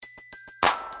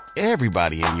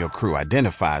Everybody in your crew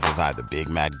identifies as either Big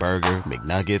Mac Burger,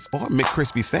 McNuggets, or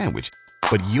McCrispy Sandwich.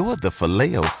 But you're the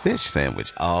Filet-O-Fish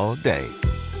Sandwich all day.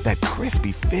 That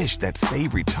crispy fish, that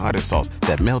savory tartar sauce,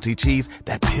 that melty cheese,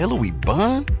 that pillowy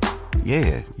bun.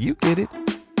 Yeah, you get it.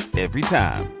 Every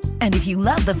time. And if you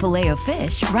love the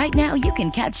Filet-O-Fish, right now you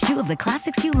can catch two of the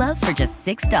classics you love for just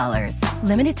 $6.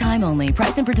 Limited time only.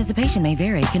 Price and participation may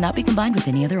vary. Cannot be combined with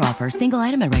any other offer. Single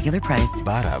item at regular price.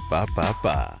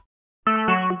 Ba-da-ba-ba-ba.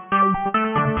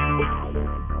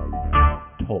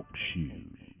 Talk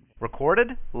shoes.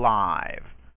 Recorded live.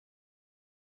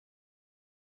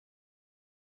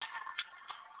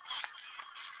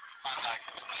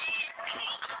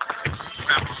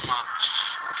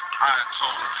 I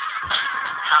told her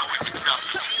how we could help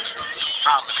you.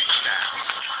 Holiday style.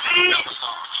 Never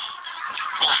lost.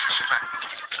 Full respect.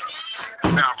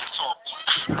 Now we talk.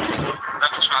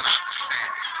 Let's try to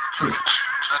understand.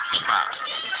 Let's try.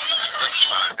 Let's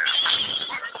try that.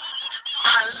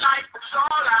 My life is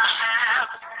all I have.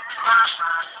 My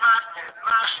mind, my head,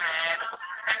 my head.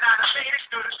 And I done made it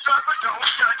through the struggle, don't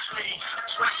judge me.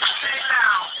 What you say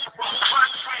now won't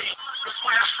punch me. Cause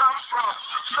where I come from,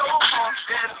 so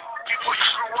often, before you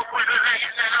grew up with a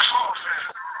laying and a orphan.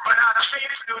 But I done made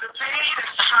it through the pain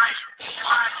and strife.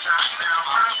 My time now,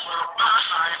 my world, my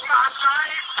life, my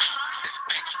life. This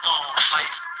big storm,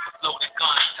 life, loaded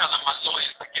guns, telling my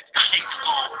lawyers to get the case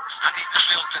on. I need the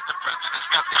bill that the president's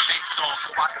got the dates on, so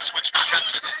I can switch my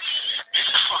president. Bitch,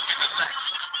 fucking elect.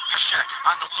 Check,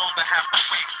 I no longer have to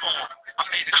wait for him. I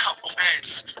made a couple ends,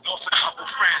 lost a couple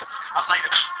friends. I light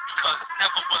up because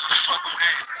never was a struggle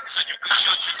end. So you can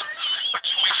judge it, but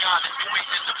you ain't got it, you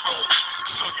ain't in the road.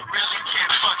 So you really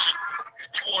can't budge it.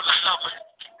 You all a lover.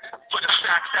 For the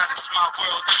fact that it's my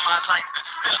world and my life, and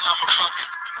still I'm a rugged.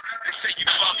 They say you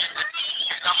bugging,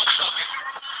 and I'm a thuggin'.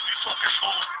 You fucking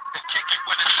move and kick it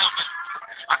with a number.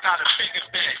 I got a bigger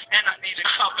bed and I need a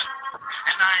cover.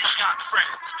 And I ain't got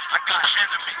friends, I got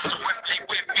enemies. So if they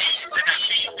with me, then that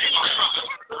means they my brother.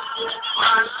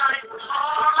 My life is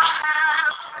all I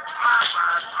have. My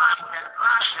mind, my head,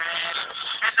 my head.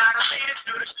 And I done made it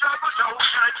through the struggle, don't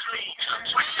judge me.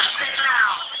 What you say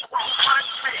now won't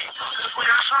punch me. Cause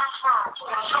where I come from,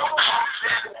 so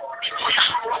often, before you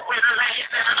grew up with a laying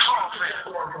and a coffin.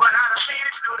 But I done made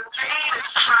it through the pain and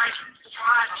strife.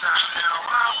 My time now,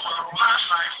 my world, my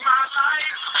life, my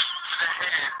life. The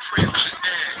head, real to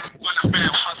dead. When I'm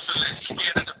around hustling,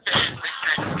 scared of the feds, they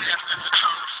say death is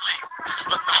eternal sleep.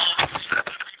 But the only thing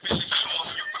we really sure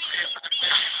you prepare for the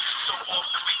bed. So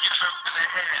often we get hurt in the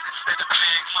head instead of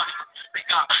big money. They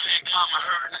got big mama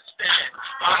hurt instead.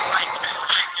 My life is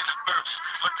taking the verse,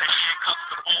 but they handcuffs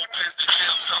the bullpens and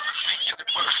jail cells are making it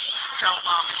worse. Tell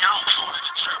mommy I don't go to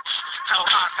the church. Tell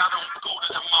Hawk I don't go to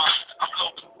the mosque. I'm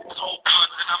local, hold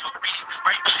guns and I'ma be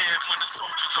right there when the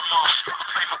soldiers are marched.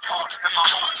 Play my part and my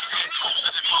heart ain't colder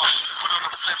than Mars. But on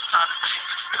the flip side of things,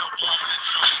 it's still warmer than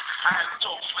June. I had a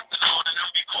talk with the Lord and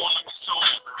he'll be calling me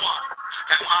soul one.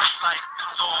 And my life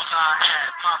is all I had.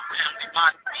 My family,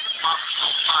 my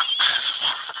soul, my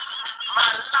family. My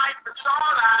life is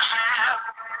all I have.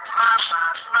 My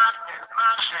mind, my head,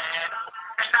 my head.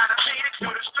 And I done made it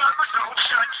through the struggle, don't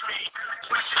judge me.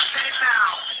 What you say now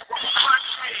won't punch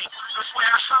me. Cause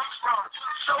where I come from,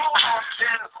 so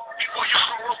often, before you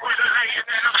grew up with a laying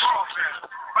and a coffin.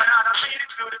 But I done made it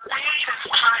through the pain and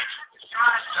strife.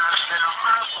 My time now,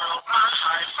 my world, my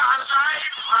life, my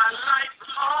life. My life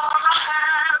is all I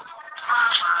have. My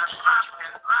mind, my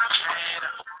head, my head.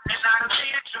 And I done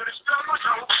made it through the struggle,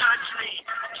 don't judge me.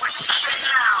 What you say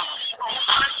now won't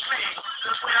punch me.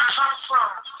 Cause where I come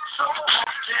from, so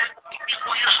often,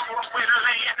 before you grew up with a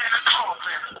laying and a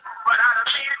coffin. But I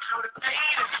done made it through the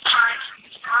pain and strife.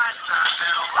 My time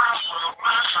now, my world,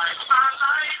 my life, my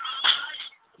life.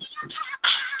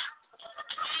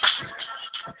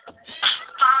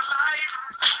 My life.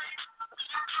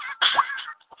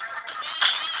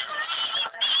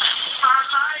 My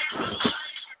life.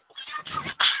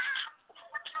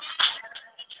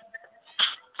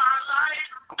 My life.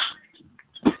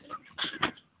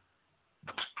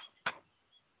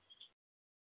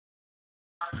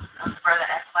 Brother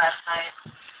asked last night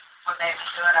what they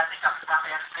would do it. I think I'm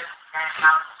probably at this game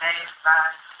out today by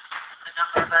the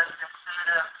number of us that stood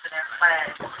up to their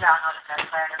flag. Y'all know that that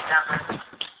flag has never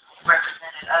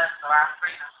represented us or our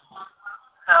freedom.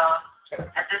 So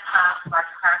at this time, like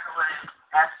the Cracker would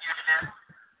ask you to do,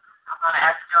 I'm going to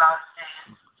ask you all to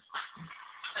stand.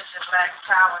 Put your black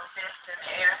power fist in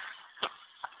the air.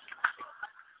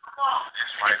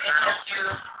 If any of you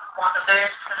want the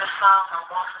lyrics to this song or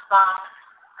want the song,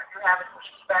 I do have a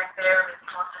CD back there. If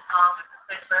you want the song in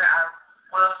particular, I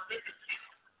will give it to you.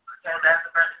 Because as the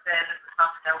brother said, this is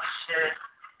something that we should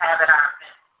have at our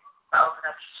event. So open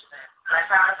up each event. Black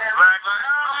Power event? Black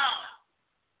Power.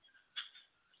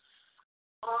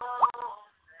 Oh,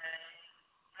 say,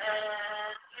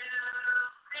 and you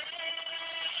see,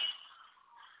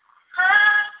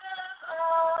 heaven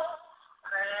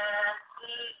already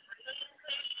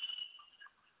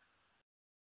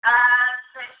I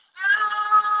thank you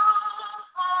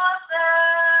for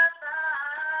that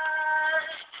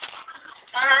night,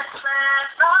 and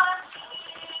let our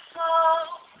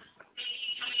people be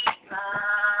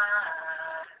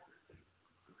mine.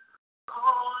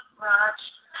 Oh, much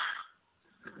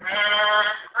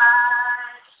and my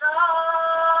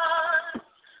soul,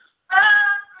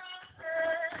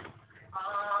 everything,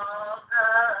 all the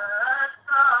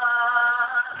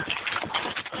stars,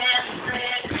 and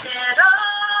sing it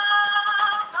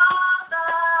all on the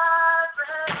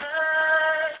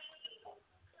rain.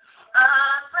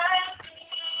 Unbreak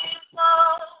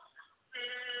people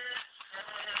this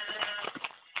day.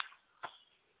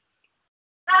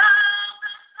 Now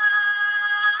the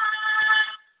night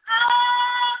has come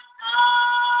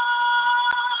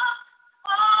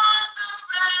for the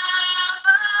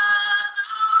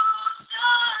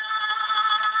revolution,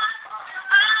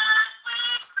 as we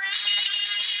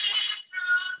breathe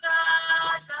through the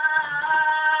night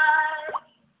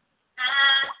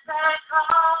and take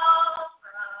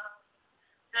over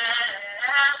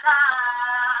their lives.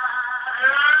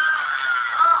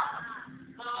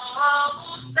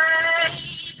 Oh, say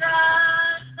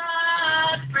does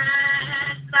that bring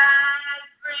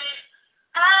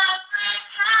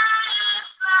African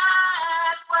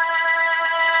flag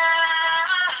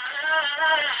wave?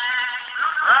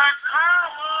 Black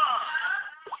Power.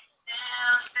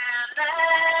 Down the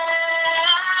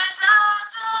land of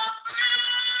the free,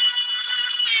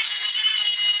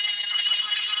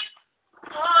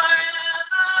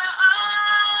 forever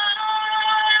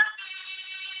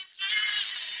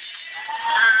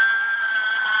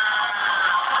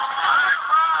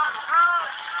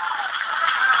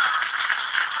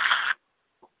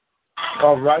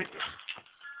All right.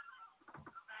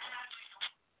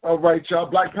 All right, y'all.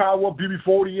 Black Power,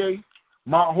 BB48,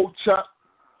 Mount Hotep.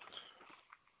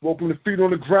 Welcome to Feet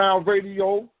on the Ground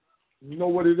Radio. You know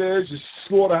what it is. It's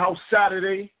Slaughterhouse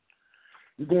Saturday.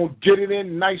 We're going to get it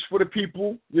in nice for the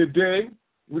people. You dig?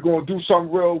 We're going to do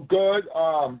something real good.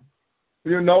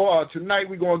 Tonight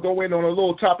we're going to go in on a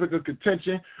little topic of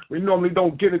contention. We normally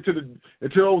don't get into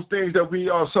those things that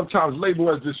we sometimes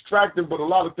label as distracting, but a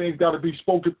lot of things got to be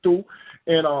spoken through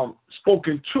and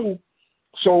spoken to.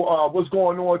 So what's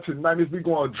going on tonight is we're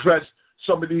going to address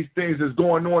some of these things that's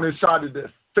going on inside of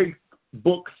the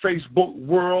Facebook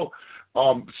world.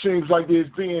 Seems like there's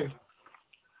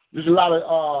a lot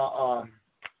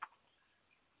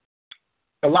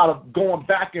of going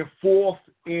back and forth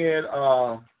and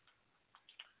a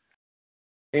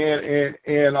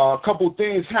couple of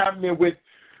things happening with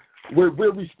where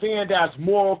we stand as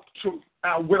moral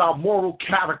with our moral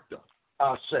character.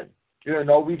 I'll say,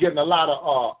 we getting a lot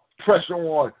of pressure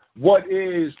on what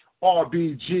is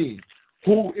RBG,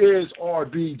 who is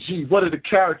RBG, what are the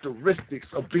characteristics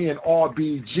of being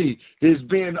RBG. There's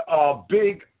been a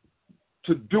big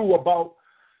to do about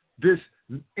this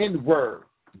N-word,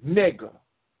 nigga,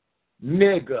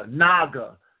 naga,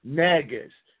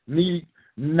 nagas,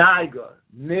 Niger,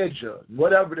 ninja,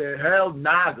 whatever the hell,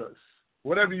 nagas,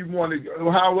 whatever you want to,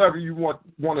 however you want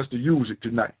us to use it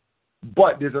tonight.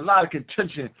 But there's a lot of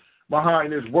contention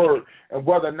behind this word and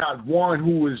whether or not one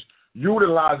who is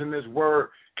utilizing this word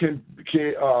can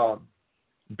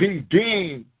be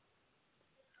deemed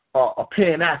a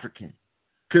Pan-African,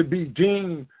 could be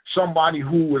deemed somebody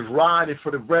who is riding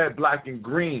for the red, black, and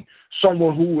green,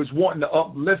 someone who is wanting the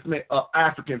upliftment of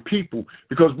African people.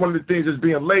 Because one of the things that's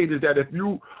being laid is that if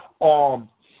you are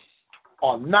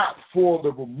not for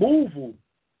the removal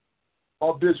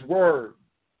of this word,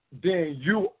 then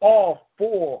you are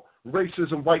for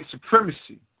racism, white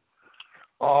supremacy.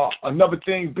 Another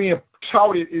thing being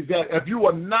touted is that if you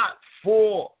are not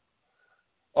for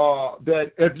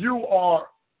that, if you are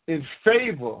in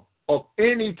favor of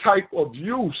any type of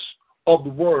use of the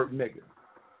word nigga,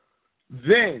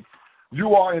 then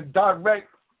you are in direct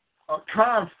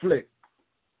conflict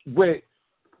with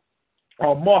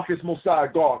Marcus Mosiah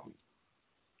Garvey.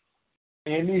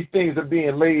 And these things are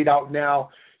being laid out now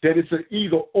that it's an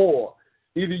either or.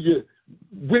 Either you're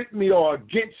with me or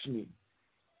against me.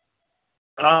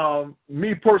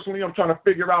 Me personally, I'm trying to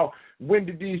figure out when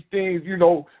did these things,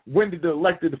 when did the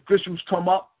elected officials come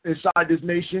up inside this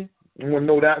nation? I want to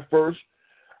know that first.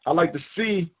 I'd like to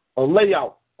see a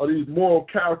layout of these moral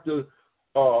character,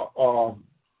 on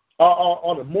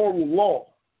the moral law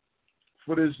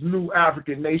for this new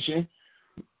African nation,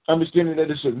 understanding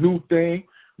that it's a new thing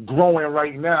growing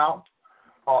right now.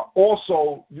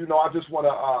 Also, I just want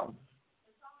to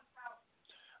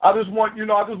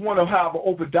have an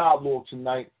open dialogue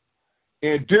tonight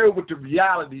and deal with the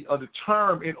reality of the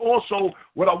term. And also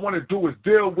what I want to do is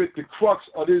deal with the crux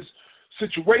of this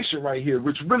situation right here,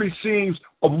 which really seems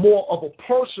more of a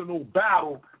personal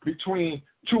battle between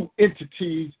two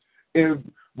entities in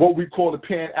what we call the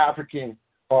Pan-African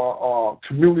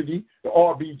community, the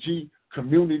RBG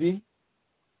community,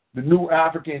 the New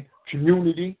African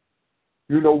community.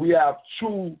 We have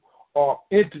two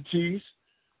entities.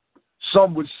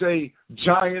 Some would say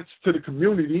giants to the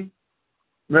community,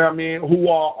 who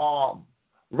are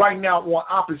right now on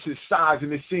opposite sides,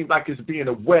 and it seems like it's being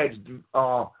a wedge.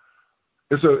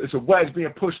 It's a wedge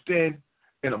being pushed in,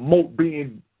 and a moat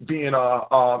being being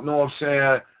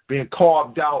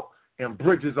carved out, and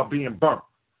bridges are being burnt.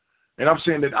 And I'm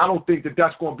saying that I don't think that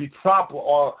that's going to be proper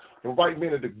or the right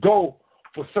minute to go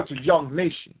for such a young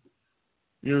nation.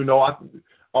 There's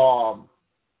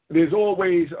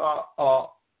always a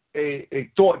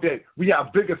thought that we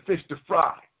have bigger fish to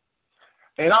fry.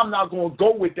 And I'm not going to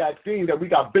go with that thing that we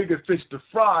got bigger fish to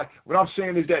fry. What I'm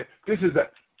saying is that this is an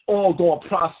ongoing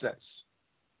process,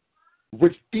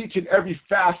 which each and every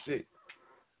facet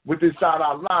within inside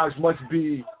our lives must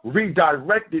be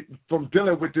redirected from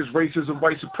dealing with this racism,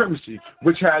 white supremacy,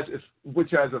 which has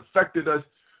affected us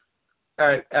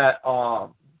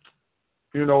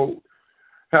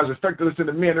has affected us in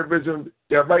the mannerism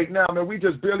that right now, man, we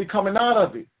just barely coming out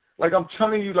of it. Like I'm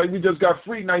telling you, like we just got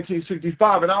free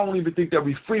 1965, and I don't even think that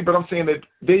we free, but I'm saying that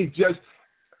they just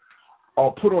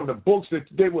put on the books that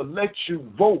they will let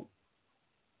you vote,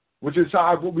 which is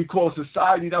what we call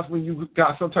society. That's when you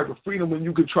got some type of freedom, when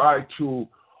you could try to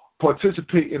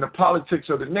participate in the politics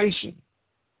of the nation.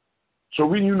 So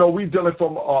we dealing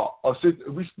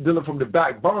from the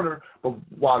back burner, but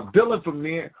while dealing from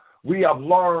there, we have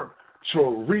learned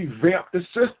to revamp the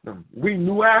system. We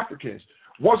New Africans.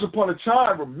 Once upon a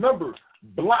time, remember,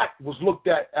 black was looked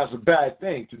at as a bad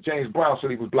thing. To James Brown said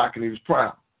he was black and he was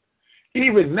proud.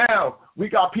 Even now, we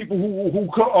got people who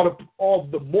are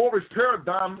of the Moorish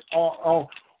paradigm who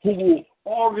will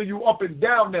argue you up and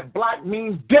down that black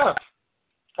means death.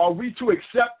 Are we to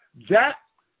accept that?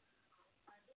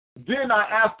 Then I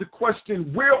ask the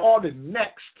question, where are the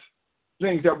next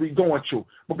things that we're going to?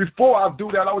 But before I do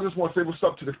that, I just want to say what's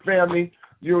up to the family.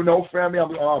 Family, I'm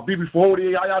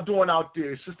BB40. How y'all doing out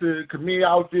there? Sister Camille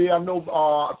out there. I know,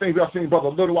 I think I've seen Brother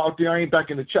Little out there. I ain't back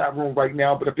in the chat room right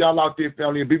now, but if y'all out there,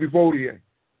 family, and BB40.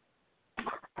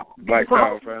 Black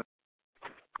Power, fam.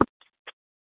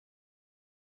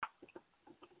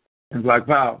 And Black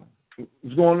Power.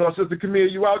 What's going on, Sister Camille?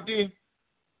 You out there?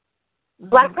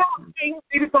 Black Power,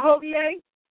 BB40.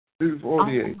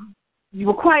 BB40. You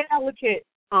were quite eloquent,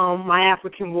 my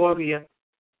African warrior,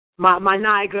 my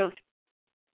Niger.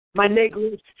 My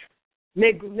negress,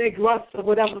 or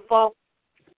whatever the fuck,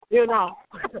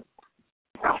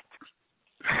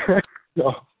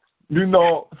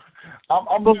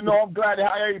 I'm glad to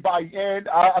have everybody. And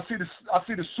I see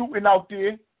the shooting out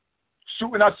there.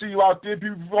 I see you out there,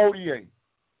 beautiful ODA.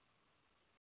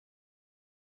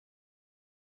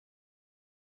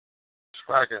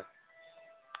 Striking.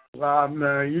 Man,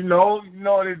 they're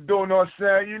doing, what I'm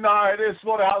saying? You know how it is,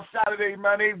 Slaughterhouse Saturday,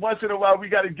 man. Once in a while, we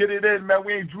got to get it in, man.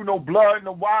 We ain't drew no blood in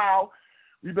a while.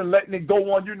 We've been letting it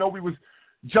go on. We was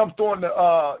jumped on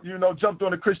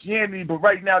the Christianity, but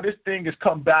right now this thing has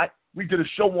come back. We did a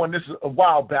show on this a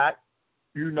while back,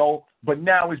 but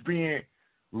now it's being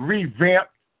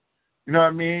revamped. You know what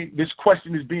I mean? This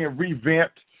question is being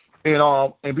revamped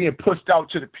and being pushed out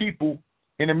to the people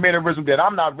in a mannerism that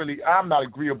I'm not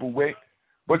agreeable with.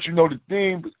 But the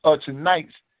theme of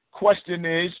tonight's question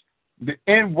is the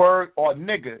N-word or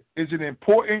nigga. Is it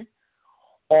important,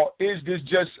 or is this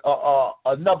just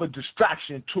another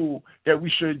distraction tool that we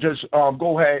should just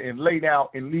go ahead and lay down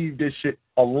and leave this shit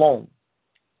alone?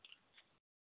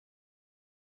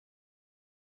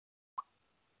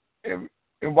 And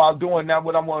while doing that,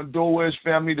 what I'm going to do is,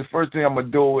 family, the first thing I'm going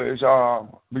to do is,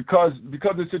 because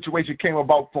the situation came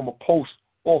about from a post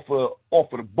off of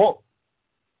the book,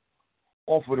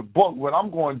 what I'm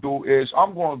going to do is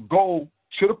I'm going to go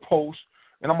to the post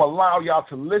and I'm going to allow y'all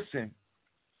to listen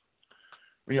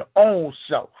for your own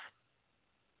self.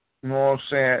 You know what I'm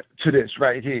saying? To this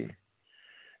right here.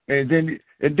 And then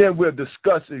we'll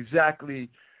discuss exactly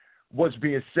what's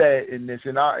being said in this.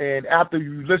 And after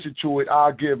you listen to it,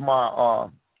 I'll give my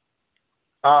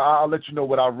I'll let you know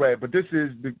what I read. But this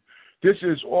is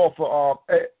off of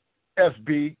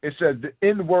FB. It says the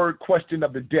N-word question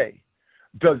of the day.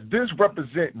 Does this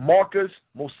represent Marcus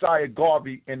Mosiah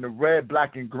Garvey and the red,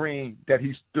 black, and green that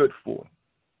he stood for?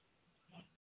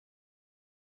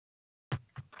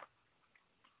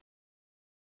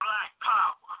 Black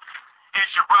Power.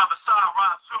 It's your brother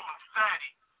Slaughterhouse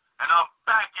Saturday, and I'm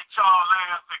back at y'all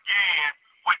ass again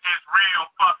with this real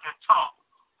fucking talk.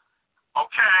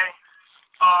 Okay?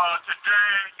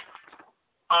 Today,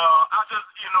 I just,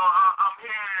 I'm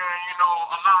hearing,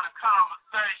 a lot of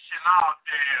conversation out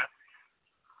there,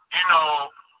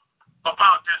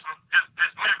 about this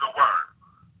nigga word.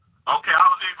 Okay, I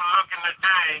was even looking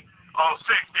today on 60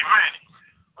 Minutes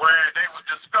where they were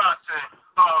discussing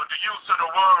the use of the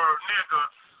word nigga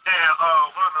and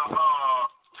one of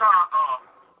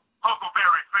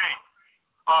Huckleberry Finn.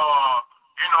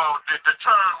 The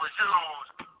term was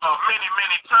used many,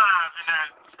 many times in that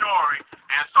story,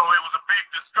 and so it was a big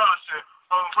discussion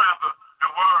on whether the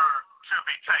word should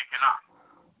be taken out.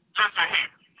 Listen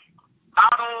here, I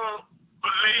don't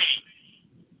believe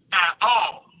at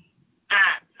all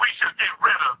that we should get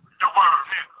rid of the word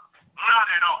nigga. Not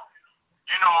at all.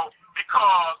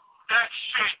 Because that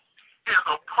shit is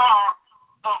a part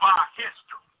of our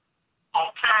history.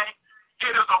 Okay?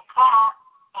 It is a part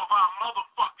of our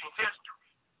motherfucking history.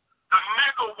 The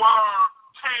nigga word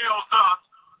tells us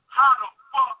how the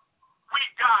fuck we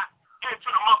got into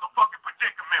the motherfucking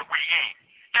predicament we in.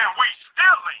 And we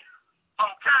still in.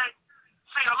 Okay?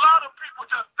 See, a lot of people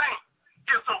just think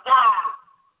it's a word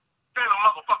in a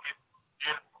motherfucking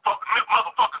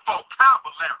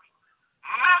vocabulary.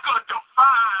 Nigga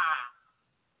defines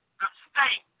the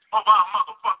state of our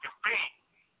motherfucking being.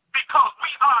 Because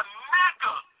we are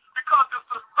niggas. Because the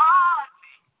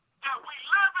society that we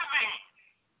living in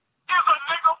is a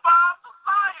nigga-fied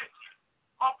society.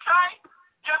 Okay?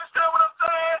 You understand what I'm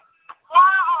saying? Why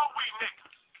are we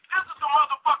niggas? This is a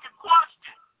motherfucking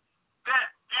question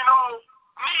that,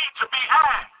 need to be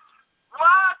asked.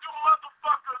 Why do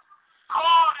motherfuckers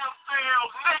call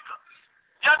themselves niggas?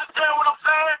 You understand what I'm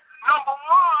saying? Number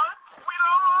one, we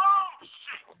don't own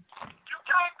shit. You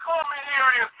can't come in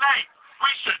here and say we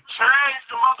should change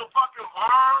the motherfucking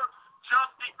word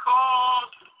just because,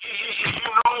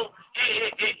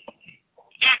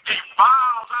 it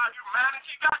defiles our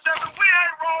humanity. Goddammit, we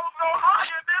ain't rolled no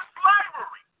higher than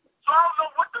slavery. So I don't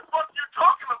know what the fuck you're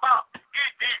talking about.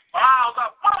 It defiles our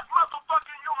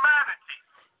motherfucking humanity.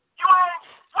 You ain't,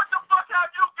 what the fuck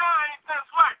have you gained since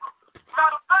slavery?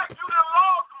 Matter of fact,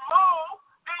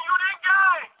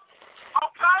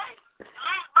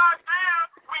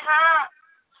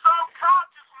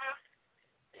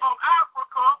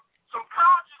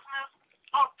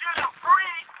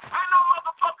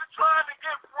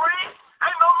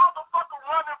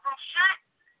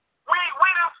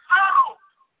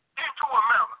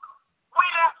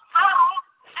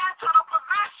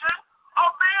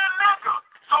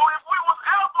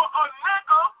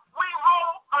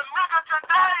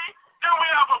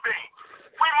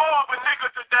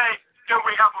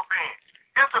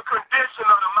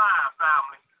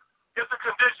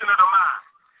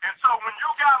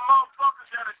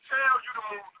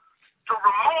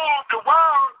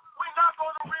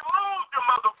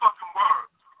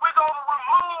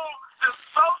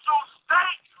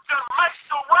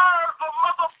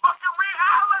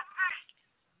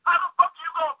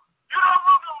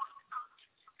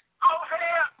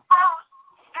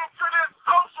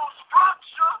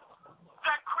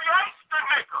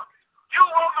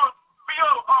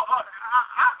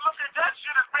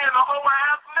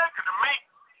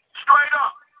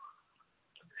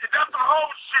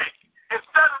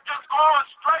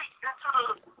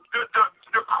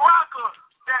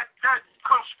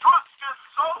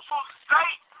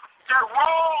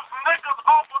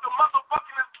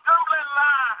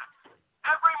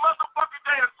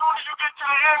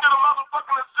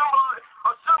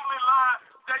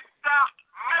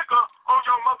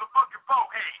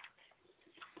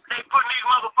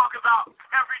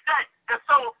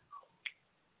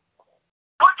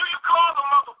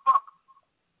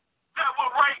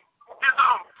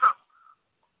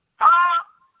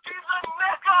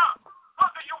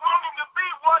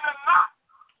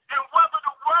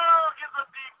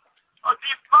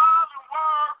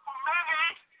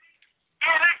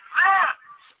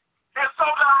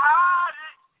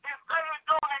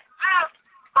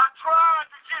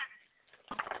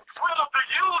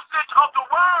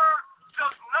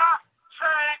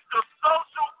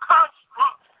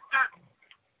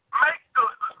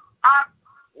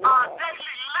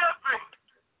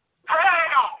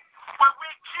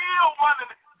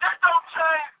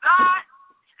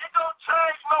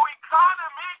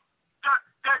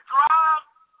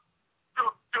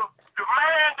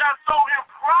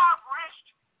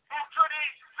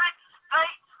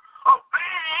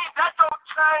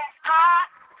 change that.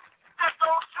 It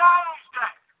don't change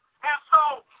that. And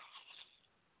so,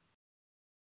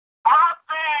 my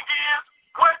thing is,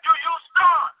 where do you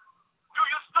start? Do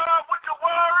you start with the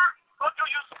word, or do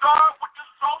you start with the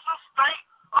social state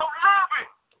of living?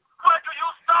 Where do you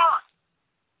start?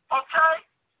 Okay?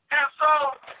 And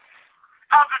so,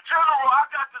 as a general, I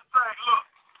got to say, look,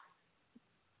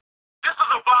 this is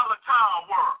a volatile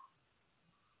world.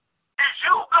 Is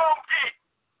you gonna get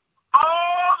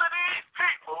all of these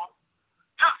people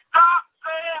to stop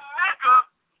saying nigga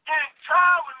in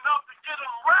time enough to get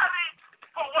them ready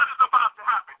for what is about to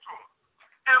happen to them?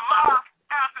 And my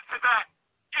answer to that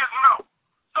is no.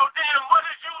 So then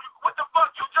what the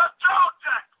fuck you just told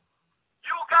Jack?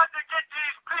 You got to get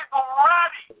these people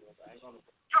ready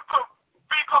to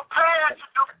be prepared to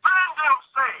defend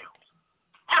themselves.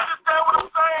 You understand what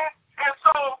I'm saying? And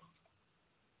so,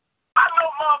 I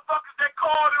know motherfuckers that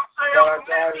call themselves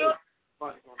niggas,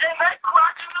 and they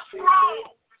cracking the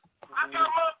scroll. I got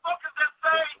motherfuckers that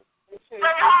say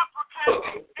they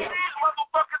African, and these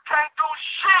motherfuckers can't do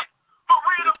shit but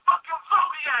read a fucking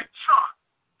zodiac chart.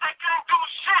 They can't do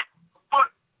shit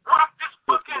but rock this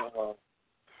fucking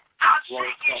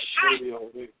dashiki shit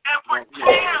and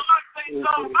pretend like they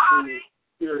somebody.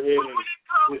 But when it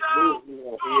comes down to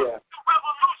the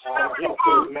revolutionary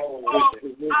part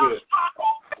of our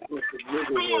struggle,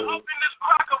 being up in this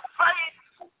crack of faith,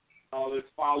 all his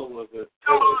followers are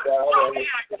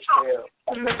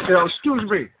excuse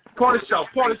me. Point yourself.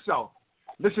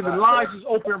 Listen, the lines is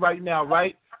open right now,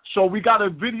 right? So we got a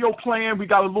video playing. We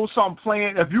got a little something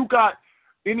playing. If you got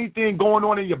anything going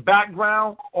on in your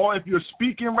background, or if you're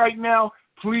speaking right now,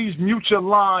 please mute your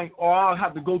line, or I'll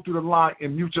have to go through the line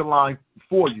and mute your line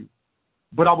for you.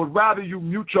 But I would rather you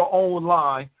mute your own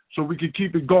line so we can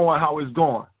keep it going how it's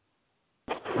going.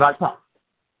 Like that.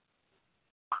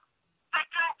 They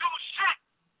can't do shit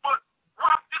but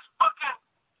rock this fucking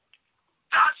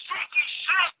dashiki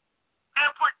shit and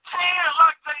pretend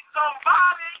like they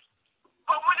somebody.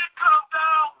 But when it comes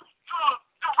down to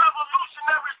the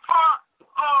revolutionary part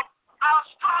of our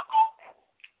struggle,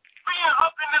 being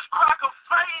up in this crack of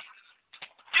faith,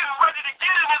 getting ready to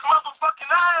get in his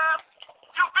motherfucking ass,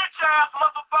 you bitch ass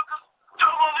motherfuckers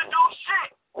don't want to do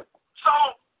shit. So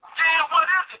then what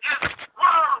is it? It's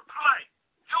wordplay.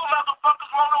 You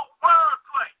motherfuckers want no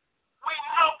wordplay. We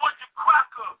know what the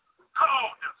cracker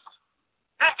called us.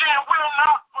 And then we're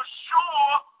not for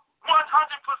sure 100%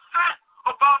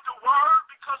 about the word,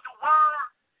 because the word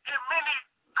in many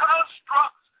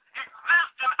constructs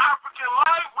exist in African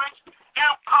language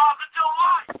in positive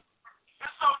light.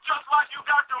 And so just like you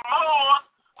got the Moors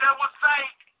that would say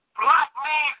black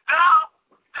means down,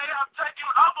 they have taken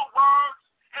other words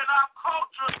in our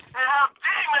culture and have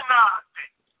demonized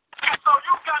it. And so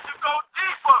you got to go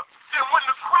deeper than when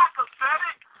the cracker said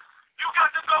it. You got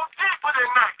to go deeper than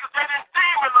that, because they didn't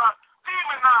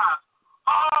demonize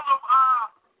all of our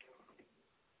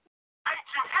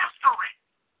ancient history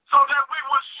so that we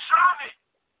would shun it,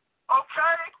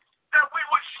 okay? That we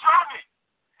would shun it.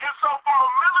 And so from a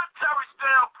military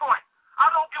standpoint,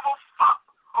 I don't give a fuck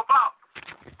about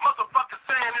motherfuckers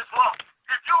saying it's wrong.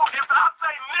 If I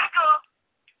say nigga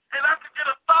and I could get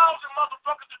 1,000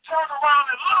 motherfuckers to turn around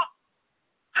and look,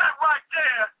 that right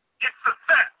there is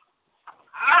success.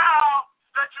 Now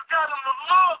that you got them to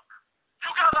look, you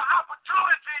got an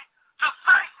opportunity to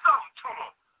say something to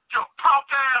them, you punk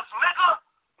ass nigga.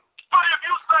 But if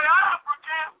you say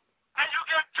African and you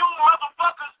get 2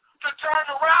 motherfuckers to turn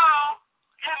around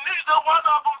and neither one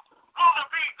of them want to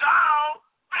be down,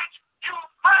 bitch, you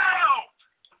failed.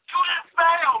 You didn't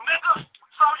fail, nigga.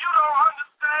 So you don't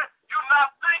understand. You're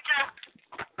not thinking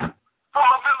from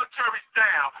a military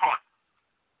standpoint.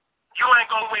 You ain't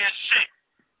gonna win shit.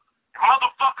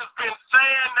 Motherfuckers been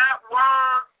saying that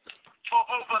word for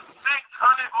over 600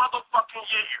 motherfucking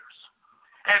years.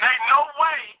 And ain't no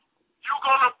way you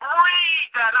gonna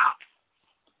breathe that out.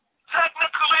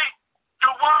 Technically,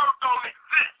 the word don't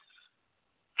exist.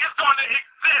 It's gonna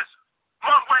exist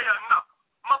one way or another.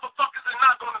 Motherfuckers are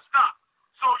not gonna stop.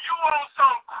 So you on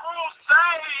some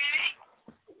crusade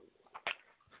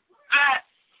that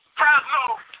has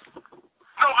no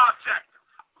objective.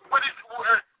 But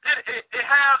it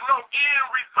has no end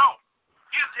result.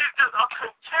 It's just a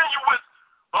continuous,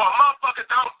 motherfucker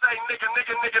don't say nigga.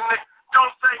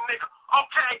 Don't say nigga.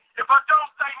 Okay, if I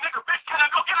don't say nigga, bitch, can I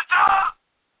go get a job?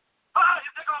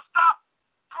 Is it gonna stop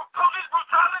police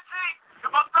brutality? If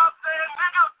I stop saying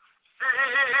nigga,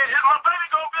 is my baby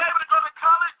gonna be able to go to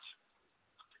college?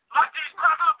 Like these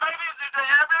cracker babies, is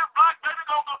every black baby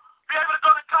gonna be able to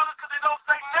go to college because they don't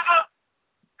say nigga?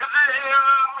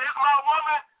 Is my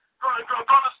woman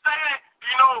gonna stay,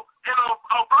 in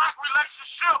a black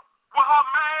relationship?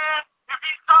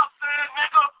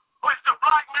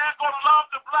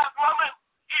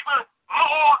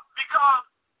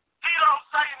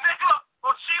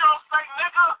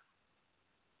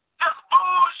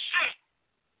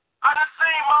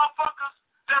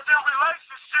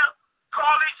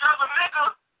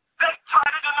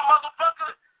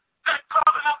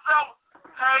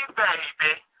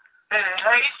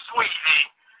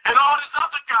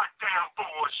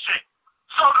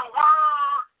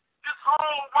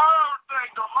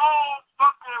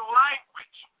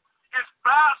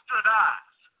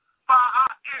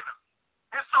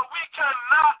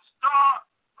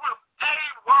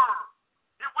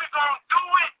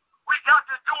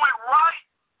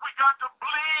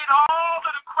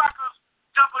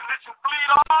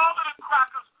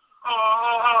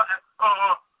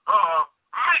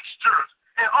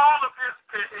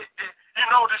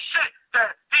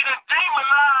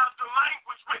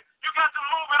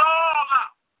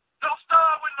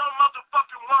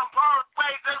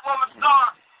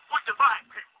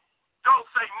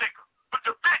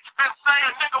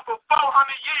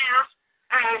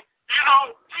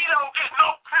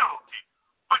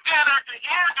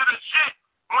 end of the shit,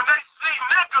 when they see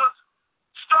niggas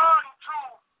starting to,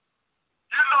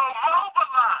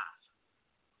 mobilize,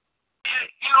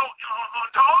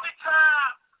 the only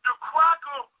time the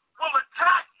cracker will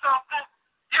attack something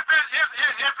if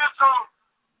it's some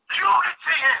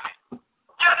unity in it.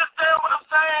 You understand what I'm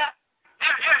saying?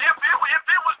 If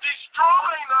it was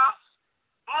destroying us,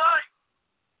 like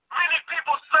many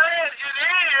people saying it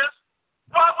is,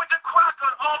 why would the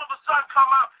cracker all of a sudden come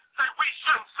out and say we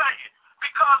shouldn't say it?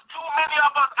 Because too many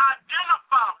of us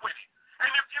identify with it. And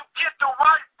if you get the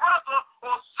right brother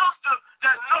or sister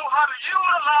that know how to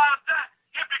utilize that,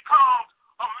 it becomes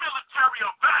a military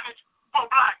advantage for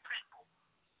black people.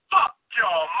 Fuck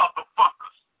y'all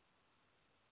motherfuckers.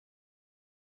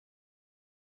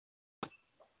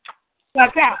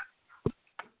 Like that.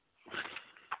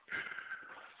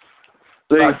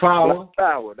 Black power. Black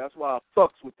power. That's why I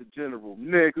fucks with the general,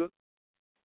 nigga.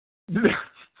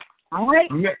 All right.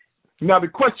 Now, the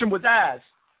question was asked,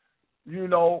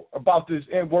 about this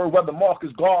N-word, whether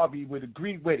Marcus Garvey would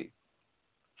agree with it.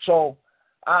 So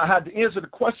I had to answer the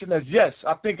question as yes.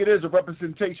 I think it is a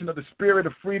representation of the spirit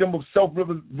of freedom of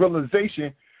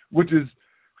self-realization, which is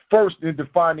first in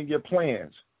defining your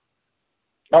plans.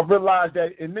 I realized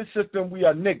that in this system we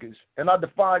are niggas, and I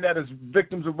define that as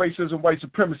victims of racism and white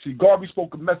supremacy. Garvey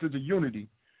spoke a message of unity.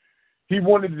 He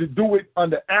wanted to do it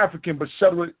under African, but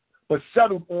settled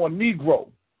on Negro.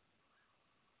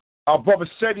 Our brother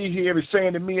Seti here is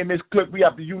saying to me in this clip, we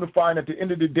have to unify, and at the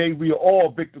end of the day, we are all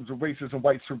victims of racism and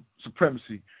white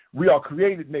supremacy. We are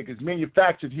created niggas,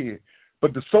 manufactured here,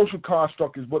 but the social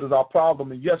construct is what is our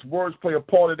problem. And yes, words play a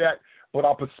part of that, but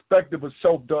our perspective of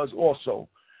self does also.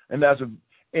 And I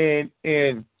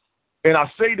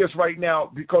say this right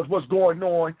now because what's going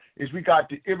on is we got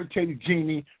the irritated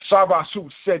genie, Slaughterhouse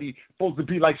Saturday, supposed to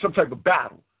be like some type of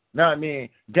battle. Know what I mean?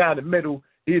 Down the middle,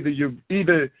 either you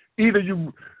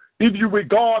with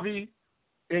Garvey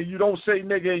and you don't say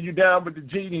nigga and you down with the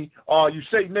genie, or you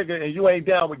say nigga and you ain't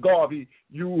down with Garvey,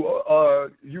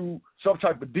 you some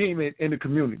type of demon in the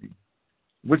community,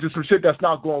 which is some shit that's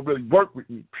not going to really work with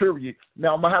me, period.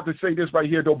 Now, I'm going to have to say this right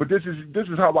here, though, but this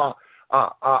is how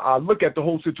I look at the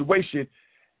whole situation,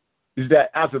 is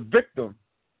that as a victim,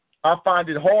 I find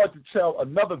it hard to tell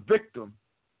another victim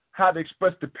how to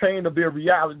express the pain of their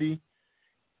reality.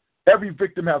 Every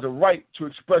victim has a right to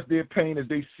express their pain as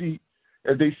they see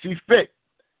fit.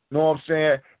 You know what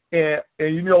I'm saying?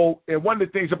 And one of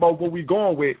the things about what we're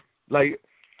going with, like,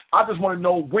 I just want to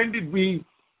know when did we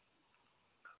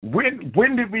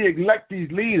elect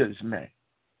these leaders, man?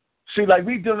 See, like,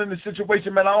 we dealing in a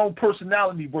situation, man, I don't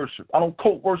personality worship. I don't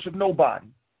cult worship nobody.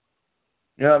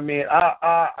 You know what I mean?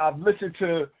 I've listened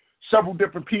to several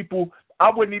different people.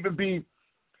 I wouldn't even be,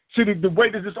 see, the way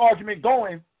that this argument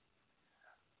going,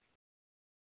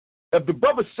 if the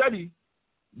brother Seti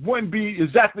wouldn't be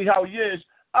exactly how he is,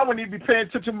 I wouldn't even be paying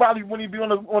attention. Probably wouldn't even be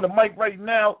on the mic right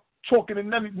now talking to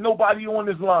nobody on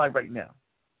this line right now.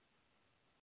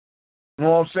 You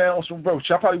know what I'm saying? On some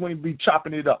roach. I probably wouldn't be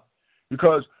chopping it up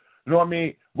because, you know what I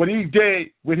mean? What he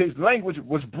did with his language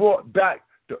was brought back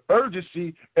the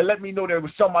urgency and let me know there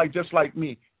was somebody just like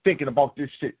me thinking about this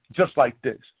shit, just like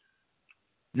this.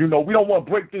 We don't want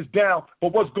to break this down,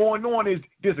 but what's going on is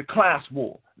there's a class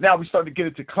war. Now we start to get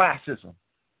into classism,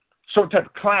 certain type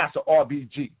of class of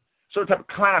RBG, certain type of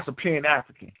class of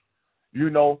Pan-African.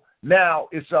 Now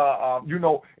it's,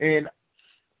 and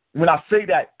when I say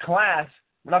that class,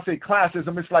 when I say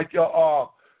classism, it's like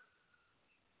y'all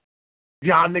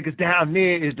niggas down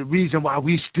there is the reason why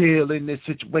we still in this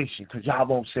situation, because y'all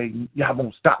won't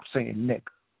stop saying nigga,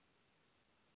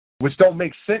 which don't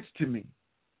make sense to me.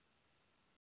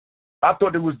 I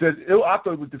thought it was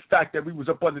the fact that we was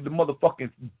up under the motherfucking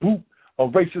boot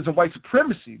of racism, white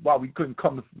supremacy, why we couldn't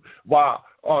come to,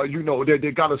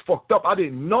 they got us fucked up. I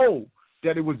didn't know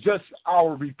that it was just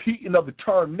our repeating of the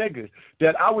term nigga.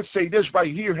 That I would say this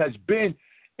right here has been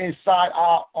inside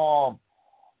our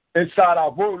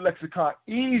word lexicon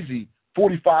easy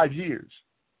 45 years.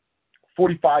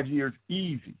 45 years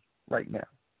easy right now.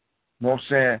 You know what I'm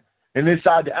saying? And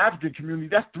inside the African community,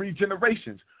 that's 3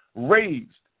 generations raised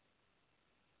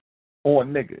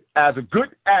on nigga as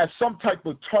some type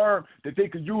of term that they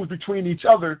could use between each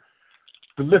other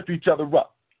to lift each other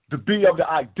up, to be able to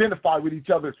identify with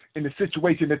each other in the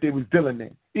situation that they was dealing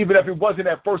in. Even if it wasn't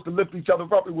at first to lift each other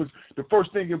up, it was the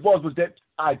first thing it was that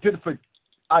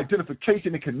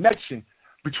identification and connection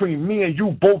between me and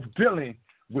you both dealing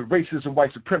with racism,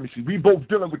 white supremacy. We both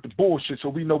dealing with the bullshit, so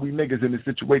we know we niggas in this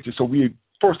situation, so we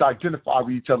first identify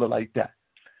with each other like that.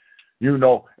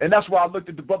 And that's why I looked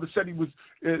at the brother said he was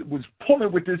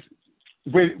pulling with this,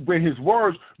 where his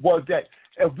words was that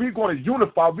if we're going to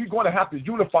unify, we're going to have to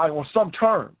unify on some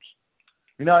terms.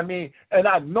 You know what I mean? And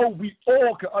I know we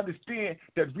all can understand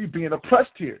that we're being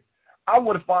oppressed here. I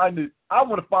want to find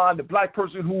the black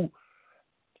person who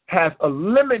has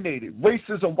eliminated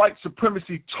racism, white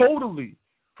supremacy totally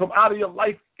from out of your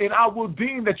life, and I will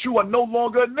deem that you are no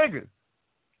longer a nigga.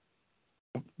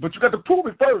 But you got to prove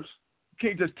it first. You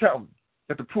can't just tell me. You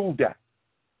have to prove that.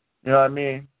 You know what I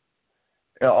mean?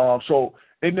 So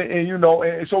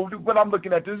when I'm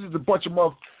looking at this is a bunch of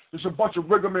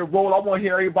rigmarole. I want to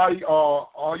hear everybody,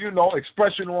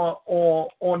 expression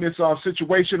on this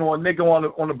situation, on nigga,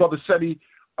 on the brother Seti,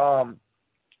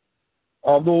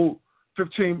 little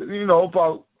 15,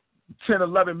 about 10,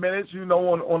 11 minutes,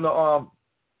 on the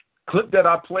clip that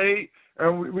I played,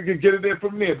 and we can get it in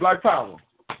from there. Black Power.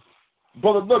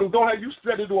 Brother Little, go ahead. You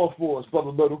set it off for us,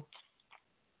 Brother Little.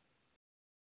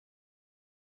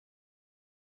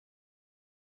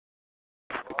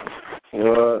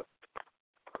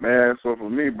 Man, so for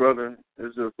me, brother,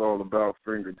 it's just all about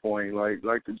finger pointing. Like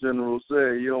the general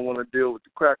said, you don't want to deal with the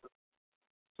cracker.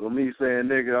 So me saying,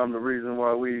 nigga, I'm the reason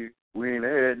why we ain't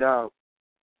ahead now.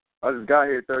 I just got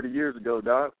here 30 years ago,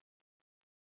 dog.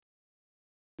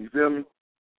 You feel me?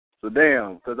 So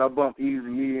damn, because I bump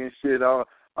Easy-E and shit. I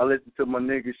listen to my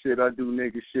nigga shit. I do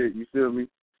nigga shit. You feel me?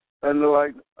 And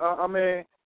like, I mean,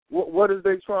 what is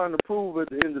they trying to prove at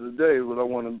the end of the day? What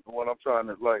I'm trying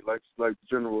to like the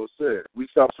general said. We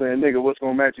stop saying nigga. What's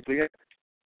gonna magically happen?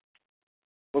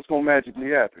 What's gonna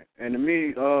magically happen? And to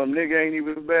me, nigga ain't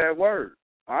even a bad word.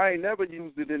 I ain't never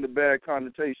used it in the bad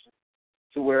connotation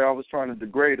to where I was trying to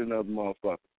degrade another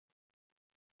motherfucker.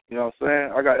 You know what I'm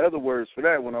saying? I got other words for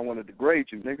that when I want to degrade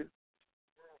you, nigga.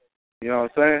 You know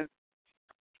what I'm saying?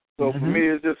 So for me,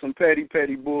 it's just some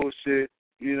petty bullshit.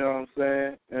 You know what I'm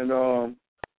saying? And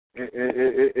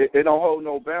it don't hold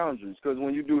no boundaries, because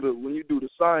when you do the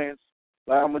science,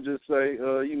 like I'm gonna just say,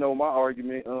 my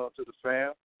argument to the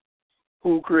fam,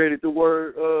 who created the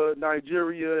word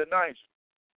Nigeria and Niger?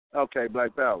 Okay,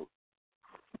 Black Power.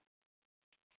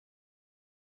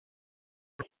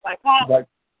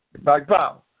 Black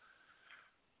Power.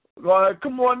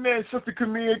 Come on, man, Sister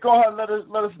Camille. Go ahead, let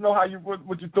us know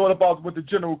what you thought about with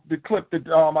the clip that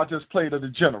I just played of the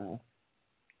general.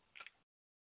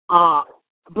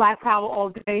 Black Power all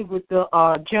day with the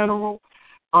general.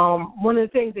 One of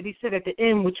the things that he said at the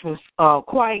end, which was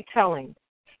quite telling,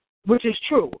 which is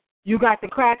true. You got the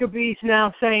cracker beast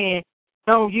now saying,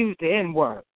 don't use the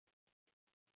N-word.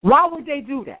 Why would they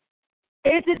do that?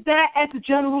 Is it that, as the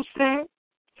general said,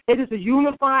 it is a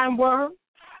unifying word?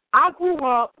 I grew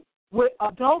up with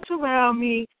adults around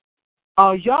me,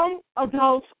 young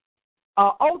adults,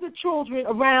 older children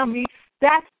around me.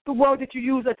 That's the word that you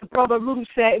use, as the brother Little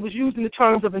said. It was used in the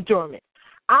terms of endearment.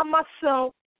 I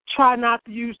myself try not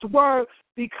to use the word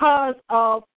because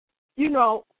of,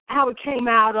 how it came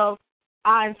out of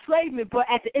our enslavement. But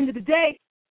at the end of the day,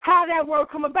 how did that word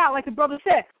come about? Like the brother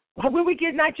said, where we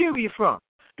get Nigeria from?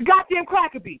 The goddamn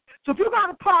cracker beat. So if you got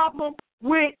a problem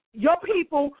with your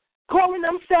people calling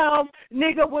themselves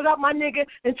nigga, what up, my nigga,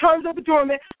 in terms of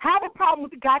adornment, have a problem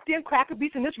with the goddamn cracker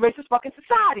beats in this racist fucking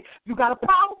society. You got a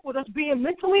problem with us being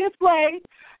mentally enslaved,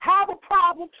 have a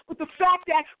problem with the fact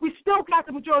that we still got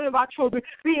the majority of our children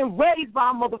being raised by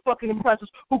our motherfucking oppressors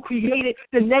who created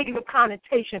the negative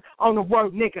connotation on the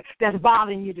word nigga that's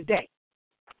bothering you today.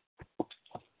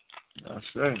 That's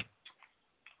it.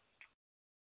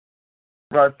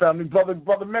 Right, family, brother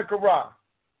Mekara.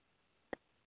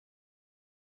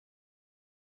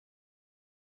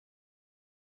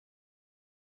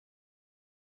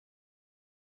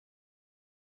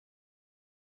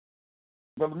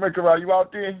 Brother Mekara, you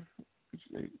out there?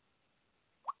 He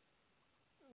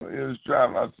was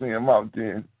driving. I see him out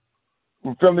there.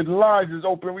 Well, family, the lines is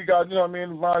open. We got, the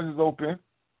lines is open.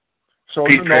 So,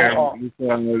 Peace,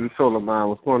 the Solar Mind.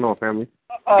 What's going on, family?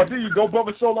 There you go,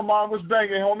 brother Solar Mind. What's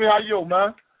banging, homie? How you,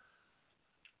 man?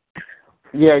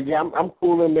 Yeah, I'm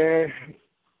coolin', man.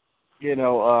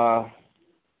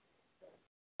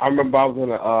 I remember I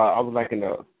was like in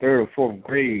the 3rd or 4th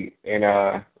grade, and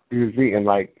we was reading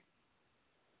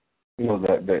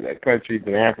the countries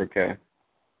in Africa,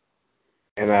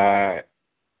 and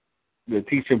the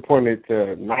teacher pointed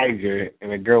to Niger,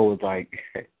 and the girl was like,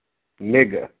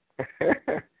 nigga.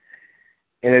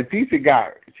 And the teacher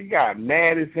got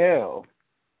mad as hell.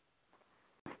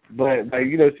 But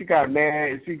she got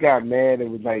mad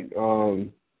and was like, no,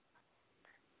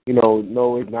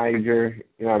 it's Niger.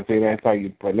 You know what I'm saying? That's how you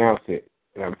pronounce it.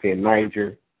 You know what I'm saying?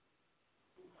 Niger.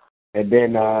 And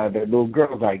then the little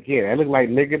girl was like, yeah, that look like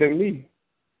nigga to me.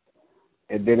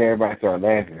 And then everybody started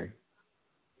laughing.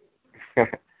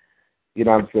 You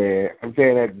know what I'm saying? I'm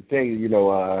saying that to say,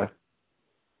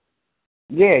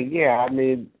 yeah. I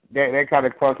mean, that kind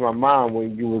of crossed my mind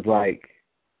when you was like,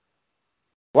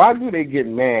 why do they get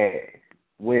mad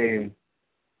when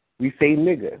we say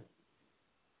nigga?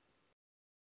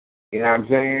 You know what I'm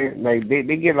saying? Like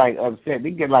they get like upset.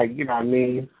 They get like, you know what I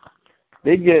mean?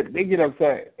 They get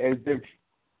upset as if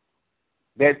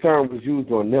that term was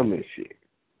used on them and shit.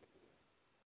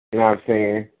 You know what I'm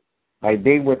saying? Like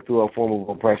they went through a form of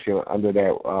oppression under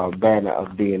that banner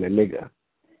of being a nigga.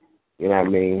 You know what I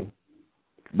mean?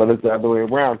 But it's the other way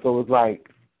around. So it's like,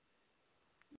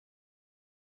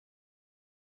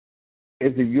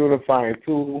 it's a unifying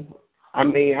tool. I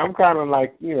mean, I'm kind of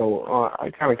like,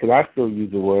 because I still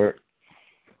use the word.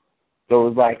 So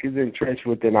it's like it's entrenched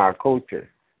within our culture.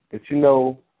 But,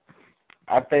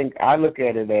 I think I look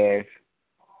at it as,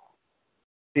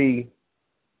 see,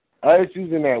 us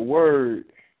using that word,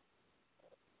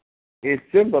 it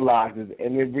symbolizes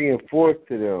and it reinforces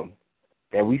to them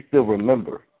that we still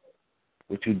remember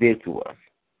what you did to us.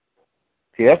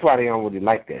 See, that's why they don't really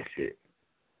like that shit.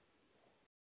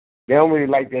 They don't really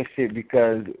like that shit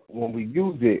because when we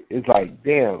use it, it's like,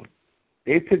 damn,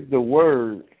 they took the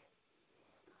word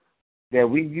that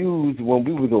we used when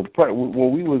we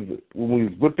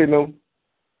was whipping them,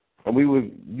 and we was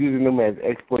using them as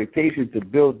exploitation to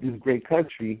build this great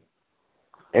country,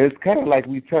 and it's kind of like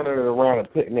we turning it around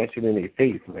and putting that shit in their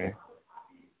face, man.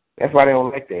 That's why they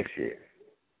don't like that shit.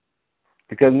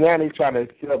 Because now they try to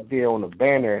sit up there on the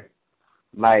banner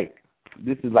like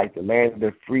this is like the land of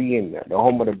the free and the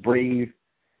home of the brave.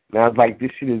 Now it's like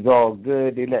this shit is all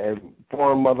good. They letting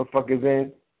foreign motherfuckers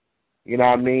in. You know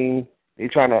what I mean? They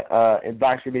trying to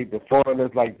indoctrinate the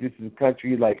foreigners like this is a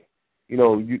country like,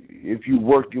 if you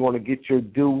work, you want to get your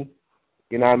due.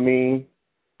 You know what I mean?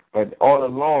 But all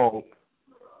along,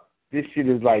 this shit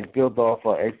is like built off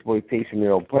of exploitation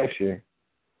and oppression.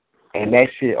 And that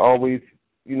shit always,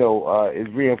 is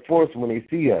reinforced when they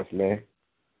see us, man.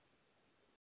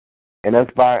 And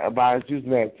that's by us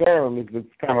using that term, it's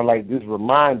kind of like just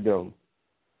remind them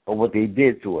of what they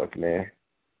did to us, man.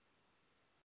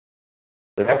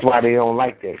 So that's why they don't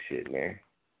like that shit, man.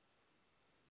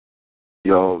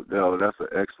 Yo, that's an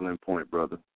excellent point,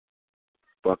 brother.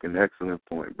 Fucking excellent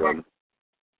point, brother.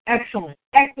 Excellent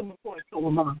point,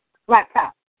 Solomon. Black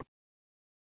Top.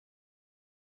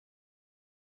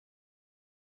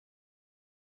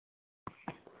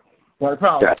 Right,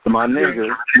 power. That's my nigga.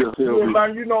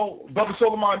 Man, Brother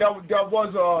Solomon, that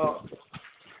was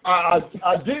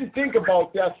I didn't think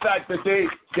about that fact that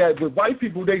the white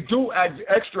people, they do act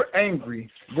extra angry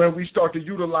when we start to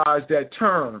utilize that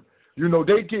term.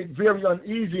 They get very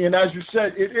uneasy, and as you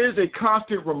said, it is a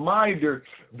constant reminder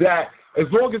that as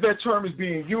long as that term is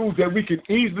being used, that we can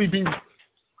easily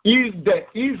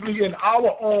in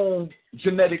our own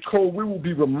genetic code, we will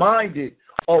be reminded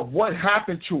of what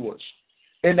happened to us.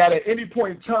 And that at any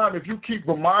point in time, if you keep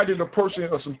reminding a person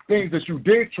of some things that you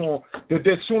did to them,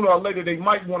 that sooner or later they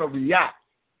might want to react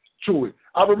to it.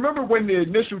 I remember when the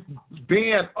initial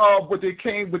ban of what they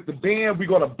came with the ban, we're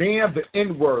going to ban the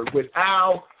N-word with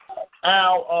Al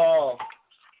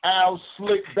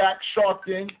Slick, Back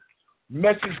Sharpton,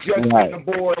 Message Jesse and the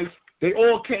boys. They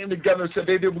all came together and said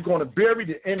they were going to bury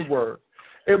the N-word.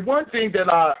 And one thing that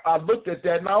I looked at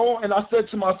that and I said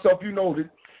to myself,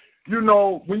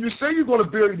 when you say you're going to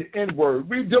bury the N-word,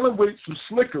 we're dealing with some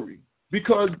slickery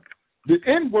because the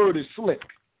N-word is slick.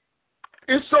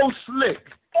 It's so slick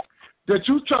that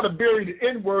you try to bury the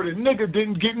N-word and nigga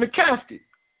didn't get in the casket.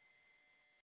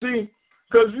 See,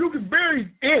 because you can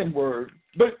bury N-word,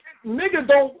 but nigga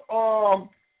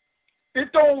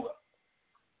it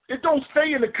don't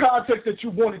stay in the context that you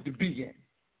want it to be in.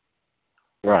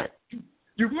 Right.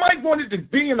 You might want it to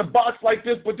be in a box like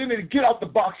this, but then it get out the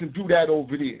box and do that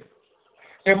over there.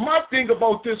 And my thing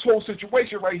about this whole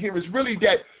situation right here is really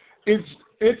that it's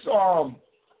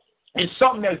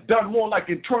something that's done more like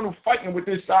internal fighting with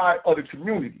this side of the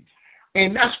community.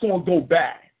 And that's going to go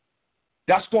bad.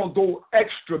 That's going to go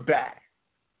extra bad.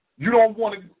 You don't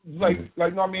want to, like, you know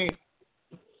what I mean?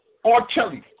 R.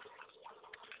 Kelly.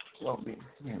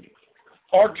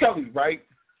 R. Kelly, right?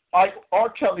 R.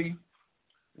 Kelly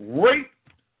raped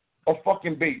a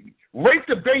fucking baby. Raped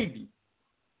a baby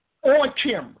on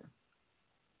camera.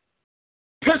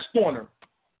 Pissed on her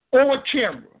on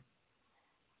camera.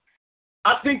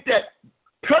 I think that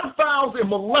pedophiles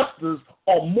and molesters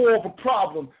are more of a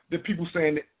problem than people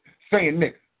saying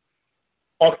nigga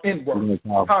or N-word,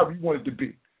 however you want it to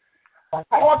be.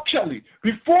 R. Kelly,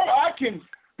 before I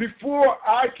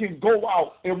can go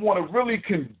out and want to really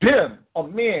condemn a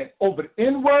man over the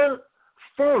N-word,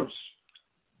 first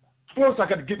I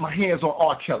got to get my hands on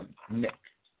R. Kelly's neck.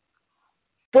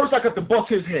 First, I got to bust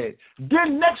his head.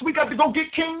 Then next, we got to go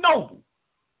get King Noble.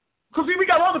 Because we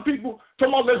got other people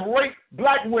talking about let's rape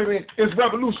black women is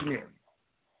revolutionary.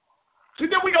 So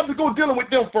then we got to go dealing with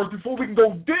them first before we can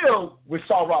go deal with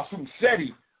Slaughterhouse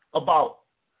Saturday about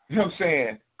him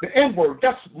saying the N-word.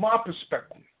 That's my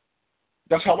perspective.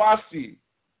 That's how I see it.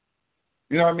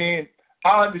 You know what I mean?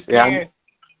 I understand.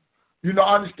 Yeah.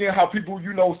 I understand how people,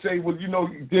 say, well,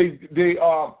 they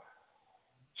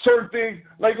certain things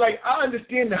like I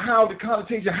understand how the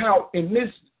connotation, how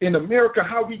in America,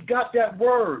 how we got that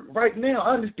word right now.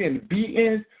 I understand the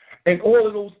beatings and all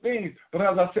of those things, but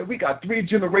as I said, we got 3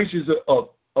 generations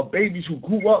of babies who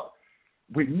grew up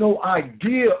with no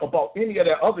idea about any of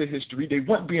that other history. They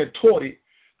weren't being taught it.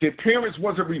 Their parents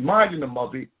wasn't reminding them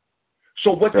of it.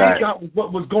 So what they got was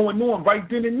what was going on right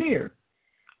then and there.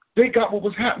 They got what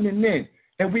was happening then,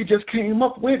 and we just came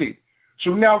up with it. So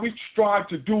now we strive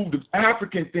to do the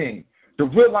African thing, to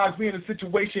realize we're in a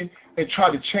situation and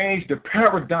try to change the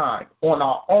paradigm on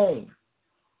our own.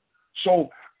 So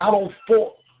I don't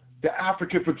fault the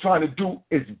African for trying to do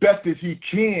as best as he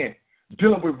can,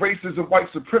 dealing with racism, white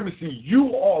supremacy.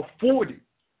 You are afforded.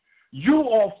 You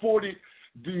are afforded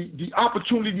the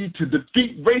opportunity to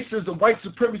defeat racism, white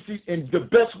supremacy in the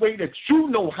best way that you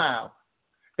know how,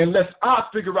 unless I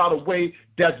figure out a way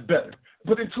that's better.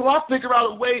 But until I figure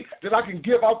out a way that I can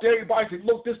give out to everybody and say,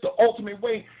 look, this is the ultimate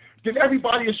way, then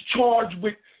everybody is charged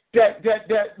with that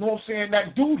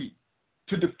duty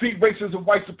to defeat racism,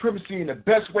 white supremacy in the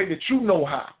best way that you know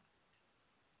how.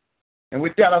 And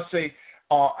with that, I say,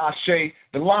 Ashe,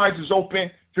 the lines is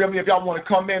open. Feel me? If y'all want to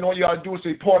come in, all you got to do is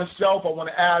say part of self. I want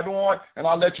to add on, and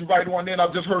I'll let you right on in. I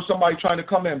just heard somebody trying to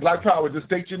come in. Black Power, just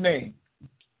state your name.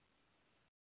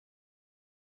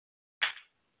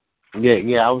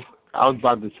 Yeah, I was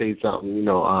about to say something,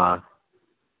 I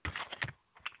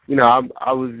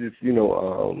was just,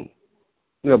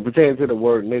 pertaining to the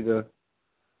word nigga.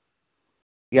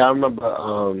 Yeah, I remember,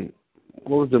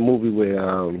 what was the movie with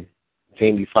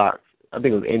Jamie Foxx? I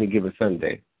think it was Any Given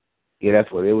Sunday. Yeah,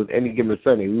 that's what it was. Any Given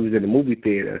Sunday. We was in the movie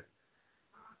theater,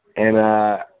 and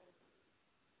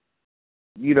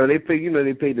they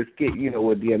played the skit,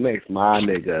 with DMX, my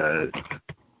niggas,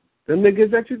 the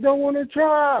niggas that you don't want to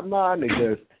try, my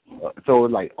niggas. So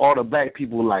like all the black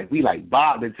people, we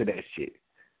bobbed into that shit,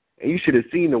 and you should have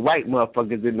seen the white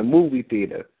motherfuckers in the movie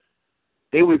theater.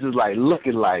 They were just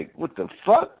looking like, what the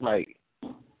fuck?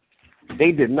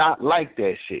 They did not like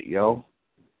that shit, yo.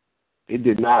 They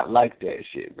did not like that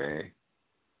shit, man.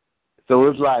 So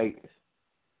it's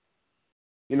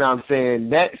you know what I'm saying?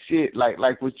 That shit,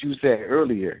 like what you said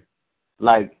earlier,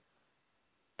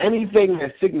 anything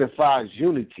that signifies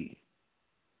unity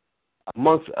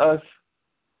amongst us,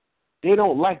 they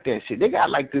don't like that shit. They got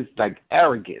this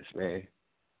arrogance, man.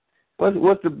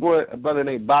 What's the boy, a brother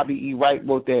named Bobby E. Wright,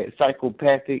 wrote that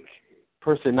Psychopathic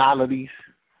Personalities?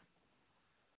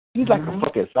 He's a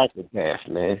fucking psychopath,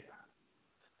 man.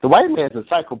 The white man's a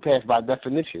psychopath by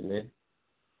definition, man.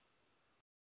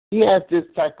 He has this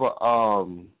type of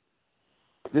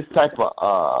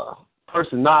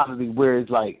personality where it's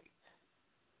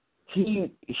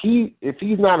he if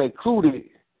he's not included,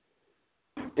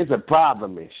 it's a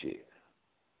problem and shit.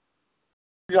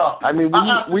 Yeah, I mean,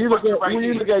 when you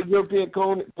look at European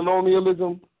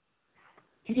colonialism,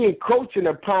 he encroaching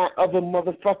upon other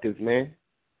motherfuckers, man,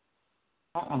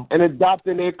 and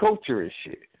adopting their culture and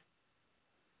shit.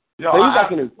 Yo, so he's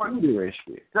an intruder and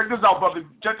shit. Check this out,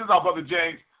 brother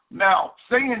James. Now,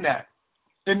 saying that,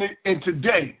 in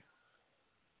today,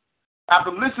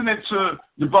 after listening to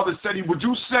the brother Seti, would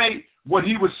you say what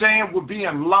he was saying would be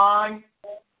in line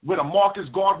with a Marcus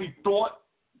Garvey thought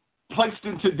placed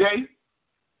in today?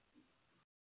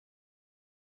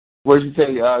 What did you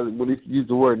say? When he used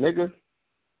the word nigga?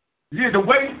 Yeah,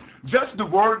 just the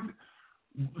word.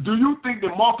 Do you think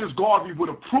that Marcus Garvey would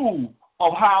approve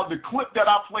of how the clip that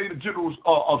I played, the generals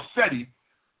of SETI,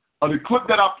 the clip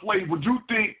that I played, would you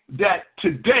think that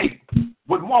today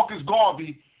would Marcus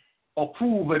Garvey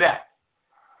approve of that?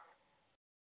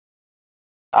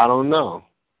 I don't know.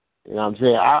 You know what I'm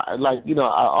saying?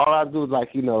 All I do is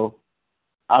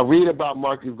I read about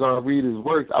Marcus Garvey, read his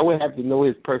works. I would have to know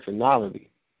his personality.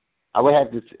 I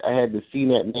had to see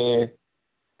that man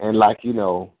and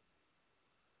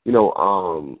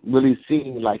really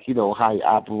seeing how he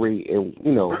operate and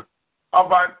All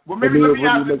right. Well, maybe let me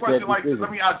ask the question like this. Let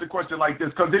me ask the question like this,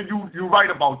 because then you right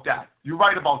about that. You're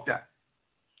right about that.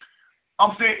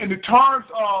 I'm saying in the terms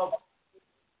of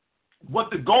what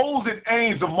the goals and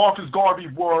aims of Marcus Garvey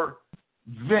were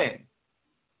then,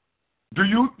 do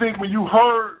you think when you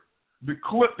heard the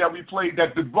clip that we played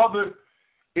that the brother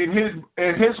in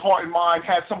his heart and mind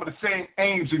had some of the same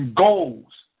aims and goals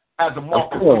as a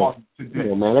Marcus Garvey today.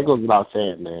 Yeah, man, that goes without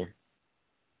saying, man.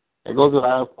 That goes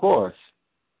without, of course.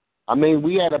 I mean,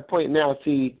 we at a point now,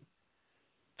 see,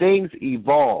 things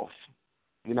evolve.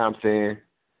 You know what I'm saying?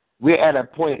 We're at a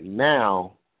point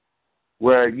now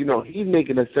where, you know, he's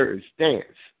making a certain stance.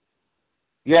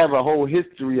 You have a whole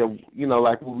history of, you know,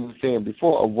 like what we were saying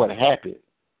before, of what happened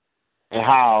and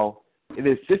how it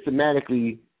is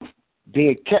systematically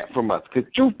being kept from us.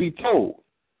 Because truth be told,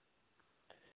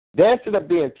 they sit up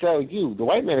there and tell you, the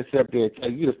white man sit up there and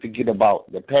tell you to forget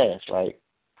about the past, right?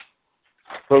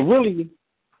 But really,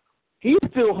 he's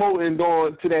still holding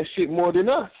on to that shit more than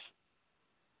us.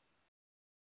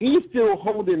 He's still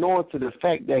holding on to the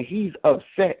fact that he's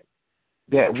upset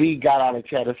that we got out of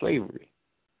chattel slavery.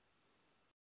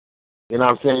 You know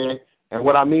what I'm saying? And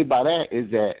what I mean by that is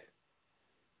that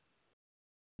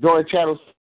during chattel,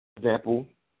 for example,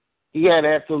 he had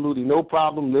absolutely no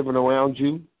problem living around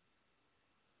you.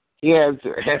 He has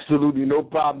absolutely no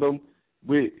problem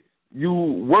with you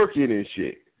working and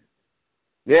shit.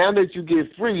 Now that you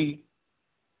get free,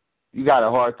 you got a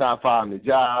hard time finding a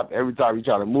job. Every time you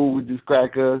try to move with this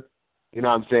cracker, you know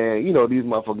what I'm saying? You know, these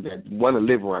motherfuckers that want to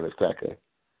live around this cracker.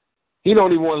 He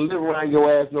don't even want to live around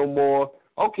your ass no more.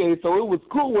 Okay, so it was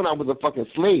cool when I was a fucking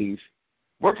slave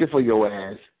working for your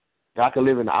ass. I could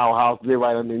live in our house, live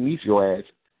right underneath your ass.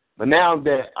 But now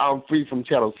that I'm free from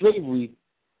chattel slavery,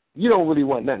 you don't really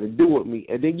want nothing to do with me.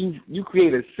 And then you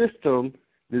create a system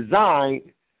designed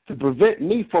to prevent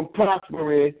me from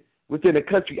prospering within the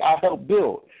country I helped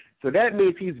build. So that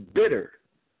means he's bitter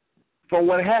from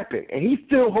what happened. And he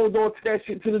still holds on to that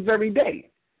shit to this very day.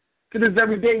 To this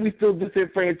very day, we still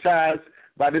disenfranchised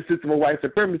by this system of white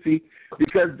supremacy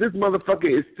because this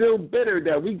motherfucker is still bitter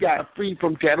that we got free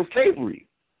from chattel slavery.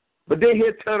 But then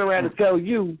he'll turn around and tell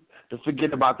you to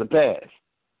forget about the past.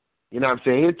 You know what I'm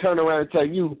saying? He'll turn around and tell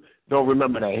you, don't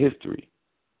remember that history.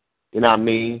 You know what I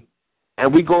mean?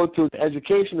 And we go to the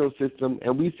educational system,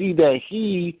 and we see that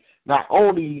he not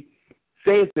only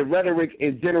says the rhetoric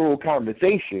in general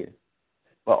conversation,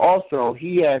 but also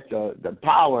he has the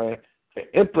power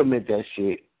to implement that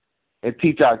shit and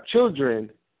teach our children,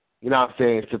 you know what I'm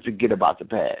saying, to forget about the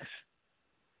past.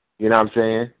 You know what I'm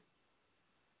saying?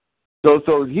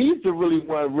 So he's the really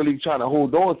one really trying to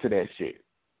hold on to that shit.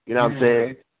 You know what I'm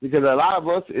saying? Because a lot of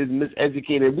us is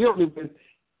miseducated. We don't even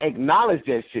acknowledge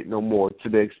that shit no more to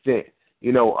the extent,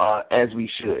 you know, as we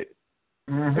should.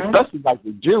 Especially like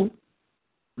the Jew.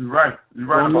 You're right. You're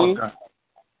right about that.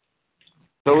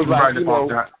 So it's You're like, right you about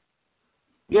know, that.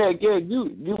 Yeah, you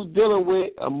dealing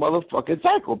with a motherfucking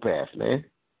psychopath, man.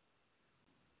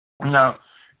 Now,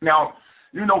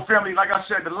 you know, family, like I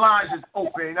said, the lines is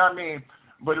open, you know what I mean?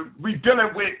 But we dealing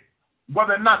with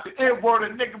whether or not the N-word or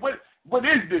nigga, what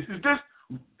is this?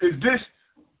 Is this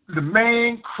the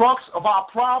main crux of our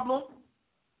problem?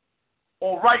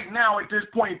 Or right now, at this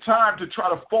point in time, to try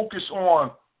to focus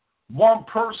on one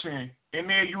person and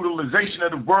their utilization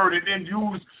of the word and then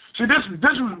use. See,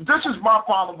 this is my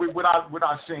problem with what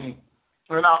I seen,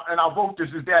 and I wrote this,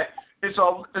 is that it's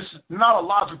not a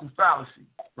logical fallacy,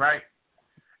 right?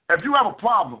 If you have a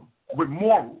problem with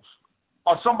morals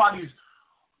or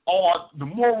the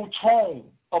moral tone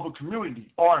of a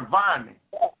community or environment,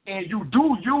 and you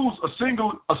do use a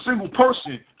single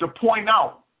person to point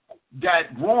out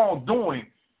that wrongdoing,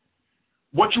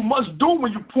 what you must do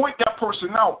when you point that person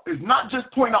out is not just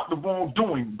point out the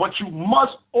wrongdoing, but you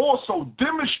must also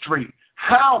demonstrate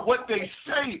how what they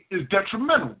say is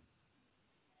detrimental.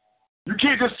 You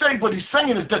can't just say what he's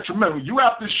saying is detrimental. You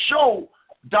have to show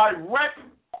direct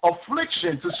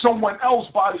affliction to someone else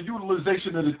by the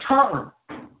utilization of the term.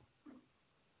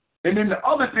 And then the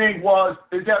other thing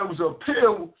is that it was an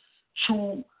appeal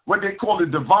to what they call the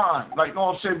divine. Like, you know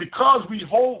what I'm saying? Because we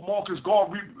hold Marcus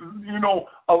Garvey, you know,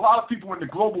 a lot of people in the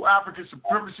global African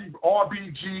supremacy,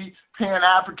 RBG,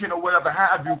 Pan-African or whatever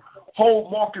have you,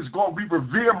 hold Marcus Garvey. We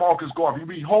revere Marcus Garvey.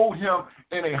 We hold him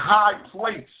in a high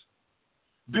place.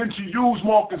 Then to use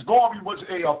Marcus Garvey was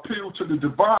an appeal to the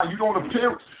divine. You don't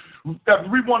appeal.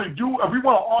 If we want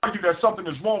to argue that something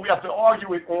is wrong, we have to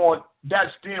argue it on that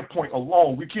standpoint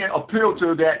alone. We can't appeal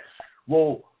to that.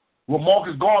 Well,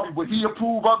 Marcus Garvey, would he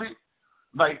approve of it?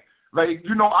 Like,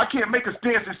 you know, I can't make a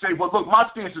stance and say, well, look, my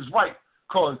stance is right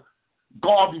because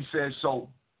Garvey says so.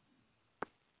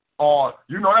 Or,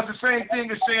 you know, that's the same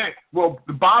thing as saying, well,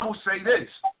 the Bible say this.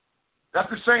 That's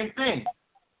the same thing.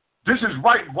 This is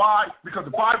right. Why? Because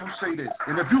the Bible say this.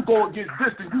 And if you go against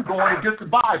this, then you going against the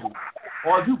Bible.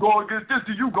 Or if you go against this,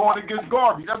 then you going against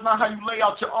Garvey. That's not how you lay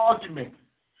out your argument.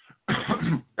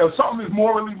 If something is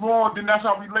morally wrong, then that's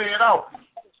how we lay it out.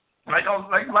 Like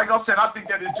I said, I think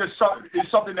that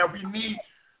it's something that we need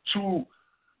to.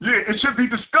 Yeah, it should be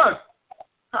discussed.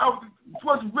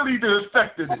 What's really the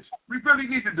effect of this? We really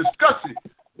need to discuss it.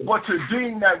 But to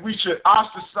deem that we should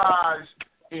ostracize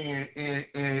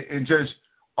and just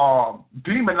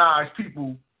demonize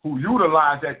people who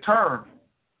utilize that term,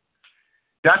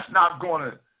 you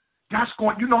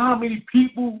know how many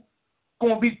people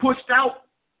going to be pushed out?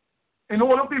 And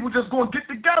all them people just going to get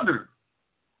together.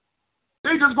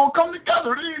 They just going to come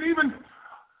together. They're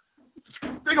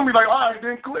going to be like, all right,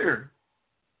 then clear.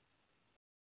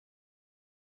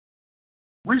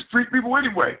 We street people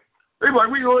anyway. They be like,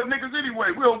 we hood niggas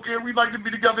anyway. We don't care. We like to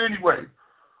be together anyway.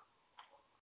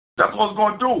 That's what it's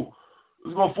going to do.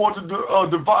 It's going to force a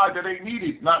divide that ain't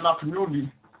needed, not in our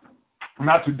community,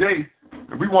 not today.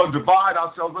 If we want to divide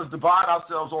ourselves, let's divide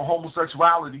ourselves on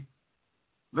homosexuality.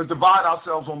 Let's divide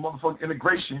ourselves on motherfucking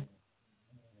integration.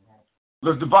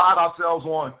 Let's divide ourselves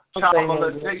on child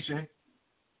molestation.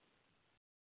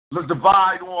 Let's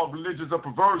divide on religions of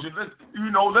perversion. Let's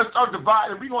start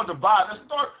dividing. If we're going to divide,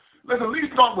 let's at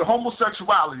least start with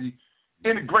homosexuality,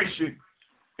 integration,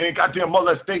 and goddamn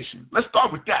molestation. Let's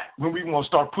start with that when we want to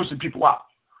start pushing people out.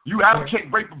 You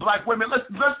advocate rape of black women. Let's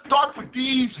start with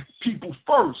these people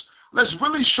first. Let's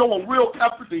really show a real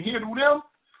effort to handle them.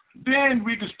 Then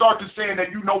we can start to saying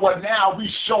that, you know what, now we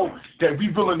show that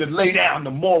we're willing to lay down the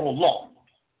moral law.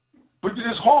 But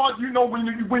it's hard, when you only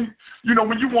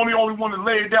want to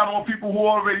lay it down on people who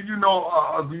already, you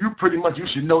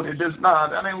should know that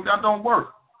that don't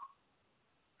work.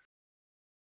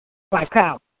 Like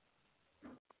how?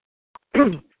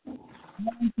 I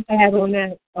have on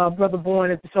that, Brother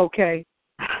Bourne, if it's okay.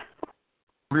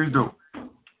 Please do.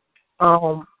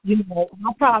 My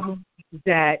problem is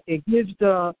that it gives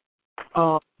the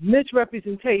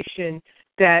misrepresentation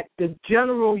that the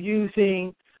general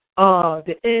using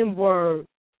the N-word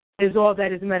is all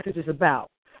that his message is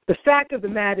about. The fact of the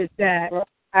matter is that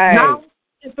now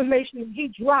information he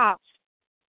drops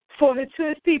to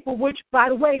his people, which, by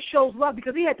the way, shows love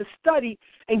because he had to study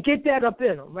and get that up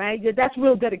in him, right? That's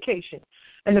real dedication.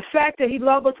 And the fact that he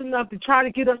loved us enough to try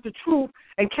to get us the truth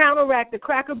and counteract the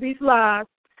Cracker Beast lies,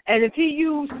 and if he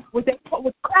used what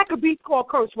Cracker Beast call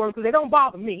curse words, because they don't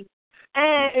bother me,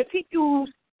 and if he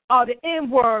used the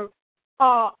N-word,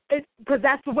 because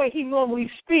that's the way he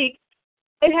normally speaks,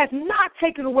 it has not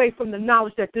taken away from the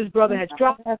knowledge that this brother has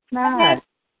dropped. That's not.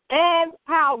 And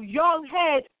how young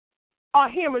heads are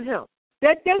hearing him.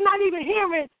 They're not even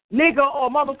hearing nigga or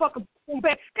motherfucker.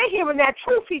 They're hearing that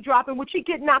truth he dropping, which he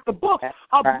getting out the book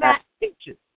of math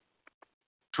teachers.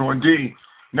 True indeed.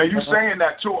 Now you saying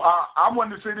that too. I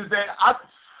wanted to say this, that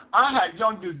I had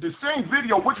the same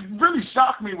video, which really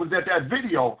shocked me was that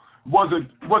video was a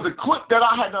clip that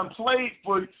I had done played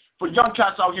for young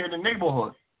cats out here in the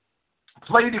neighborhood.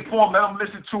 Played it for them, let them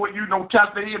listen to it.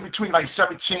 Cats, they in between like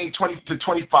 17, 20 to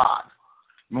 25.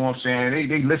 You know what I'm saying?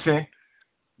 They listen.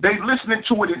 They listening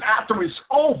to it, and after it's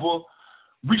over,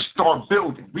 we start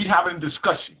building. We having a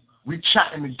discussion. We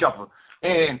chatting together.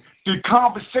 And the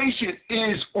conversation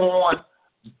is on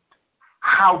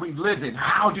how we living.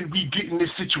 How did we get in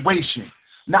this situation?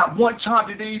 Not one time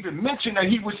did they even mention that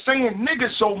he was saying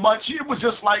nigga so much. It was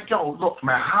just like, yo, look,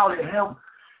 man, how the hell?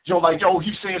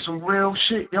 He's saying some real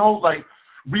shit, like,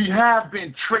 we have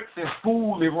been tricked and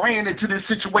fooled and ran into this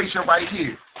situation right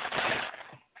here.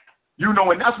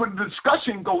 And that's what the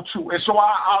discussion go to. And so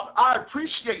I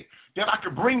appreciate that I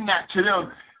could bring that to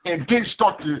them and then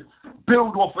start to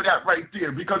build off of that right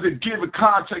there, because it gives a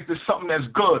context to something that's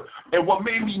good. And what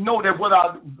made me know that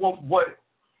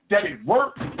that it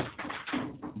worked,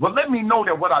 what let me know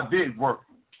that what I did work,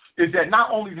 is that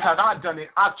not only had I done it,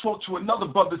 I talked to another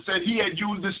brother that said he had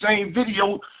used the same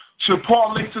video to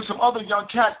parlay to some other young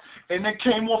cats, and they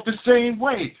came off the same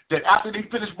way. That after they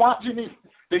finished watching it,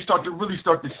 they start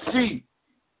to see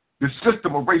the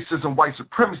system of racism, white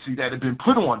supremacy that had been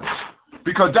put on us.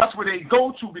 Because that's where they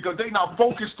go to, because they not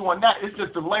focused on that. It's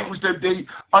just the language that they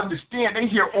understand. They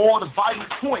hear all the vital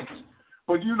points.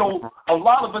 But, a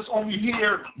lot of us only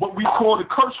hear what we call the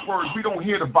curse words. We don't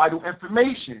hear the vital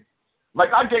information.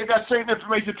 Like, I gave that same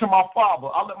information to my father.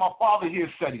 I let my father hear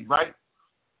SETI, right?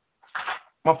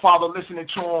 My father listening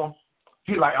to him,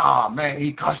 he like, man,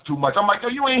 he cussed too much. I'm like, yo,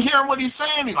 you ain't hearing what he's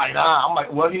saying? He like, I'm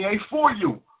like, well, he ain't for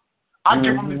you. I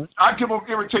give him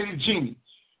Irritated Genie.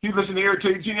 He listened to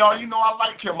Irritated Genie. I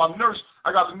like him. My nurse,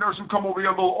 I got the nurse who come over here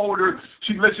a little older.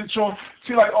 She listened to him.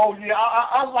 She like, oh, yeah,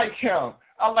 I like him.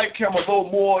 I like him a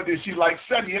little more than she likes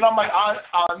SETI. And I'm like, I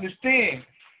understand.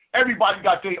 Everybody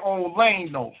got their own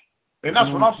lane, though. And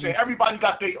that's what I'm saying. Everybody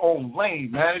got their own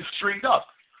lane, man. It's straight up.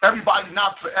 everybody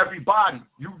not for everybody.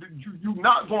 You're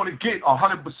not going to get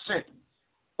 100%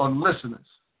 of listeners.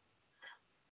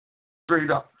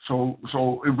 Straight up. So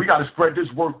we got to spread this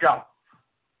work out.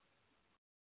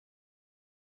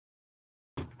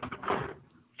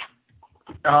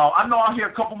 I know I hear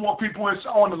a couple more people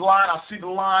on the line. I see the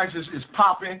lines is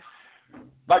popping.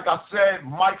 Like I said,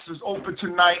 mics is open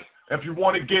tonight. If you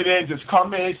want to get in, just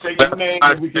come in, say your name,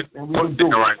 and we can do it.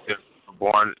 Right there,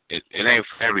 born. It ain't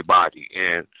for everybody.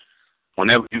 And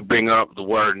whenever you bring up the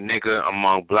word nigga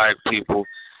among black people,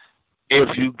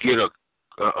 if you get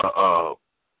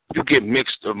you get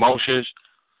mixed emotions,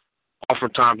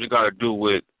 oftentimes you got to do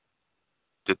with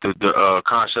the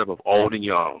concept of old and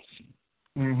young.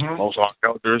 Mm-hmm. Most of our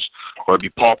elders, whether it be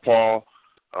pawpaw,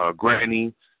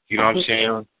 granny, you know what I'm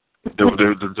saying?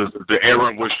 The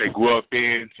era in which they grew up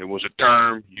in, it was a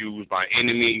term used by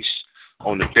enemies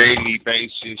on a daily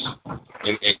basis,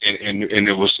 and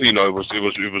it was, you know, it was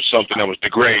something that was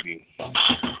degrading.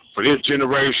 For this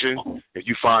generation, if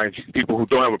you find people who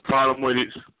don't have a problem with it,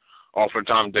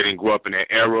 oftentimes they didn't grow up in that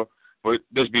era. But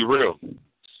let's be real.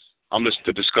 I'm listening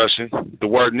to discussion. The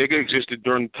word nigga existed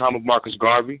during the time of Marcus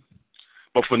Garvey.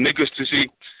 But for niggas to see,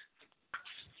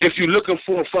 if you're looking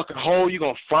for a fucking hole, you're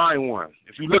going to find one.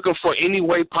 If you're looking for any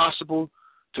way possible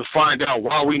to find out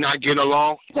why we not getting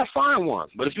along, you're going to find one.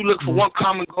 But if you look for one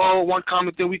common goal, one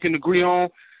common thing we can agree on,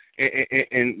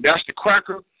 and that's the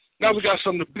cracker, now we got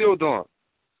something to build on.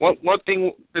 One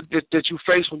thing that you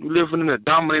face when you're living in a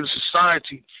dominated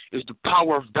society is the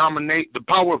power of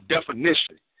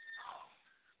definition.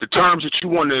 The terms that you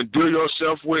want to endear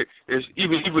yourself with is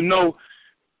even though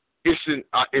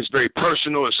it's very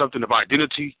personal, it's something of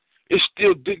identity, it's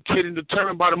still dictated and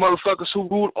determined by the motherfuckers who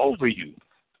rule over you.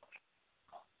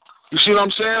 You see what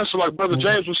I'm saying? So like Brother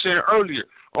James was saying earlier,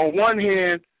 on one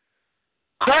hand,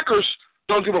 crackers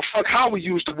don't give a fuck how we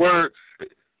use the word.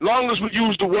 Long as we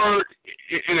use the word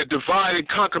in a divide and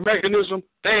conquer mechanism,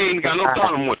 they ain't got no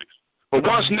problem with it. But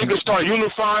once niggas start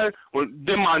unifying,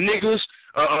 then my niggas,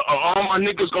 all my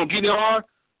niggas gonna get it hard,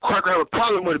 cracker have a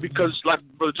problem with it because, like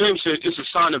Brother James said, it's a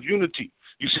sign of unity.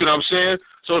 You see what I'm saying?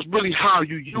 So it's really how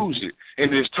you use it in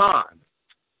this time.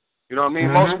 You know what I mean?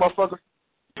 Mm-hmm. Most motherfuckers,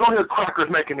 you don't hear crackers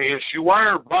making the issue. Why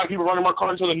are black people running my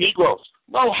car into the Negroes?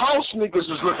 No, house niggas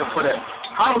is looking for that.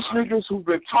 House niggas who've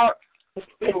been taught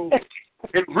to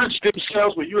enrich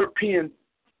themselves with European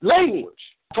language.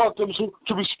 Taught them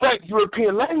to respect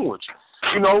European language.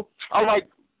 You know, I like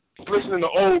listening to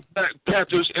old Black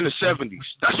Panthers in the 70s.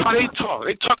 That's how they talk.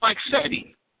 They talk like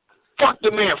SETI. Fuck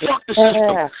the man. Fuck the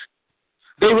system.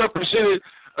 They represented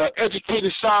an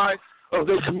educated side of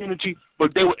their community,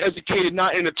 but they were educated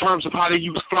not in the terms of how they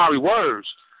use flowery words.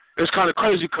 It's kind of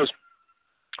crazy because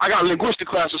I got linguistic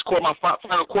classes called my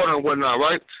final quarter and whatnot,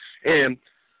 right? And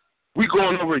we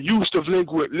going over use of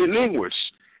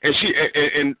linguists.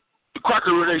 And the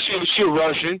cracker, she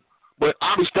Russian. But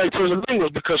I respect her as a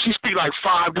linguist because she speaks like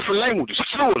 5 different languages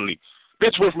fluently.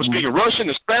 Bitch went from speaking Russian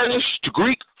to Spanish to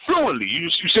Greek fluently. You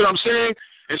see what I'm saying?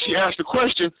 And she asked the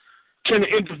question,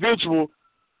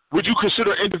 would you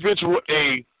consider an individual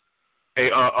a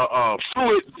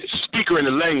fluent speaker in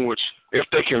the language if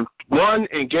they can, 1,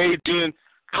 engage in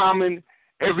common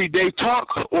everyday talk,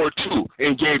 or 2,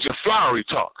 engage in flowery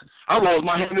talk? I rolled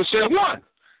my hand and said 1,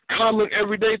 common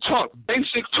everyday talk,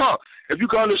 basic talk. If you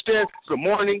can understand good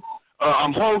morning,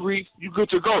 I'm hungry, you good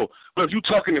to go. But if you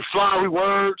talking in flowery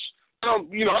words, I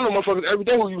know motherfuckers every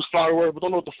day who use flowery words but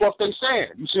don't know what the fuck they saying.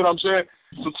 You see what I'm saying?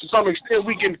 So to some extent,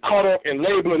 we get caught up in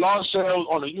labeling ourselves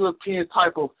on a European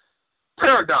type of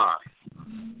paradigm.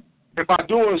 And by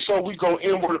doing so, we go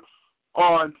inward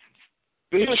on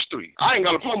the history. I ain't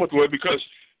got a problem with it because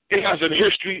it has a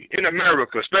history in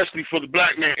America, especially for the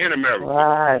black man in America.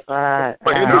 Right.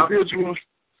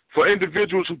 For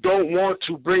individuals who don't want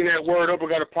to bring that word up or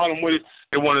got a problem with it,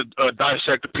 they want to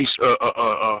dissect a piece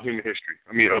of human history.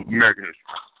 American history.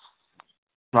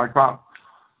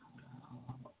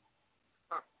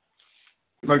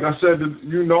 Like I said,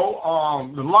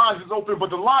 the lines is open, but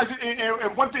the lines,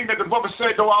 and one thing that the brother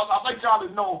said, though, I'd like y'all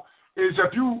to know is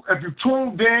if you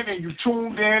tuned in and you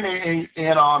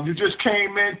just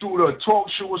came in through the talk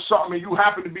show or something, and you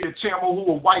happen to be a Tamil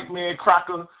who a white man,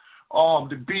 cracker,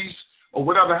 the beast, or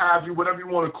whatever you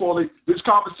want to call it, this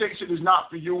conversation is not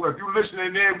for you. If you're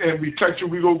listening in and we catch you,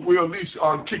 we'll at least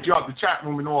kick you out the chat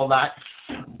room and all that.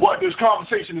 But this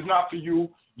conversation is not for you.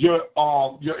 Your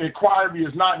inquiry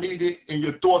is not needed, and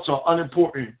your thoughts are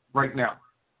unimportant right now.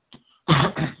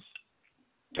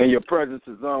 And your presence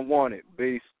is unwanted,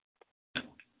 beast.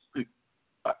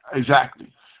 Exactly.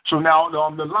 So now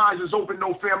the lines is open,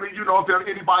 no family. If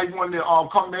anybody want to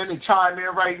come in and chime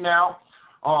in right now,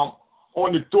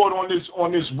 on the thought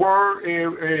on this word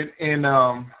and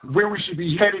where we should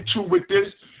be headed to with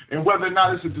this, and whether or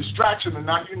not it's a distraction or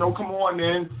not. Come on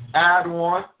in, add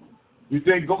on. You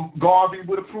think Garvey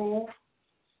would approve?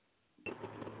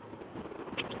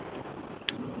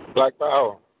 Black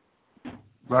Power.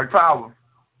 Black Power.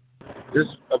 This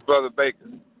is Brother Baker.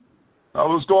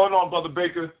 What's going on, Brother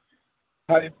Baker?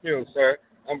 How you feel, sir?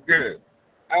 I'm good.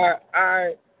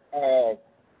 I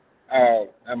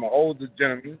am an older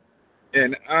gentleman,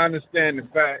 and I understand the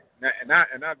fact, and I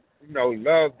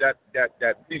love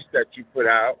that piece that you put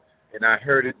out, and I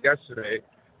heard it yesterday.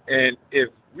 And if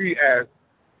we as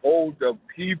older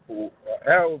people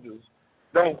or elders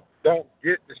don't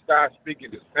get to start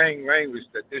speaking the same language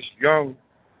that this young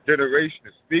generation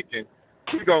is speaking,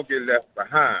 we're gonna get left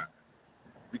behind.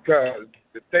 Because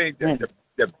the thing that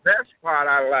the best part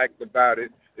I liked about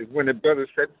it is when the brother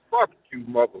said, "Fuck you,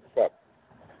 motherfucker."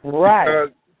 Right. Because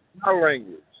it's our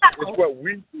language. It's what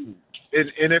we do.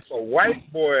 And if a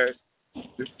white boy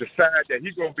decide that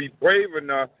he's gonna be brave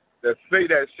enough to say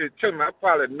that shit to him, I'd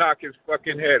probably knock his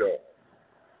fucking head off.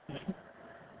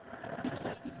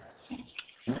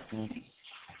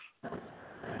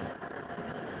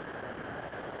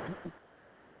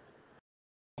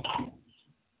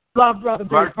 Love, brother.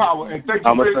 Black Power, and thank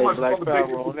you very much, Brother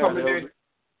Baker, for coming in.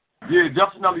 Yeah,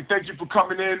 definitely. Thank you for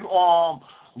coming in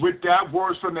with that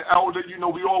words from the elder.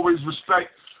 We always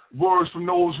respect words from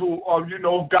those who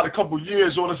got a couple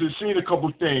years on us and seen a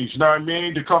couple things. You know what I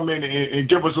mean? To come in and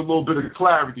give us a little bit of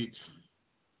clarity.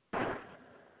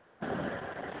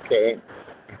 Okay.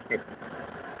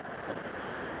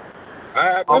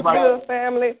 What's good,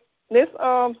 family? This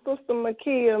Sister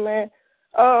Makia, man.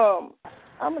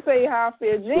 I'm gonna tell you how I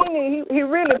feel. Genie, he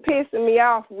really pissing me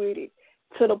off with it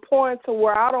to the point to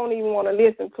where I don't even want to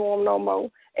listen to him no more.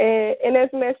 And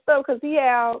that's messed up because he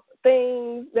have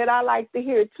things that I like to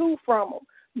hear too from him.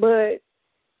 But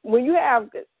when you have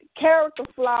character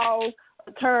flaws,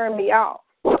 turn me off.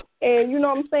 And you know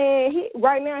what I'm saying?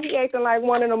 Right now he acting like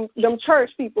one of them church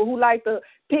people who like to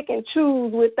pick and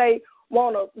choose what they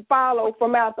want to follow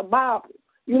from out the Bible.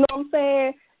 You know what I'm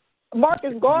saying?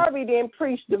 Marcus Garvey didn't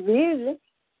preach division,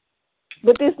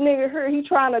 but this nigga here, he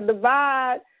trying to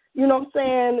divide, you know what I'm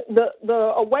saying, the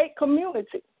awake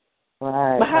community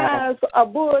behind a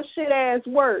bullshit-ass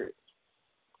word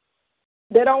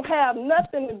that don't have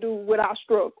nothing to do with our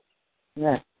struggle.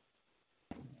 Yeah.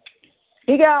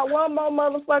 He got one more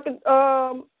motherfucking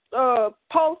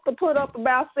post to put up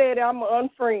about saying that I'm an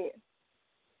unfriend.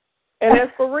 And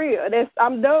that's for real.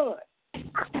 I'm done.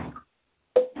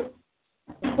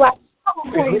 Black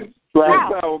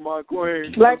Power, my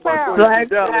queen. Black Power. Black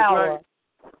Power.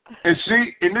 And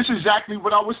see, and this is exactly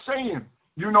what I was saying.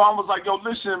 I was like, yo,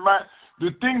 listen, man,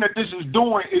 the thing that this is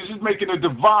doing is just making a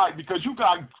divide because you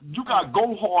got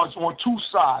go-hards on two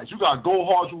sides. You got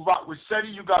go-hards who rock with SETI,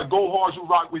 you got go-hards who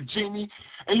rock with Genie,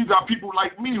 and you got people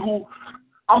like me who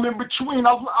I'm in between.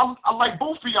 I like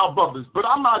both of y'all brothers, but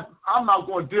I'm not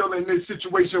going to deal in this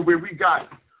situation where we're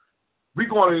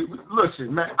going to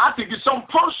listen, man. I think it's something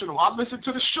personal. I listen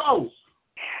to the show.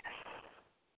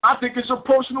 I think it's a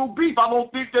personal beef. I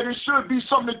don't think that it should be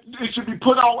something that it should be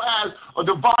put out as a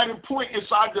dividing point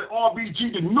inside the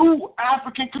RBG, the new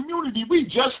African community. We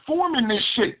just forming this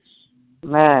shit.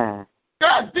 Man.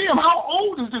 God damn, how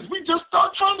old is this? We just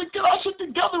start trying to get our shit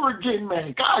together again,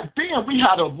 man. God damn, we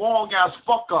had a long-ass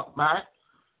fuck-up, man.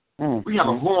 Mm-hmm. We had a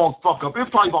long fuck-up.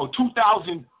 It's probably about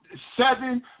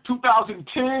 2007,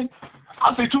 2010.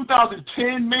 I'd say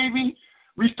 2010 maybe.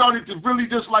 We started to really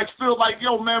just feel like,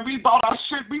 yo, man, we about our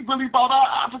shit. We really about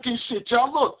our African shit,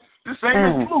 y'all. Look, this ain't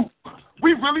a fluke.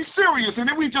 We really serious. And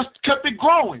then we just kept it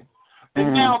growing.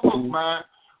 And now, look, man,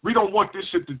 we don't want this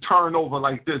shit to turn over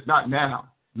like this. Not now.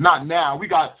 Not now. We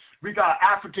got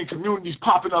African communities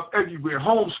popping up everywhere,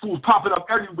 homeschools popping up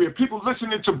everywhere, people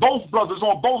listening to both brothers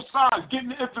on both sides, getting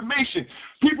the information.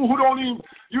 People who don't even,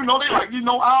 they like,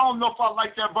 I don't know if I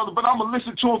like that brother, but I'm going to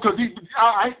listen to him because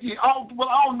I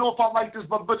don't know if I like this,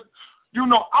 but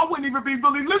I wouldn't even be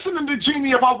really listening to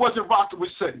Genie if I wasn't rocking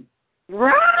with SETI.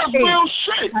 Right. That's real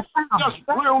shit. That's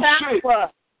real shit.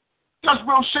 That's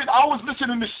real shit. I was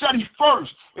listening to SETI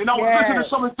first, and I was listening to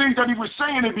some of the things that he was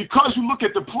saying, and because you look at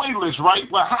the playlist, right,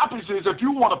 what happens is if you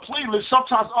want a playlist,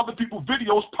 sometimes other people's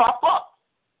videos pop up.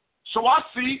 So I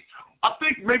think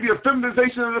maybe a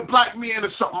feminization of the black man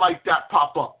or something like that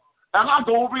pop up. And I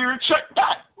go over here and check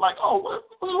that. Like, oh,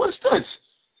 what's this?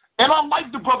 And I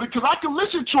like the brother because I can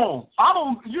listen to him. I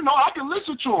can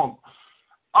listen to him.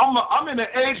 I'm in an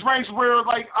age range where,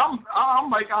 like, I'm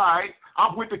like, all right,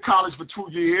 I went to college for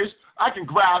 2 years. I can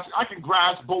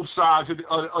grasp both sides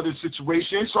of the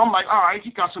situation. So I'm like, all right,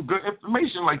 he got some good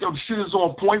information. Like, yo, the shit is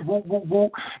on point. Woo, woo, woo.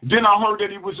 Then I heard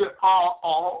that he was,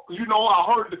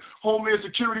 I heard the Homeland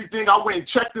Security thing. I went and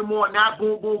checked him on that.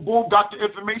 Boom, boom, boom. Got the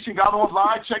information. Got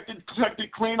online. Checked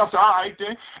it clean. I said, all right,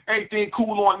 then. Everything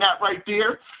cool on that right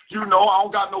there. I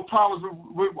don't got no problems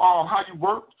with how you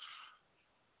work.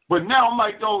 But now I'm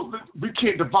like, yo, we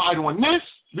can't divide on this.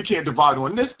 We can't divide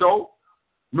on this, though.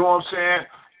 You know what I'm saying?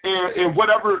 And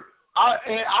whatever,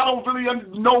 I don't really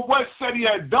know what Seti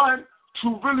had done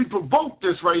to really provoke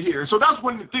this right here. So that's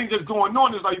one of the things that's going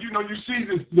on is like, you see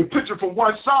the picture from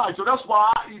one side. So that's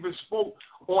why I even spoke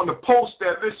on the post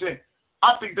that, listen,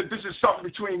 I think that this is something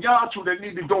between y'all two that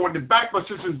need to go in the back. But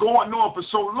since it's going on for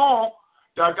so long,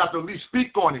 that I got to at least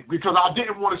speak on it because I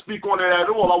didn't want to speak on it at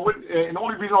all. And the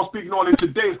only reason I'm speaking on it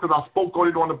today is because I spoke on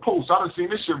it on the post. I done seen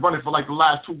this shit running for like the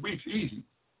last 2 weeks easy.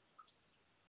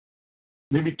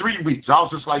 Maybe 3 weeks. I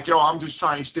was just like, yo, I'm just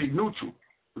trying to stay neutral.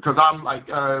 Because I'm like,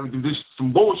 this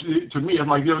some bullshit to me. I'm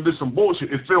like, yo, this some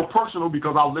bullshit. It felt personal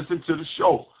because I listened to the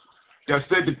show that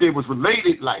said that they was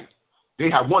related, like they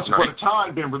had once upon a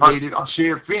time been related, a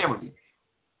shared family.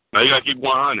 Now you gotta keep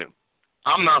 100.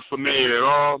 I'm not familiar at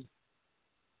all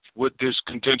with this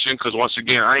contention because once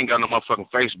again, I ain't got no motherfucking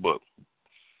Facebook.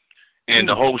 And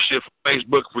the whole shit for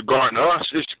Facebook regarding us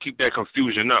is to keep that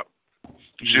confusion up.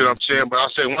 You see what I'm saying? But I'll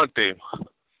say one thing.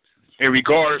 In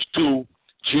regards to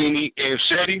Genie and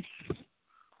Seti,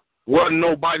 wasn't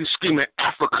nobody screaming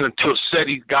Africa until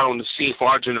Seti got on the scene for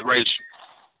our generation.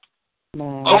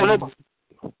 Oh, nobody.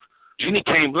 Genie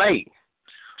came late.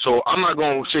 So I'm not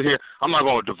going to sit here, I'm not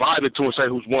going to divide the two and say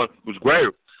who's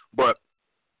greater. But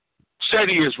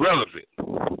Seti is relevant.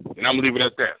 And I'm going to leave it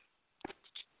at that.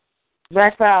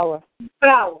 Black power.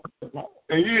 Power.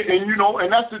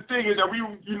 And that's the thing is that we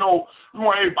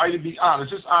want everybody to be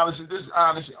honest. Just honest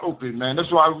and open, man.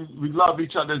 That's why we love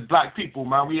each other as black people,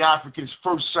 man. We Africans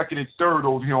first, second, and third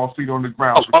over here on Feet on the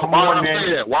Ground. So come on,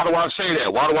 man. Why do I say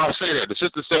that? The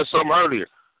sister said something earlier.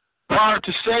 Prior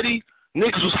to SETI,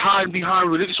 niggas was hiding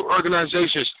behind religious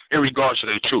organizations in regards to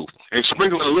their truth and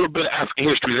sprinkling a little bit of African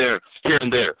history there, here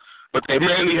and there. But they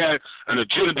mainly had an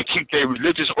agenda to keep their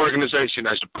religious organization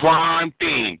as the prime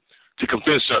thing to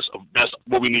convince us of that's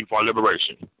what we need for our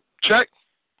liberation. Check?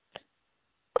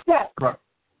 Yeah. Right.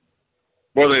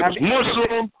 Whether it was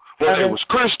Muslim, whether it was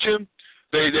Christian,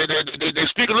 they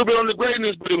speak a little bit on the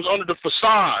greatness, but it was under the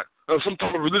facade of some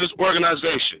type of religious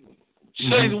organization.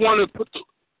 Say they wanted to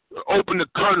open the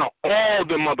curtain on all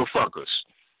them motherfuckers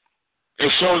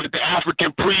and show that the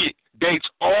African predates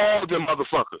all them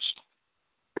motherfuckers.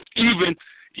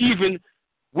 Even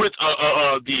with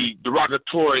the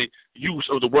derogatory use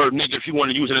of the word nigga, if you want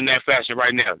to use it in that fashion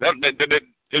right now. That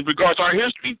in regards to our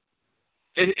history,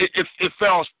 it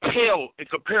falls pale in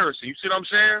comparison. You see what I'm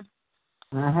saying?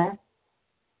 Mm-hmm.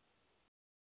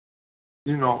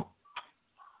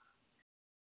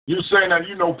 You're saying that,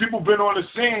 people been on the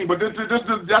scene, but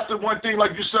that's the one thing,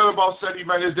 like you said about Seti,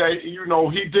 man, is that,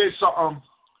 he did something.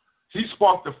 He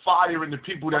sparked the fire in the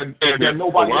people that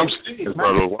nobody else sees,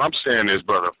 brother. What I'm saying is,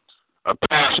 brother, a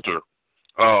pastor,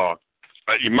 an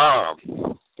imam,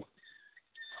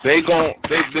 they got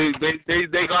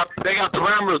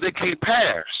parameters they can't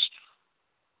pass.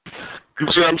 You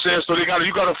see what I'm saying? So you got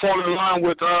to fall in line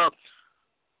with,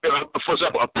 for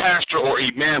example, a pastor or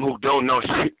imam who don't know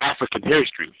African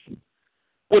history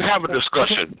would have a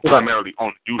discussion primarily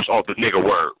on the use of the nigga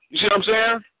word. You see what I'm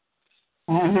saying?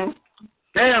 Mm-hmm.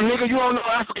 Damn, nigga, you don't know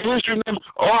African history.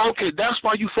 Oh, okay, that's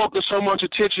why you focus so much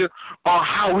attention on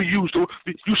how we used to.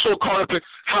 You so caught up in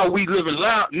how we live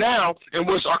now and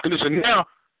what's our condition now,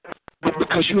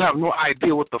 because you have no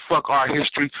idea what the fuck our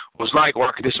history was like or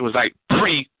our condition was like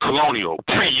pre-colonial,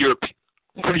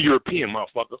 pre-European,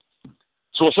 motherfucker.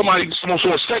 So if someone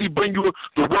said he bring you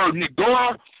the word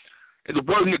Negro, and the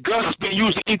word Negus has been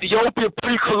used in Ethiopia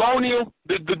pre-colonial,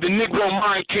 the Negro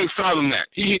mind can't fathom that.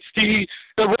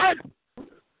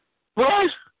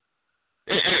 What?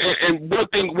 And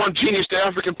one genius that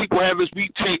African people have is we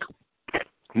take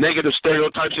negative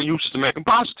stereotypes and use to make them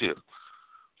positive.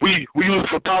 We use it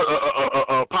for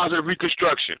positive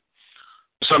reconstruction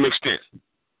to some extent.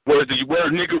 Where the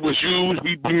word nigga was used,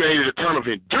 we made it a term of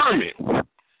endearment.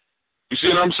 You see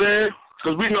what I'm saying?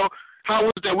 Because we know, how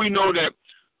is it that we know that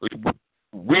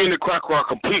we and the cracker are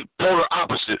complete polar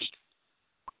opposites?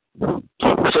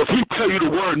 So if he tell you the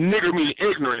word nigger means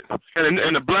ignorant,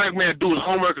 and the black man do his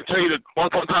homework and tell you that one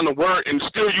time the word and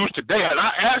still used today, and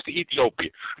I asked the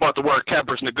Ethiopian about the word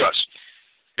Cabris Negus,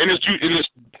 and it's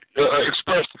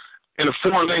expressed in a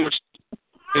foreign language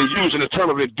and used in the term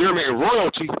of endearment and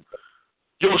royalty,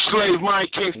 Your slave mind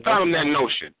can't fathom that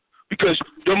notion because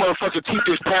your motherfucking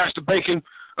teachers passed the bacon,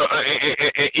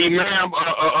 Imam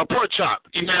pork chop,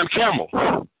 Imam Camel,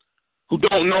 who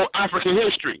don't know African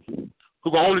history,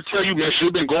 who can only tell you, man,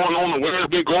 shit been going on the way it's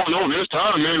been going on this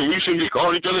time, man, and we shouldn't be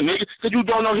calling each other nigga because you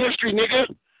don't know history, nigga.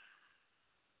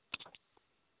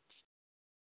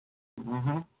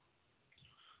 Mm-hmm.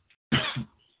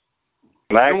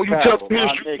 And when you tell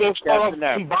history, you're going to start off in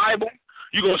the Bible,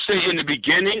 you're going to say in the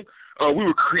beginning, we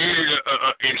were created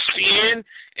in sin,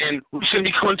 and we shouldn't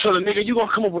be calling each other nigga. You're going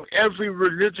to come up with every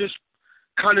religious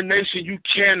condemnation you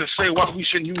can to say why we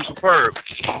shouldn't use the verb,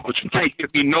 but you can't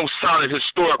give me no solid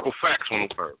historical facts on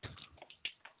the verb.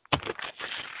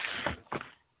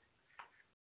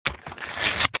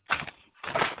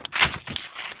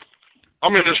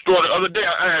 I'm in the store the other day.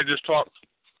 I had this talk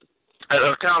at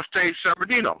Town Stage, San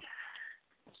Bernardino.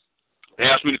 They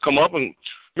asked me to come up and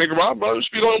make a rob, brother,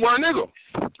 speak on the word nigga.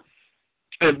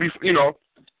 And be, you know,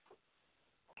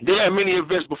 they had many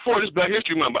events before this Black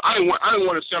History Month, but I didn't want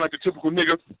to sound like a typical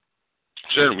nigga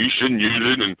saying we shouldn't use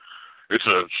it and it's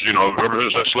a, you know,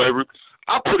 represents slavery.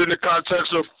 I put it in the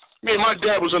context of, me and my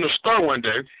dad was in the store one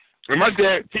day, and my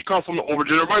dad, he come from the older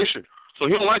generation, so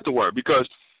he don't like the word because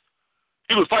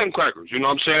he was fighting crackers, you know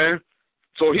what I'm saying?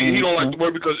 So he don't like the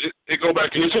word because it go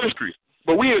back to his history.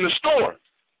 But we in the store.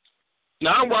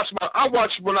 Now I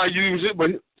watch when I use it,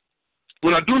 but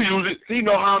when I do use it, he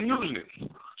know how I'm using it.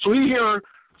 So he hearing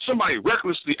somebody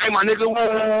recklessly, hey, my nigga, whoa,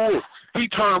 whoa, whoa. He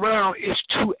turn around, it's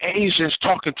two Asians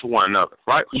talking to one another,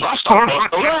 right? So I start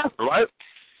laughing, right?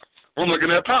 I'm looking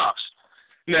at Pops.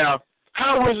 Now,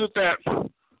 how is it that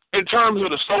in terms of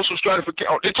the social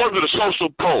stratification, in terms of the social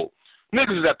pole,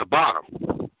 niggas is at the bottom.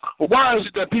 But why is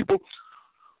it that people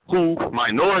who,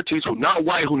 minorities, who not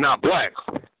white, who not black,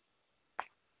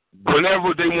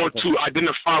 whenever they want to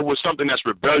identify with something that's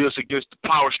rebellious against the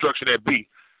power structure that be,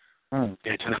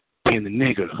 they're just being the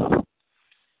nigga.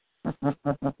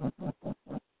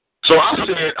 So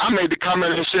I made the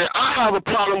comment and said, I have a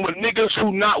problem with niggas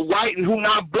who not white and who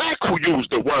not black who use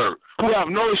the word, who have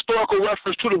no historical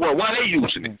reference to the word. Why they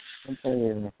using it?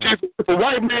 If a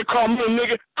white man call me a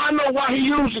nigga, I know why he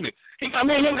using it. He got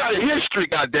a history,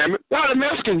 goddammit. Why the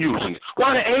Mexican using it?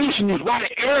 Why the Asian using it? Why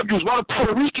the Arab using it? Why the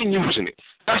Puerto Rican using it?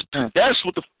 That's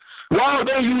what why are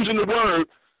they using the word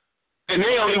and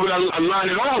they don't even align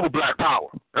it all with black power?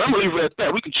 And I'm going to leave it at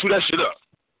that. We can chew that shit up.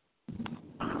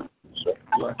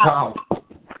 Black power.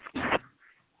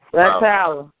 Black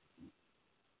power.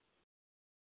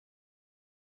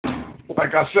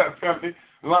 Like I said, family,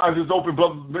 lines is open,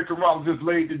 brother. Mickey Rollins just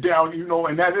laid it down, you know,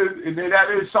 and that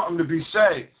is something to be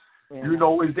said. Yeah. You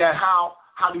know, is that how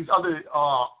these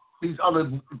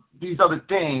other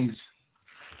things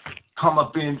come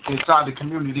up inside the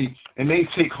community and they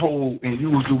take hold and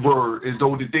use the word as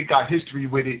though that they got history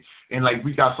with it and like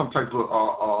we got some type of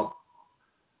bond.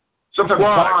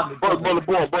 Brother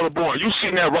boy, you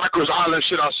seen that Rikers Island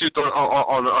shit I see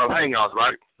on the Hangouts,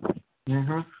 right?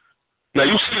 Mm-hmm. Now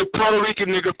you see the Puerto Rican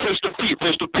nigga Pistol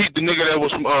Pete, the nigga that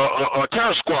was from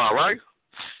Terror Squad, right?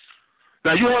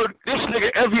 Now you heard this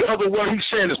nigga every other word he's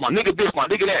saying is my nigga this, my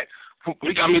nigga that. I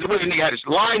mean, the way the nigga had his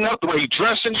line up, the way he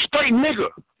dressing, straight nigga.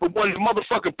 But when the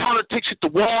motherfucking politics hit the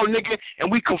wall, nigga,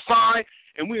 and we confined,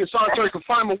 and we in solitary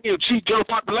confinement, we in chief general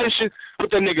population,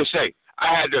 what that nigga say?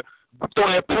 I had to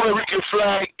throw that Puerto Rican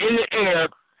flag in the air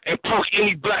and poke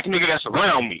any black nigga that's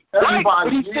around me.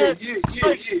 Everybody, right?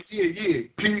 Yeah.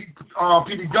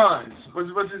 P.D. Guns.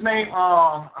 What's his name?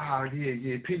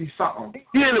 P.D. something.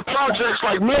 Yeah, in the projects,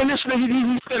 like, man, this nigga,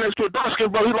 he said next to a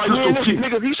dark-skinned brother, he like, man, this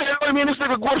nigga, he said, hey, man, this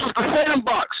nigga goes to the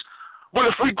sandbox. But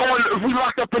if we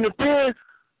locked up in the pen,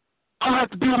 I have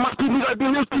to be with my people, we got to be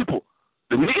with his people.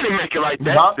 The nigga didn't make it like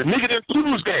that. Uh-huh. The nigga didn't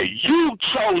choose that. You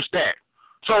chose that.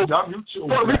 So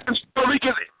Puerto Ricans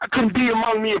couldn't be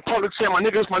among me in public saying my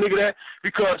niggas, my nigga that,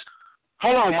 because,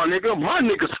 hold on, my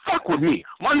niggas fuck with me.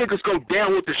 My niggas go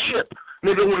down with the ship.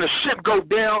 Nigga, when the ship go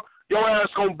down, your ass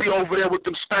gonna be over there with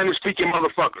them Spanish-speaking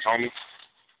motherfuckers, homie.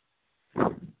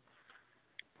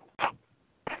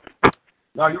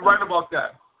 No, you're right about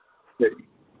that.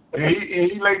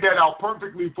 And he laid that out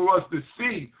perfectly for us to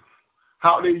see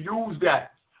how they use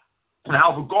that and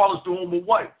how, regardless to whom or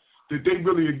what, that they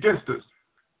really against us.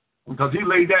 Because he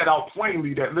laid that out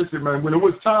plainly that, listen, man, when it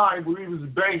was time when he was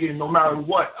banging, no matter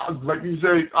what, like you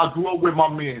say, I grew up with my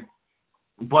men.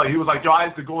 But he was like, yo, I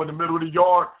had to go in the middle of the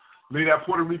yard, lay that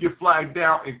Puerto Rican flag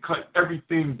down, and cut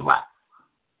everything black.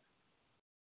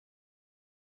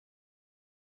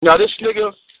 Now, this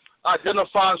nigga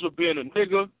identifies with being a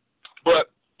nigga, but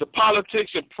the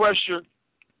politics and pressure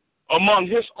among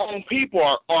his own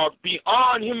people are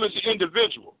beyond him as an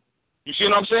individual. You see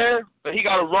what I'm saying? That he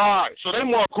got to ride. So they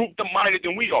more group-minded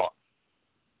than we are.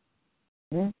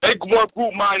 Mm-hmm. They more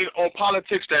group-minded on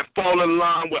politics that fall in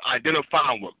line with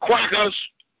identifying with crackers.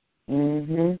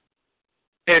 Mm-hmm.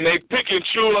 And they pick and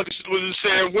choose, like this was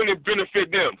saying, when it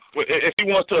benefit them. If he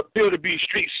wants to appeal to be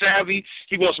street savvy,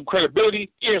 he wants some credibility.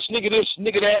 Yes, nigga this,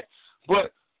 nigga that.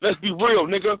 But let's be real,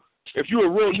 nigga. If you a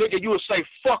real nigga, you would say,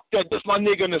 fuck that, this my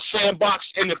nigga in the sandbox,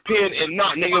 in the pen, and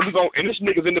not, nigga, and this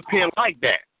nigga's in the pen like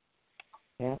that.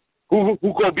 Yeah. Who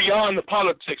go beyond the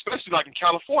politics, especially like in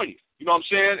California. You know what I'm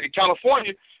saying? In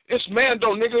California, it's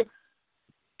Mando, nigga.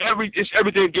 It's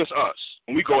everything against us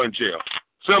when we go in jail.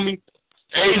 Feel me?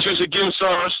 Asians against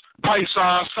us,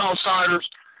 Paisans, Southsiders,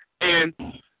 and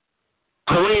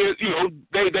Koreans, you know,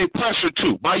 they pressured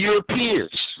too by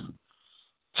Europeans.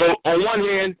 So on one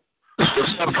hand, the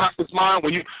subconscious mind,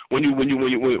 when you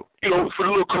know, for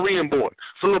the little Korean boy,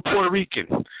 for the little Puerto Rican,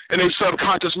 and their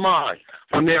subconscious mind,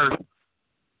 when they're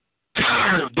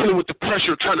tired of dealing with the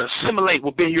pressure of trying to assimilate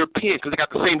with being European because they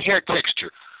got the same hair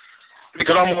texture, they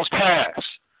could almost pass,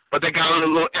 but they got a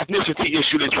little ethnicity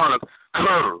issue they're trying to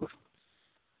curb.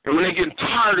 And when they get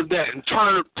tired of that and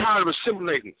tired of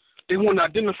assimilating, they want to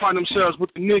identify themselves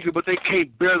with the nigga, but they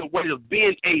can't bear the weight of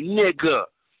being a nigga.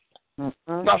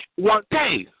 Mm-hmm. Not for one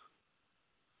day.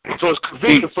 So it's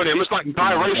convenient for them. It's like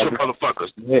biracial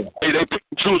motherfuckers. Yeah. They pick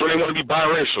and choose when they want to be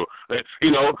biracial.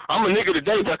 You know, I'm a nigga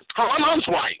today, but I'm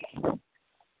white.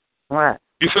 Right.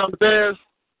 You feel what I'm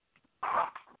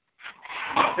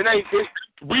saying?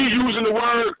 We using the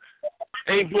word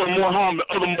ain't doing more harm than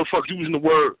other motherfuckers using the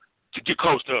word to get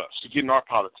close to us, to get in our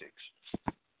politics.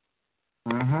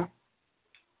 Mm-hmm.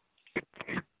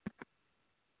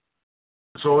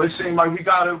 So it seems like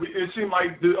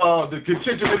the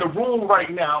contention in the room right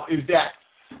now is that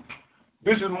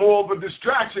this is more of a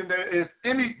distraction. That if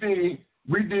anything,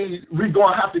 we're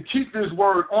gonna have to keep this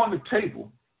word on the table,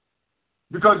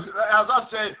 because as I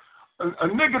said, a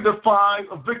nigga defines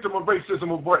a victim of racism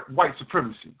or white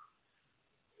supremacy.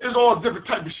 It's all different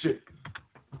type of shit.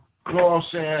 You know what I'm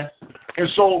saying? And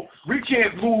so we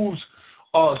can't lose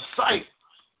sight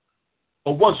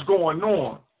of what's going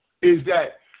on. Is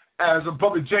that, as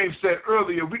Brother James said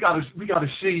earlier, we gotta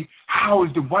see how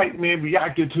is the white man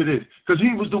reacting to this, because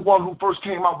he was the one who first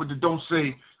came out with the "Don't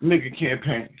Say Nigga"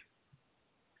 campaign.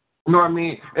 You know what I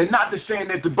mean? And not to saying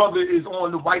that the brother is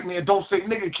on the white man "Don't Say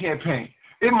Nigga" campaign.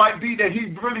 It might be that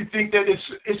he really think that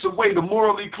it's a way to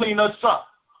morally clean us up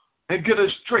and get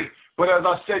us straight. But as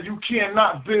I said, you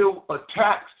cannot build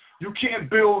attacks. You can't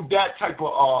build that type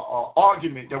of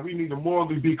argument that we need to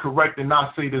morally be correct and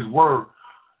not say this word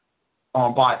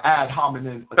by ad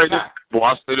hominem attack. Well,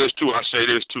 I say this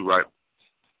too, right?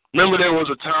 Remember there was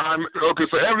a time, okay,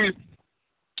 for every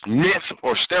myth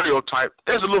or stereotype,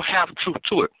 there's a little half-truth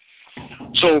to it.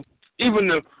 So even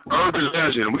the urban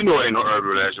legend, we know it ain't no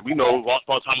urban legend. We know once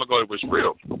upon a time ago it was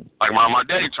real. Like my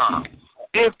daddy time.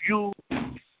 If you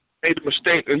made a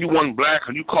mistake and you wasn't black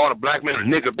and you called a black man a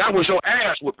nigga, that was your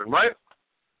ass whipping, right?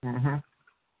 Mm-hmm.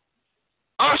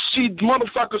 I see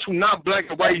motherfuckers who not black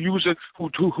and white using, who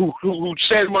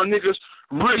said my niggas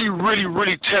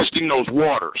really testing those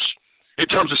waters in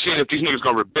terms of seeing if these niggas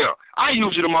gonna rebel. I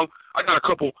use it I got a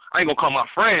couple, I ain't gonna call my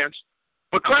friends,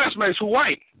 but classmates who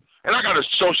white. And I gotta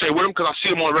associate with them because I see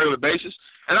them on a regular basis,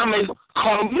 and I may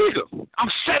call them nigga. I'm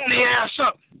setting their ass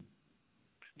up.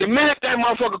 The minute that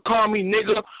motherfucker call me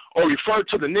nigga or refer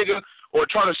to the nigga or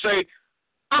try to say,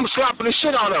 I'm slapping the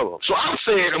shit out of them. So I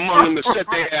said among them to set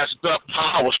their ass up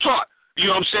how I was taught. You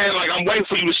know what I'm saying? Like, I'm waiting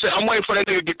for that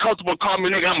nigga to get comfortable and call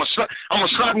me nigga. I'm gonna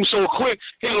slap him so quick,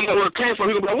 he don't know where it came from.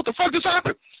 He'll be like, what the fuck just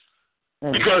happened?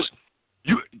 Because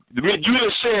you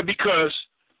didn't say it because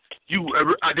you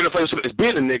identify yourself as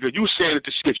being a nigga. You said it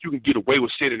to see if you can get away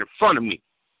with sitting in front of me.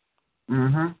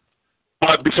 Mm-hmm.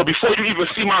 So before you even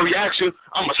see my reaction,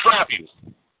 I'm going to slap you.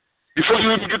 Before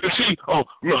you even get to see, how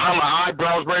my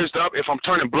eyebrows raised up, if I'm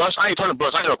turning blush, I ain't turning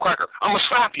blush, I ain't a cracker. I'm going to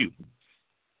slap you.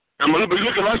 I'm going to be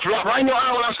looking right in your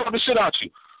eye when I slap the shit out you.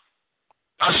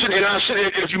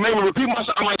 If you make me repeat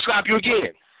myself, I might slap you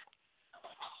again.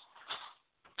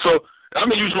 So I've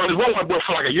been using this one white boy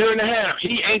for like a year and a half.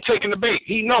 He ain't taking the bait.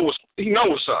 He know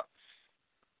what's up.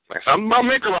 Like, I'm my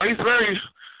maker, he's very...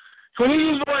 When he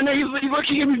uses the word nigga,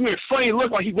 he gives me a funny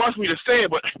look like he wants me to say it,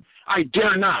 but I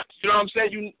dare not. You know what I'm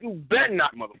saying? You better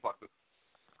not, motherfucker.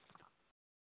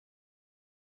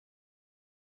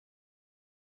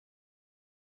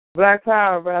 Black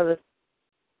power, brother.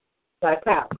 Black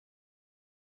power.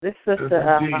 This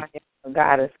sister,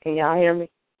 Goddess. Can y'all hear me?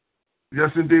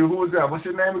 Yes, indeed. Who is that? What's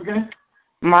your name again?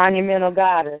 Monumental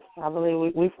Goddess. I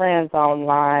believe we friends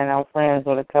online. I'm friends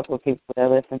with a couple of people that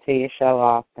listen to your show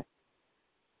often.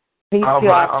 All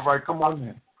right, come on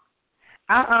in.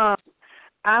 I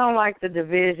don't like the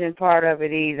division part of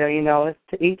it either. You know, it's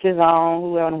to each his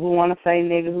own. Who want to say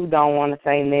nigga, who don't want to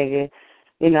say nigga.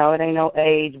 You know, it ain't no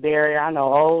age barrier. I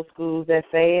know old schools that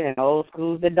say it and old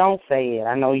schools that don't say it.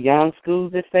 I know young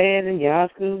schools that say it and young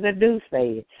schools that do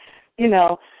say it. You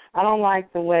know, I don't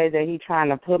like the way that he trying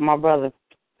to put my brother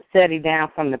Seti down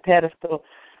from the pedestal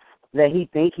that he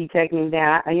think he taking him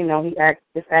down. You know,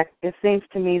 it seems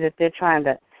to me that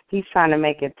he's trying to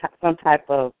make it some type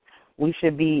of, we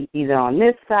should be either on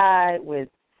this side with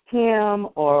him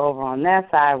or over on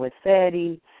that side with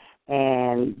Seti.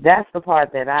 And that's the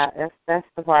part that's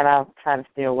the part I try to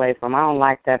steer away from. I don't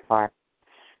like that part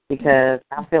because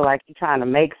I feel like you're trying to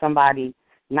make somebody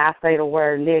not say the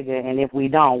word nigga, and if we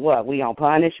don't, what? We on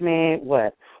punishment?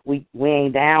 What? We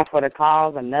ain't down for the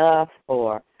cause enough?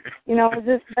 Or, you know, it's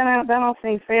just that don't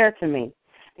seem fair to me.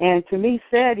 And to me,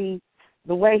 Seti,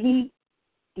 the way he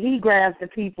grabs the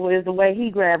people is the way he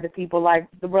grabbed the people. Like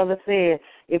the brother said,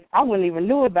 if I wouldn't even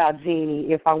knew about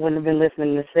Jeannie if I wouldn't have been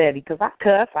listening to Seti, because I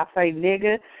cuss, I say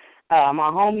nigga, my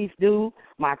homies do,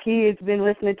 my kids been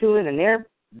listening to it, and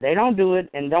they don't do it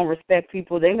and don't respect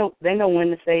people. They know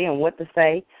when to say and what to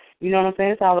say. You know what I'm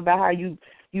saying? It's all about how you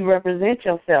represent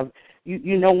yourself.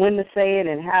 You know when to say it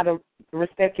and how to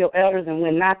respect your elders and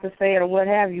when not to say it or what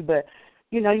have you. But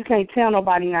you know, you can't tell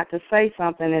nobody not to say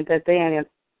something and that they ain't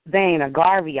a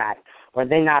Garveyite, or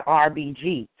they not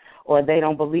RBG, or they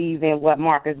don't believe in what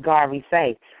Marcus Garvey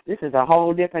say. This is a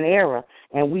whole different era,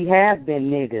 and we have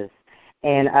been niggas.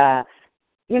 And,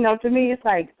 you know, to me, it's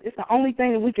like, it's the only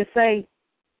thing that we can say,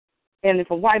 and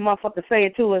if a white motherfucker say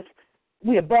it to us,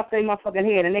 we'll bust their motherfucking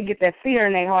head, and they get that fear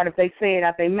in their heart if they say it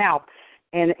out their mouth,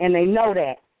 and they know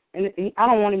that. And I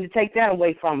don't want him to take that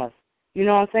away from us. You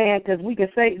know what I'm saying? Because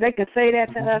they can say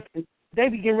that to us, and they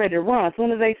be getting ready to run as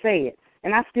soon as they say it.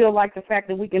 And I still like the fact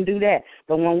that we can do that.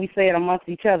 But when we say it amongst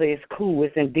each other, it's cool,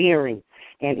 it's endearing,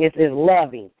 and it's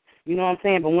loving. You know what I'm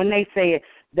saying? But when they say it,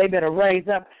 they better raise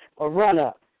up or run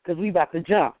up because we about to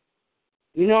jump.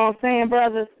 You know what I'm saying,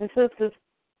 brothers and sisters?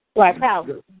 Black power.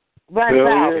 Black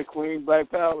power. Yeah, Queen,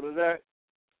 black power to that.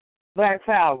 Black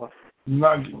power.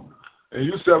 And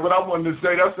you said what I wanted to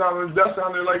say. That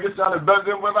sounded like it sounded better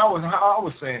than how I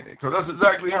was saying it. Because that's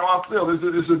exactly how I feel.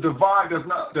 It's a divide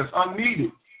that's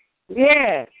unneeded.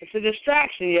 Yeah, it's a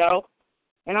distraction, yo.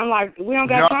 And I'm like, we don't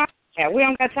got time for that. We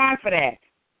don't got time for that.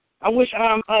 I wish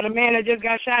the man that just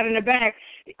got shot in the back,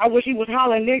 I wish he was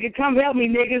hollering, nigga, come help me,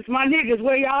 niggas. My niggas,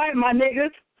 where y'all at, my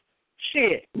niggas?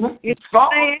 Shit. You know what I'm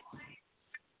saying?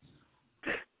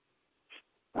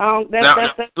 Who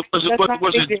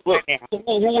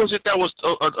was it that was?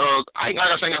 I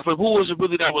gotta say, who was it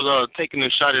really that was taking a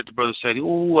shot at the brother Seti?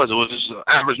 Who was it? Was this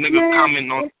average nigga commenting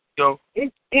on yo?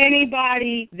 It's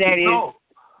anybody that is.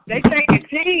 They take it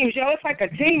teams, yo. It's like a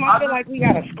team. I feel like we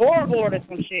got a scoreboard or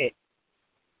some shit.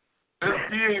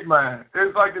 It's big, man.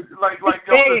 It's like yo,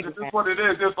 this is what it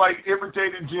is. It's like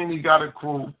Irritated Genie got a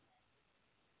crew,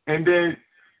 and then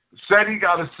Seti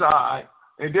got a side.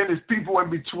 And then there's people in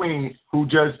between who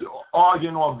just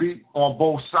arguing or beat on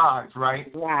both sides,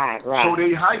 right? Right. So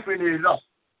they hyping it up.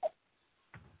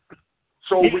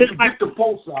 So when you get the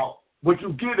posts out, what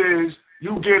you get is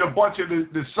you get a bunch of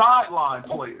the sideline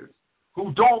players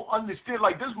who don't understand.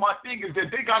 Like, this my thing is that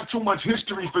they got too much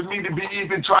history for me to be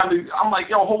even trying to. I'm like,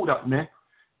 yo, hold up, man.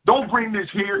 Don't bring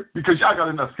this here because y'all got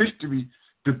enough history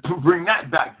to bring that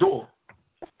back door.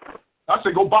 I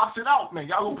said, go box it out, man.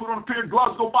 Y'all go put on a pair of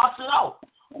gloves, go box it out.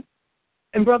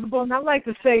 And, Brother Bone, I'd like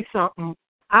to say something.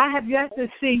 I have yet to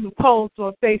see a post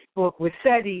on Facebook with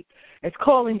Seti as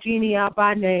calling Jeannie out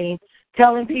by name,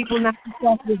 telling people not to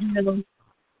fuck with him.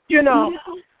 You know,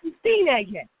 I've seen that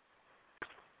yet.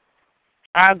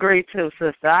 I agree, too,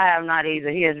 sister. I have not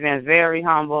either. He has been very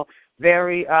humble,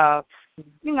 very,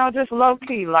 just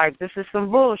low-key, like this is some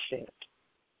bullshit.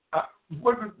 It's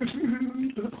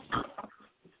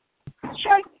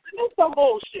some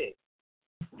bullshit.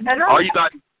 All you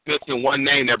got missing one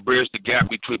name that bridges the gap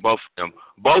between both of them.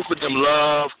 Both of them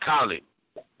love Khaled.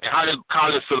 And how did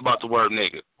Khaled feel about the word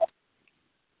nigga?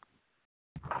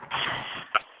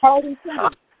 How did he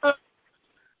feel?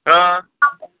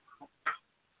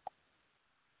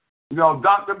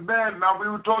 Dr. Ben, now we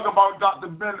were talking about Dr.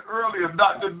 Ben earlier.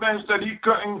 Dr. Ben said he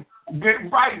couldn't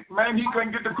get right, man. He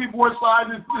couldn't get the people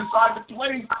inside the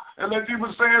place unless he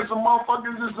was saying some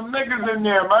motherfuckers and some niggas in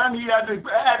there, man. He had to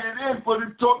add it in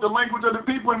to talk the language of the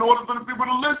people in order for the people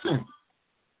to listen.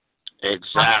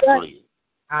 Exactly.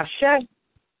 Ashe.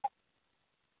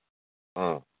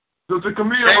 Sister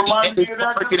Camille reminded me of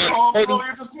that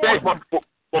earlier this morning.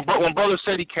 When Brother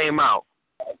Seti came out,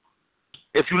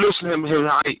 if you listen to him,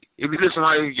 if you listen to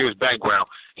how he gives his background,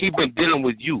 he's been dealing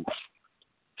with youth.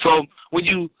 So when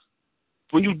you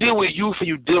deal with youth and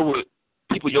you deal with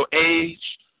people your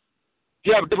age,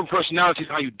 you have different personalities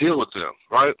how you deal with them,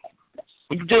 right?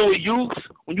 When you deal with youth,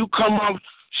 when you come up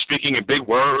speaking in big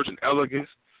words and elegance,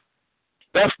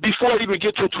 that's before you even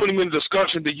get to a 20-minute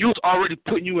discussion, the youth already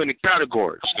putting you in the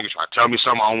category. This nigga trying to tell me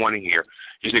something I don't want to hear.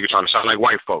 This nigga trying to sound like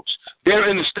white folks. They're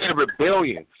in the state of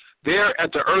rebellion. They're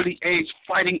at the early age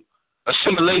fighting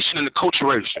assimilation and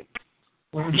acculturation.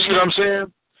 You see what I'm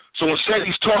saying? So when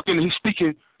Seti's talking, he's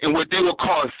speaking in what they would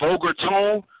call a vulgar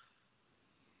tone,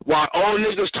 while old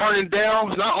niggas turning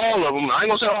down, not all of them, I ain't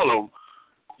going to say all of them,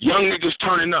 young niggas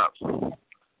turning up.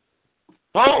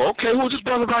 Oh, okay, who's this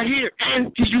brother right here?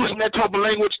 And he's using that type of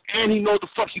language, and he knows the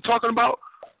fuck he's talking about.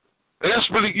 And that's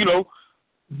really,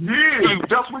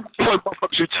 that's what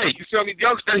motherfuckers should take. You feel me?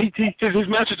 His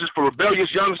message is for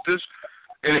rebellious youngsters,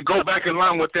 and it go back in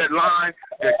line with that line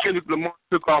that Kendrick Lamar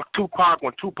took off Tupac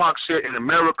when Tupac said, in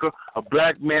America, a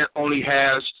black man only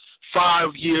has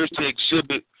 5 years to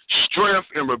exhibit strength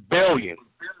and rebellion.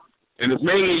 And it's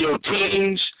mainly your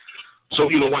teens. So,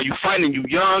 while you fighting, you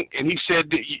young, and he said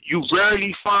that you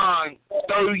rarely find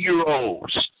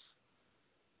 30-year-olds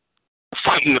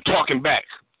fighting or talking back.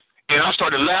 And I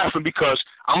started laughing because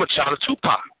I'm a child of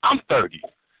Tupac. I'm 30.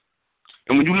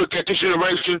 And when you look at this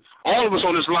generation, all of us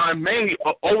on this line mainly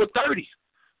are over 30.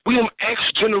 We are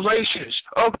X-generations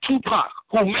of Tupac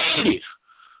who made it.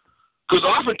 Because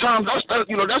oftentimes, that's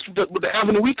the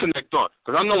avenue we connect on.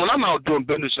 Because I know when I'm out doing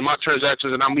business in my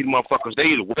transactions and I meet motherfuckers, they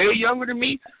either way younger than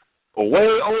me or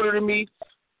way older than me,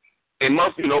 and my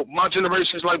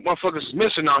generation is like motherfuckers is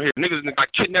missing out here. Niggas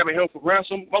got kidnapping, held for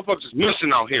ransom. Motherfuckers is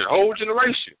missing out here. Whole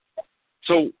generation.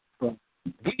 So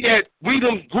we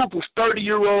them group of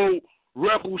 30-year-old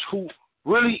rebels who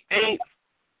really ain't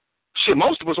shit.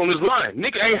 Most of us on this line,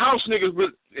 nigga ain't house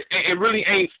niggas, and really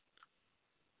ain't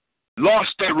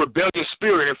lost that rebellious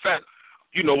spirit. In fact,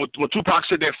 when Tupac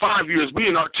said that 5 years, we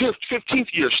in our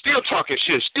 15th year, still talking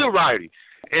shit, still riding,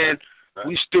 and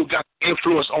we still got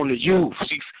influence on the youth.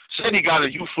 See, Seti got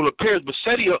a youthful appearance, but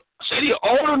Seti an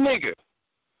older nigga.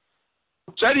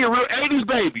 Seti a real 80s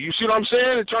baby. You see what I'm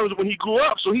saying? In terms of when he grew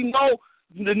up. So he know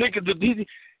the nigga,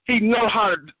 he know how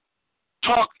to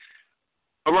talk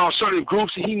around certain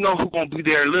groups, and he know who gonna be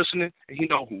there listening, and he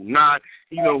know who not.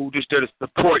 He know who just there to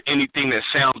support anything that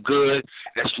sounds good,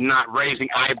 that's not raising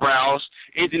eyebrows,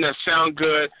 anything that sounds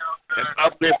good, that's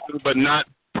uplifting, but not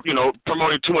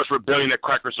promoting too much rebellion that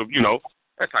crackers of,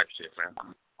 that type of shit,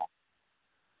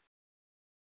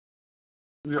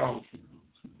 man.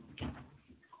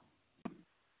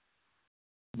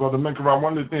 Brother Minkaran,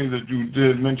 one of the things that you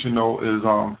did mention, though, is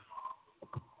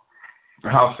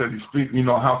how Seti speak,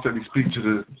 how Seti speak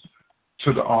to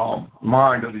the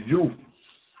mind of the youth.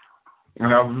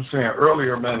 And I was saying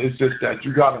earlier, man, it's just that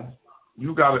you gotta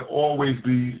always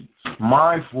be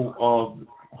mindful of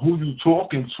who you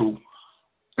talking to.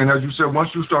 And as you said,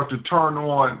 once you start to turn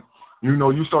on,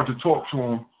 you start to talk to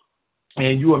them,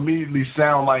 and you immediately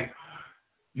sound like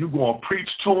you're going to preach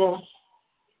to them,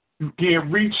 you can't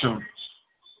reach them.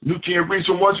 You can't reach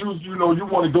them. Once you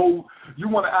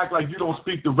want to act like you don't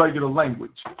speak the regular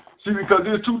language. See, because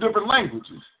there's two different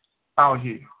languages out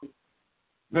here.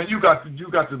 Now you got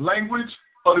the language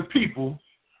of the people,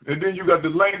 and then you got the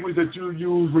language that you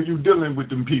use when you're dealing with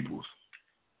them peoples.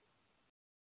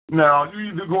 Now, you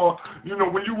either go,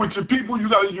 when you with your people, you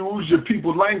got to use your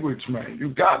people language, man. You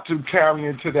got to carry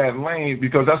into that lane,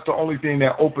 because that's the only thing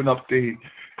that open up their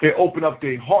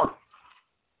heart,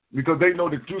 because they know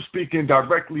that you're speaking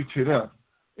directly to them,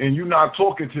 and you're not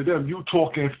talking to them, you're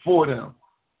talking for them.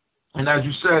 And as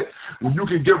you said, you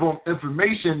can give them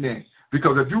information then,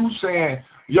 because if you saying,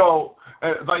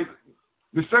 like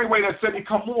the same way that said he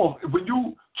come off, when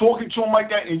you talking to them like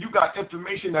that, and you got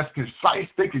information that's concise,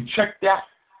 they can check that.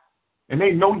 And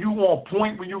they know you on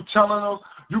point when you telling them.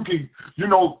 You can,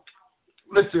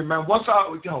 listen, man. Look.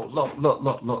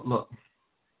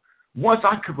 Once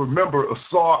I could remember a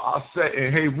song I said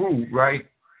in Hey Roo, right?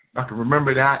 I can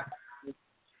remember that.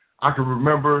 I can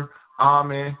remember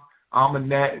Amen,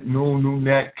 Amanat,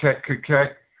 Nunat, Ket,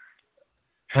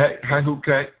 Who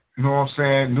Ket. You know what I'm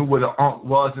saying? Knew where the unk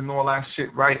was and all that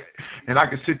shit, right? And I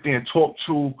could sit there and talk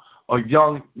to a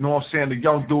young, the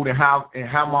young dude and have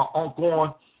my unk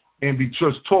on. And be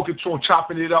just talking to him,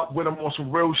 chopping it up with him on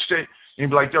some real shit,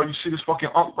 and be like, yo, you see this fucking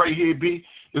unk right here, B?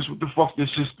 This what the fuck this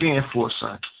shit stand for,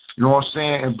 son. You know what I'm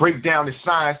saying? And break down the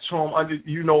science to him, and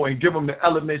give them the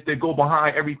elements that go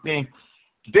behind everything.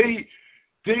 They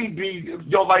be,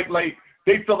 like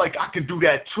they feel like I can do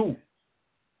that too.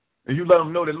 And you let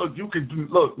them know that, look, you can do,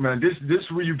 look, man, this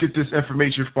is where you get this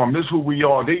information from. This is who we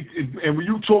are. And when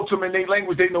you talk to them in their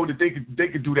language, they know that they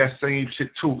could do that same shit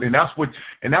too. And that's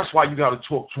why you got to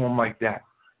talk to them like that.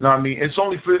 You know what I mean? It's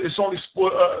only for a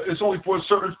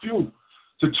certain few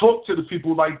to talk to the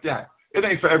people like that. It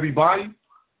ain't for everybody.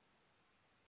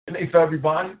 It ain't for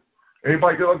everybody.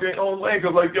 Everybody got their own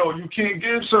language. Like, yo, you can't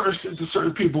give certain shit to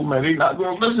certain people, man. They not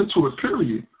gonna listen to it.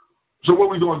 Period. So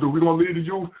what we gonna do? We gonna lead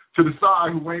you to the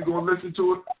side who ain't gonna listen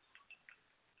to it?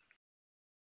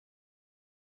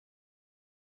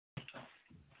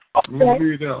 We gonna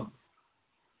lead them.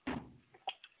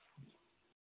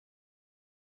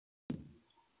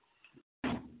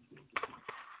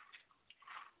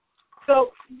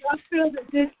 So I feel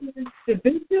that this is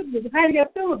divisive. How do you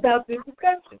feel about this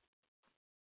discussion?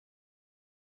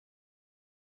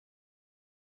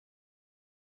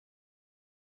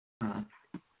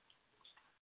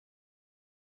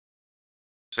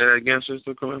 Say that again,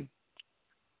 Sister Corinne.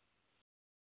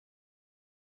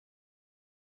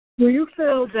 Do you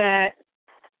feel that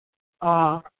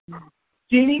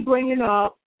Jeannie bringing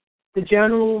up the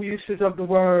general uses of the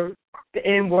word, the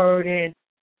N-word, and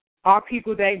our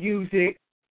people that use it,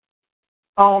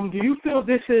 do you feel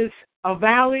this is a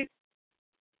valid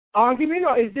argument,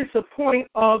 or is this a point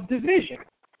of division?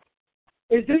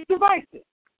 Is this divisive?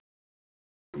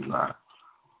 Nah.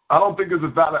 I don't think it's a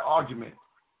valid argument.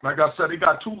 Like I said, they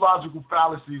got two logical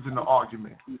fallacies in the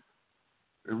argument.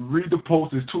 Read the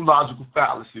post, there's two logical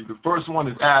fallacies. The first one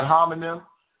is ad hominem,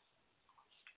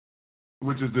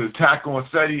 which is the attack on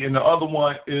SETI, and the other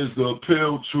one is the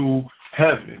appeal to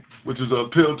heaven, which is an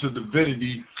appeal to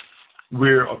divinity.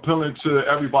 We're appealing to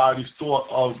everybody's thought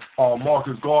of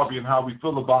Marcus Garvey and how we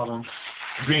feel about him,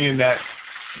 being that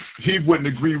he wouldn't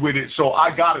agree with it, so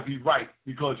I got to be right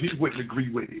because he wouldn't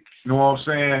agree with it. You know what I'm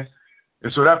saying?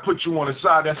 And so that puts you on the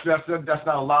side. That's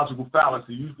not a logical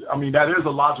fallacy. That is a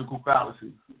logical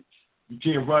fallacy. You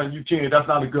can't run. You can't. That's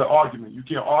not a good argument. You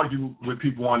can't argue with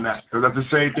people on that. Because that's the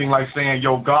same thing like saying,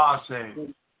 "Yo, God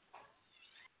said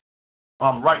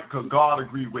I'm right because God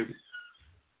agreed with it."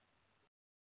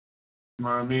 You know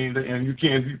what I mean? And you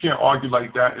can't argue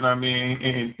like that. You know what I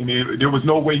mean? And there was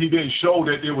no way he didn't show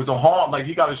that there was a harm. Like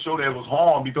he got to show that it was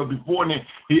harm because before then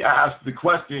he asked the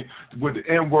question with the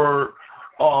N-word.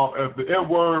 If the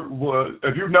N-word was,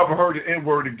 if you've never heard the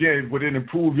N-word again, would it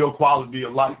improve your quality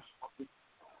of life?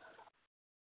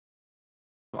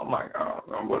 I'm like,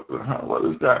 what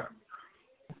is that?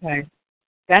 Okay,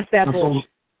 that's that bullshit.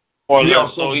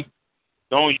 So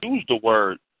don't use the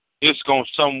word. It's going to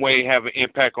some way have an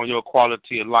impact on your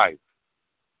quality of life.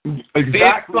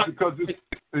 Exactly, because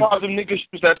the niggas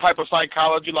use that type of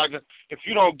psychology. Like, if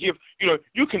you don't give,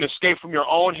 you can escape from your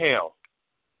own hell.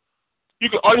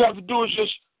 All you have to do is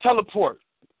just teleport.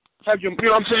 Have your, you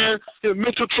know what I'm saying? Your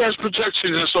mental projections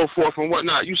and so forth and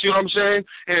whatnot. You see what I'm saying?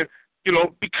 And,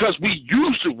 because we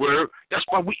use the word, that's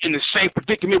why we in the same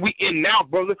predicament we in now,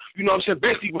 brother. You know what I'm saying?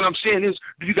 Basically, what I'm saying is,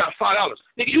 you got $5.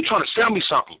 Nigga, you trying to sell me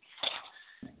something.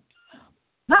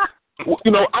 I'm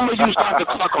going to use Dr.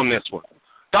 Clark on this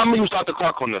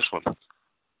one.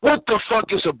 What the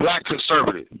fuck is a black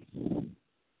conservative?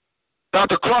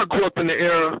 Dr. Clark grew up in the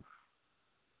era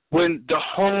when the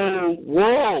whole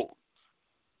world,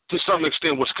 to some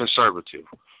extent, was conservative.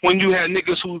 When you had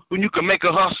niggas when you could make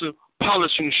a hustle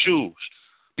polishing shoes,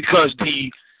 because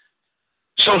the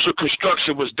social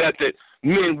construction was that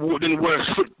men didn't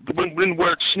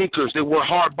wear sneakers, they wore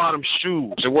hard-bottom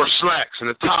shoes, they wore slacks and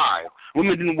a tie.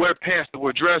 Women didn't wear pants, they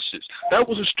wore dresses. That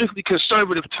was a strictly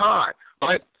conservative time,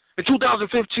 right? In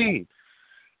 2015,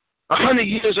 100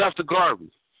 years after Garvey,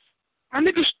 our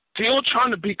niggas still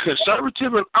trying to be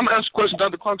conservative. And I'm going to ask a question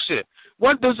Dr. Clark said.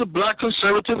 What does a black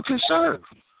conservative conserve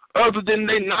other than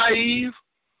they naive,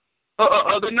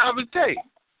 the naivete?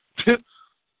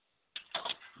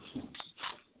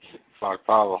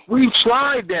 We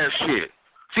tried that shit.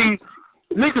 See,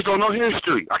 niggas don't know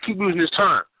history. I keep using this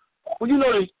term. Well, we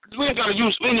ain't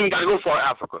even got to go far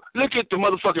Africa. Look at the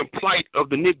motherfucking plight of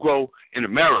the Negro in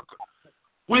America.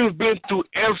 We've been through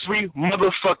every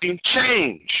motherfucking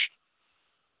change.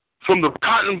 From the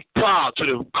cotton plow to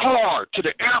the car to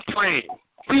the airplane.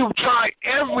 We've tried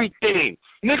everything.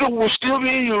 Nigga was still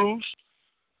being used.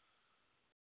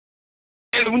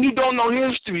 And when you don't know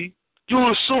history, you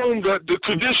assume that the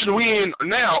condition we in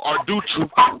now are due to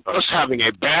us having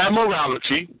a bad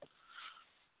morality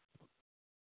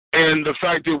and the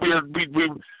fact that we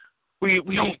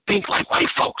don't think like white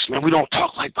folks, man. We don't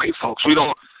talk like white folks. We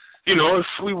don't, if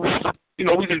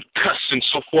we didn't cuss and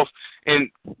so forth. And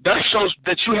that shows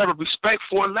that you have a respect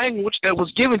for a language that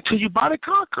was given to you by the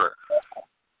conqueror.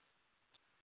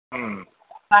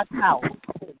 That's how.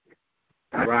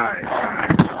 Right.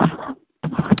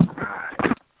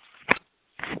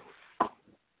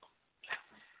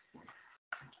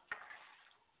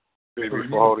 Baby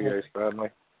Flaughterhouse family.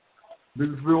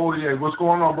 Baby Flaughterhouse, what's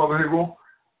going on, brother Hero?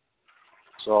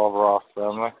 It's all raw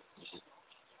family.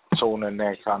 Tuning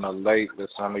in kind of late. Let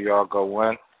some of y'all go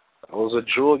in. It was a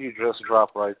jewel you just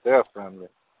dropped right there, family.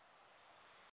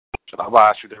 I'm about to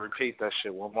ask you to repeat that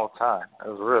shit one more time. That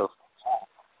was real.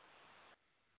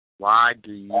 Why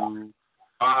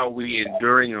are we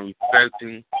enduring and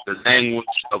respecting the language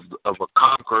of a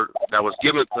conqueror that was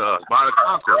given to us by the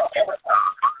conqueror?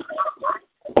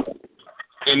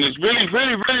 And it's really,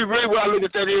 really, really, really what I look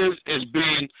at that is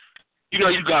being,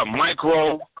 you got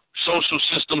micro social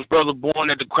systems, Brother Born,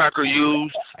 that the cracker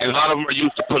used, and a lot of them are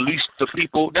used to police the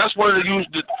people. That's where they use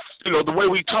the way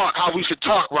we talk, how we should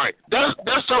talk right. That's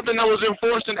something that was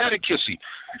enforced in etiquette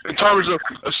in terms of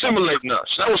assimilating us.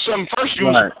 That was something first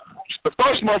used. Right. The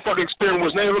first motherfucking experience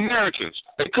was Native Americans.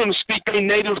 They couldn't speak their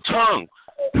native tongue.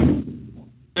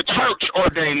 The church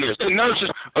ordained this. The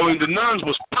nuns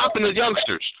was popping the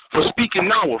youngsters for speaking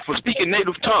Nawa, for speaking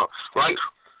native tongue, right?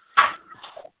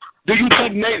 Do you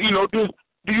think,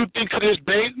 do you think to this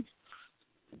day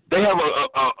they have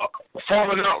a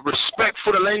fallen out respect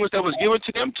for the language that was given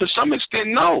to them? To some extent,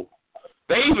 no.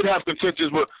 They even have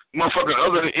contentions with motherfucking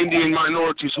other Indian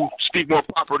minorities who speak more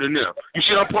proper than them. You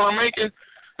see what I'm making?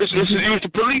 This is used to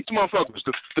police motherfuckers.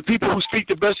 The people who speak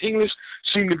the best English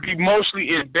seem to be mostly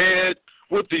in bed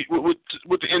with the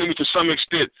enemy to some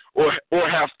extent, or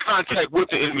have contact with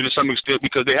the enemy to some extent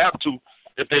because they have to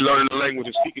if they learn the language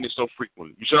and speaking it so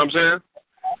frequently. You see what I'm saying?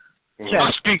 Yeah.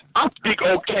 I speak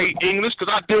okay English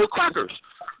because I deal with crackers.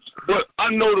 But I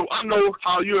know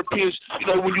how Europeans,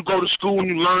 when you go to school and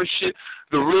you learn shit,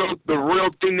 the real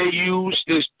thing they use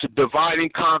is to divide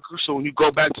and conquer. So when you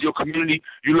go back to your community,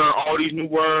 you learn all these new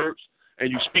words, and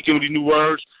you speaking with these new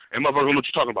words, and motherfuckers know what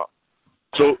you're talking about.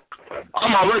 So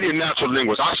I'm already a natural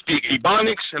linguist. I speak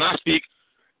Ebonics, and I speak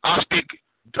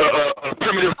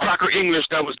primitive cracker English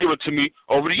that was given to me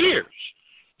over the years.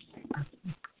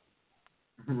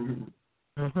 Mm-hmm.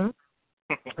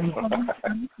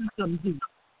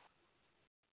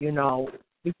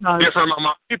 Because different around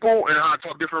my people and how I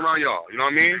talk different around y'all. You know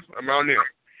what I mean? Around them.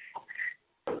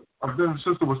 I think the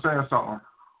sister was saying something.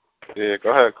 Yeah,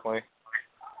 go ahead, Queen.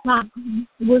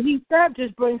 What he said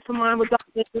just brings to mind what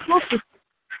Dr. Wilson.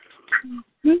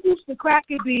 You use the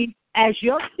cracker beat as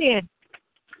your sin.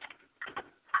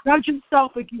 Judge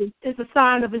yourself against is a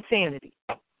sign of insanity.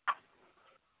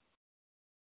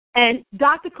 And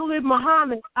Dr. Khalid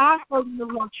Muhammad, I heard in the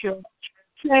lecture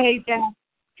say that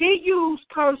he used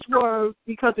curse words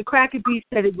because the cracker beat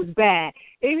said it was bad.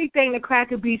 Anything the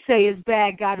cracker beat say is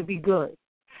bad got to be good.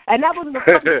 And that was the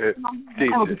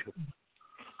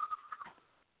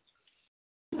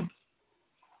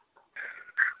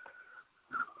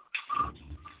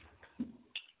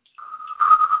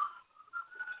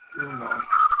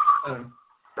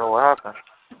So what happened?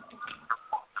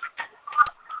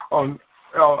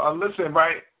 Listen,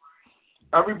 right?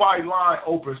 Everybody line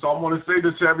open, so I want to say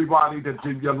this to everybody that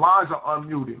your lines are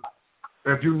unmuted.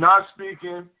 If you're not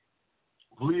speaking,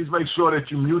 please make sure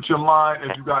that you mute your line.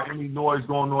 If you got any noise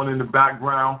going on in the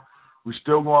background, we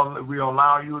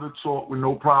allow you to talk with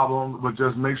no problem, but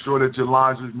just make sure that your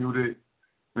lines is muted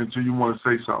until you want to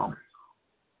say something.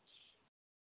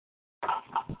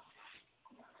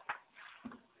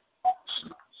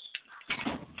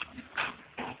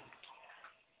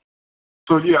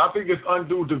 So, yeah, I think it's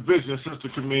undue division, Sister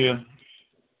Camille.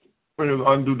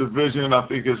 Undue division, I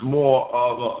think it's more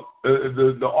of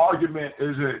the argument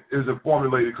isn't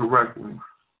formulated correctly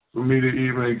for me to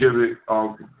even give it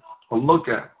a look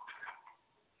at.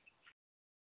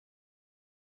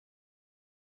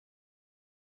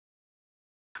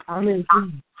 I mean,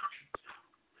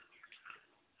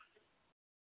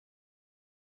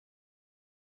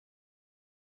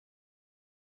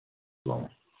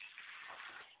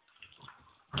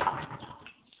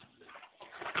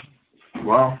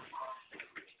 Well,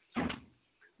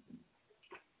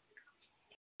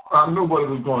 I knew what it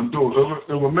was going to do.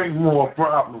 It would make more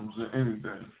problems than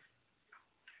anything.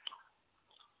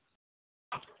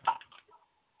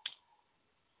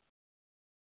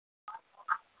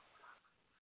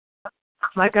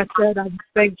 Like I said, I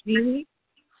respect Jeannie.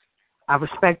 I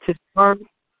respect his work.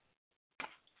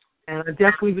 And I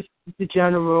definitely respect the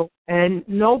general. And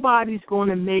nobody's going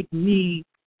to make me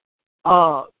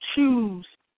choose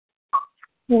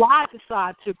who I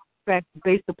decide to respect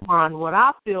based upon what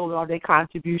I feel are their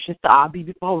contributions to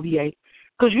IB Folier,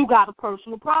 because you got a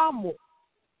personal problem with it.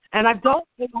 And I don't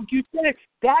think, like you said,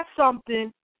 that's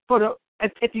something for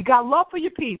if you got love for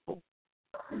your people,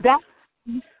 that's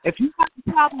If you have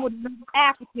a problem with another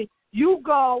African, you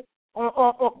go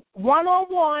on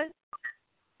one-on-one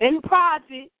in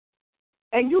private,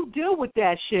 and you deal with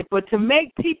that shit. But to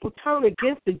make people turn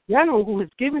against the general who has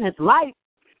given his life,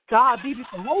 God be the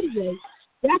holy way,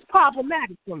 that's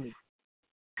problematic for me.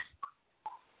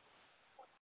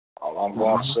 All I'm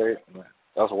going to say,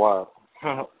 that's wild.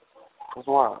 That's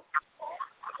wild.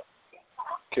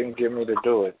 Couldn't get me to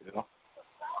do it, you know.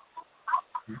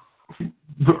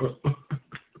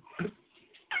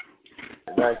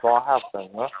 It ain't gonna happen,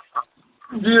 huh?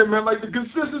 Yeah, man, like the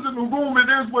consensus in the room, it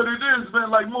is what it is, man.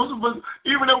 Like most of us,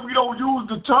 even if we don't use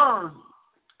the term,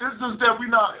 it's just that we're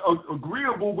not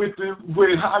agreeable with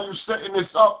how you're setting this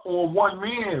up on one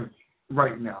man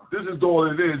right now. This is all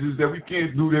it is that we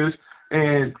can't do this,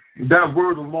 and that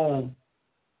word alone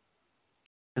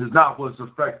is not what's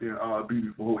affecting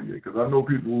BB Fohoye, because I know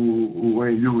people who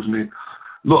ain't using it.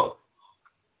 Look,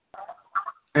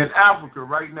 in Africa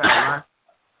right now, right?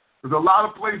 There's a lot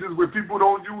of places where people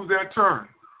don't use that term,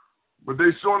 but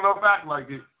they sure enough act like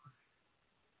it.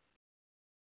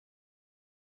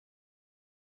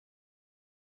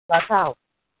 That's how.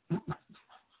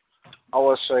 I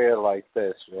would say it like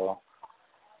this, yo.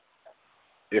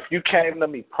 If you came to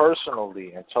me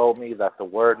personally and told me that the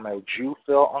word made you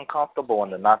feel uncomfortable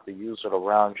and not to use it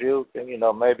around you, then, you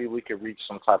know, maybe we could reach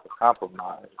some type of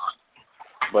compromise.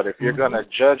 But if you're going to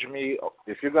judge me,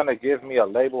 if you're going to give me a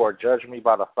label or judge me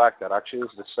by the fact that I choose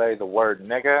to say the word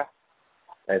nigga,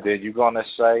 and then you're going to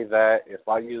say that if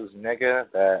I use nigga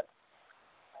that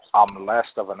I'm less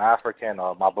of an African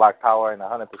or my black power ain't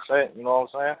 100%, you know what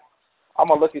I'm saying? I'm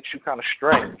going to look at you kind of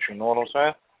strange, you know what I'm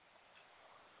saying?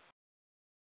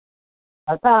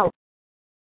 That's how.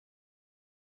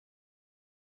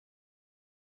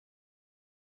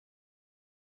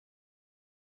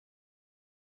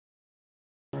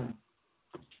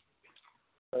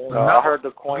 You know, I heard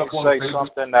the Queen say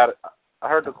something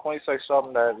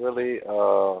that really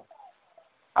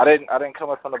I didn't come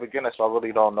up from the beginning, so I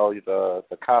really don't know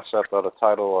the concept of the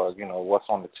title or, you know, what's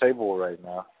on the table right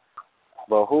now.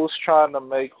 But who's trying to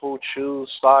make who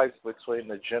choose sides between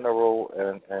the general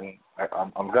and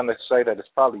I'm gonna say that it's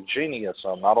probably Genie or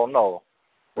something. I don't know.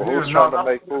 But who's trying to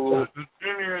make who?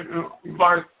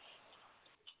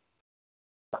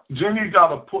 Genie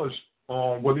got a push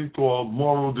on what he called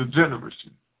moral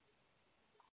degeneracy.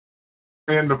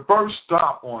 And the first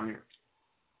stop on it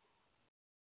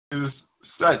is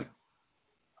setting,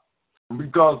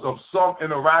 because of some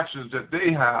interactions that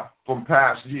they have from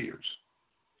past years.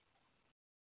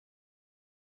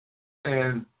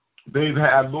 And they've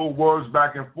had little words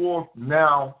back and forth.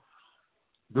 Now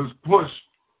this push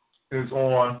is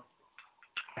on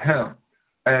him.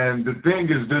 And the thing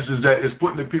is this, is that it's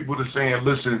putting the people to saying,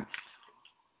 listen,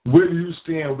 where do you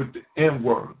stand with the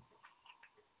N-word?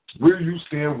 Where do you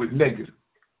stand with negative?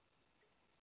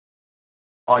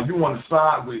 Are you on the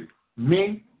side with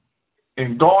me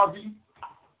and Garvey?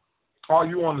 Or are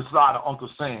you on the side of Uncle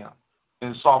Sam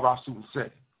and Slaughterhouse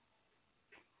Saturday?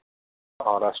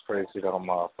 Oh, that's crazy, that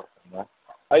motherfucker, man.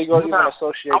 How you going to even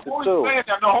associate the two? I'm only saying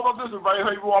that. No, hold on, listen, right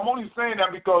here. I'm only saying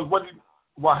that because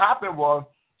what happened was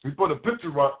he put a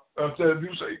picture up and said, if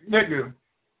you say nigga,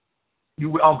 you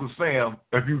with Uncle Sam.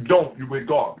 If you don't, you with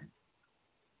Garvey.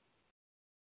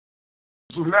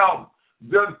 So now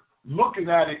they're looking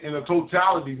at it in a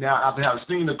totality now after having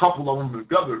seen a couple of them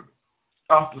together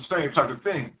after the same type of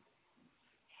thing.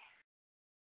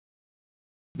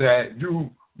 That you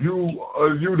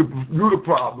the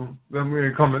problem, then we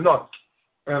ain't coming up.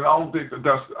 And I don't think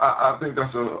that's I think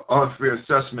that's an unfair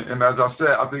assessment. And as I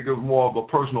said, I think it was more of a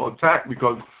personal attack,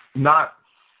 because not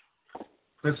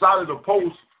inside of the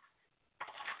post,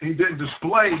 he didn't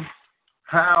display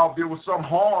how there was some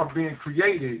harm being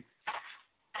created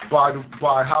by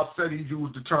how said he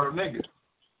used the term nigga.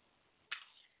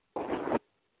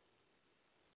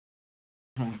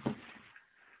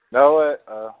 No,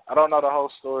 I don't know the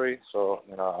whole story, so,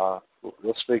 you know,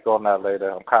 we'll speak on that later.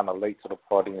 I'm kind of late to the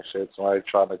party and shit, so I ain't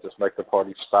trying to just make the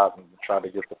party stop and try to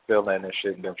get the fill in and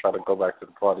shit and then try to go back to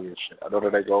the party and shit. I know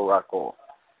that they go rock off.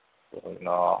 So, you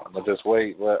know, I'm going to just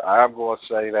wait. But I am going to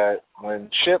say that when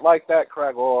shit like that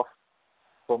crack off,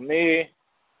 for me,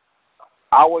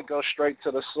 I would go straight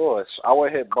to the source. I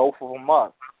would hit both of them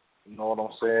up, you know what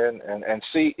I'm saying, and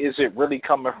see, is it really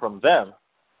coming from them?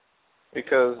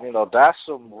 Because, you know, that's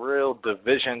some real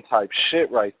division type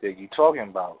shit right there you talking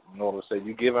about. You know what I'm saying?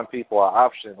 You giving people an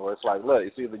option where it's like, look,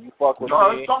 it's either you fuck with me.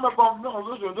 It's talking about,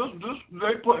 listen,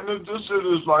 they putting this shit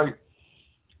is like,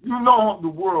 you know, the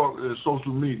world is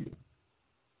social media.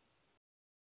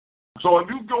 So if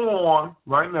you go on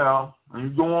right now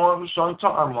and you go on the Sun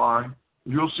timeline,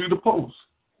 you'll see the post.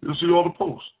 You'll see all the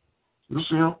posts. You'll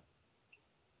see them.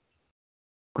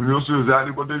 And you'll see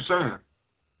exactly what they're saying.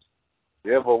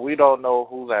 Yeah, but we don't know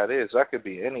who that is. That could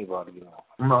be anybody, you know.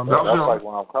 No, that's him. like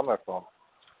where I'm coming from.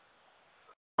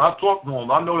 I talked to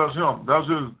him. I know that's him. That's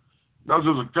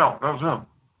his account. That's him.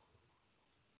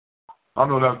 I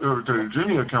know that's Irritated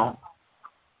Jimmy account.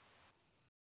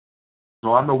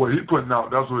 So I know what he's putting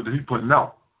out. That's what he's putting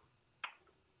out.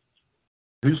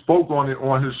 He spoke on it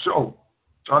on his show.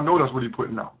 I know that's what he's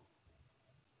putting out.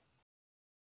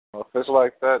 Well, if it's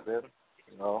like that, then,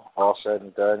 you know, all said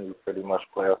and done, you pretty much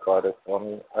clarified it for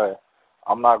me. Hey,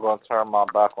 I'm not going to turn my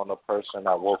back on the person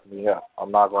that woke me up.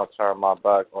 I'm not going to turn my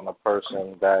back on the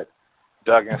person that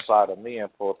dug inside of me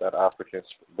and pulled that African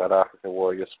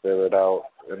warrior spirit out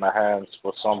in the hands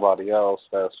for somebody else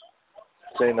that's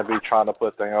seem to be trying to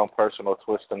put their own personal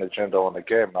twist and agenda on the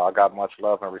game. Now, I got much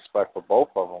love and respect for both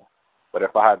of them, but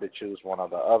if I had to choose one or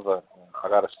the other, I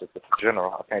got to stick with the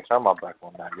general. I can't turn my back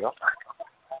on that, yo.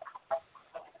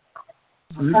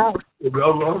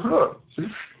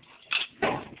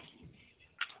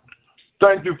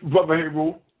 Thank you, Brother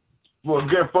Hebrew, for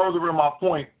again furthering my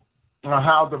point on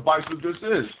how divisive this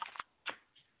is.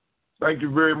 Thank you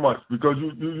very much, because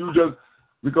you just,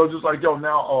 because it's like, yo,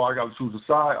 now, I got to choose a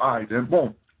side. All right, then,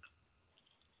 boom.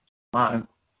 Fine.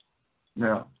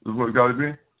 Now, this is what it got to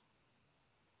be.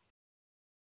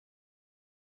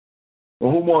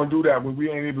 Well, who want to do that when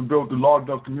we ain't even built the large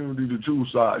enough community to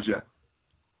choose sides yet?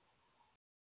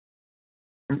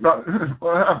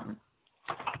 What happened?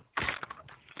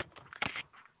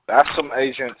 That's some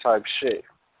Asian type shit.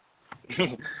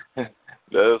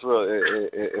 That's what,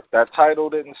 if that title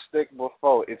didn't stick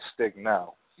before, it stick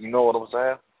now. You know what I'm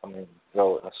saying? I mean,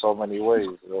 yo, in so many ways.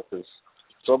 Because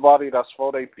somebody that's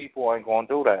for their people ain't going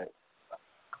to do that.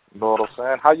 You know what I'm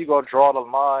saying? How you going to draw the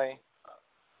line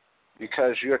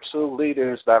because you're two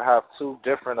leaders that have two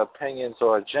different opinions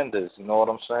or agendas? You know what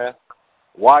I'm saying?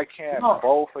 Why can't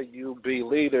both of you be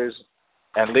leaders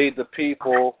and lead the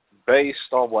people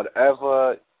based on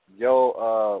whatever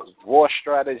your war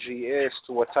strategy is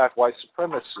to attack white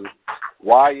supremacy?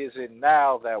 Why is it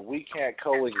now that we can't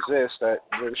coexist? That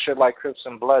shit like Crips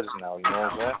and Bloods now, you know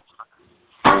what I'm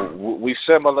saying? We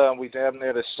similar and we damn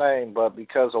near the same, but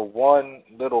because of one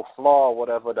little flaw or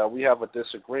whatever that we have a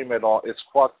disagreement on, it's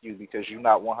fuck you because you're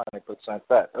not 100%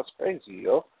 that. That's crazy,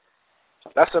 yo.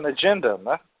 That's an agenda,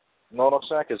 man. You know what I'm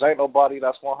saying? Because ain't nobody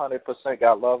that's 100%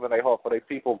 got love in their heart for their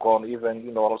people going to even,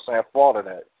 you know what I'm saying, fall to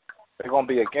that. They're going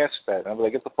to be against that. And be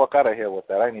like, get the fuck out of here with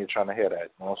that. I ain't even trying to hear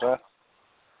that. You know what I'm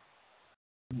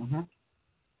saying?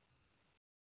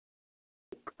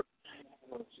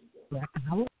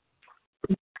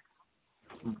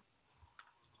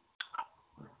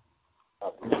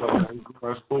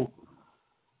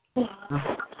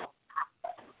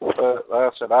 Like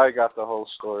I said, I got the whole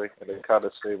story, and it kind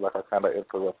of seemed like I kind of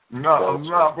interrupted. No,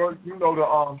 bro. You know the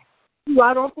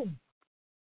Right on.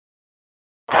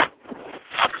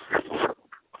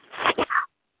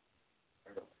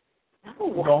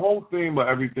 The whole theme of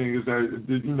everything is that,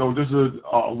 you know, this is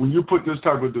when you put this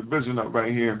type of division up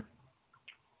right here,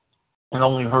 it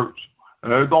only hurts.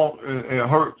 And it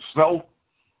hurts self,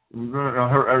 and it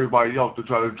hurt everybody else to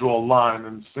try to draw a line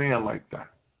in the sand like that.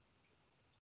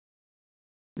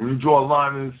 When you draw a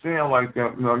line in the sand like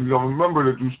that, you know, you gotta remember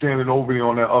that you're standing over there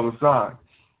on that other side.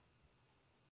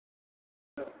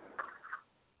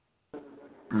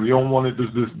 And you don't want it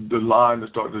the line to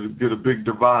start to get a big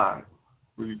divide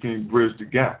where you can't bridge the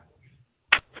gap.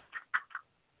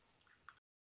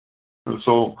 And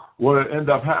so what end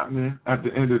up happening at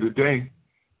the end of the day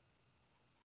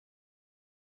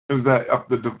is that if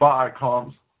the divide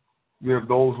comes, there are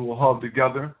those who will hug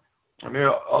together, and there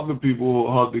are other people who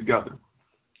will hug together.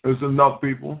 There's enough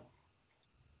people.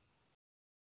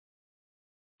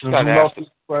 There's enough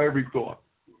for every thought.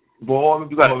 For all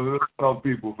the thought, there's enough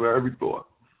people for every thought.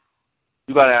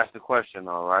 You got to ask the question,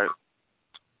 all right?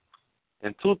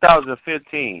 In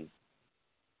 2015,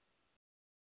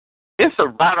 it's a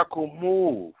radical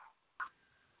move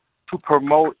to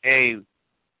promote don't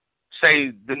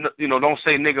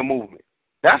say nigga movement.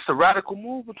 That's a radical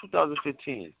move in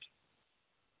 2015.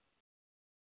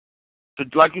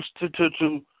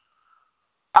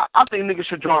 I think niggas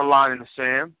should draw a line in the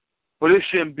sand, but it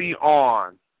shouldn't be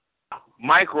on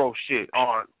micro shit,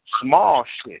 on small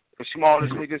shit. The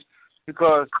smallest niggas,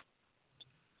 because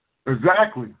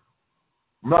exactly.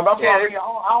 No, that's what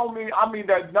I mean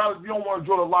that now you don't want to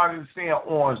draw the line in the sand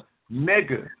on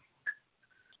nigga.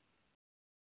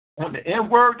 On the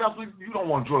N-word, that's what you don't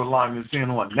want to draw the line in the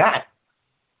sand on that.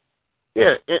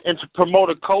 Yeah, and to promote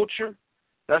a culture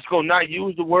that's going to not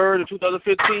use the word in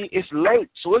 2015, it's late.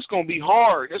 So it's going to be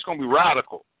hard. It's going to be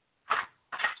radical.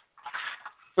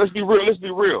 Let's be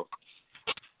real.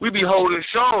 We be holding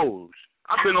shows.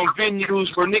 I've been on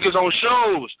venues for niggas on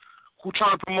shows who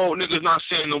trying to promote niggas not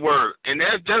saying the word. And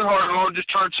that's hard on just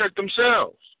trying to check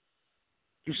themselves.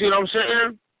 You see what I'm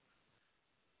saying?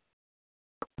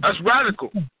 That's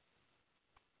radical.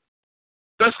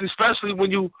 That's especially when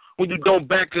you don't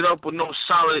back it up with no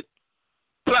solid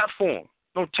platform,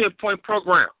 no 10-point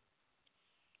program.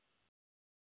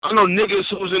 I know niggas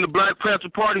who was in the Black Panther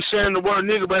Party saying the word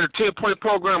nigga about a 10-point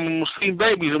program with Muslim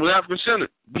babies and with African Center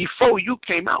before you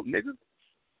came out, nigga.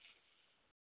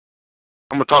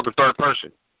 I'm going to talk in third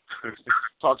person.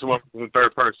 Talk to them in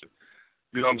third person.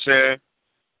 You know what I'm saying?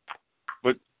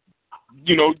 But,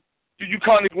 you know, you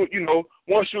kind of, you know,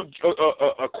 once you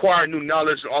acquire new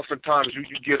knowledge, oftentimes you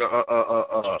get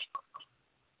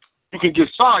you can get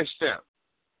sidestepped.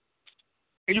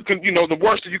 And you can, you know, the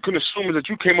worst that you can assume is that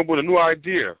you came up with a new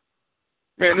idea.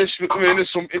 Man, there's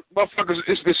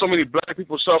so many black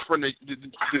people suffering this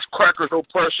crackers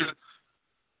oppression.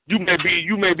 You may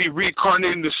be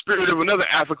reincarnating the spirit of another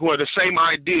African with the same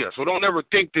idea. So don't ever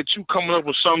think that you coming up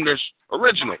with something that's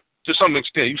original to some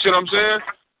extent. You see what I'm saying?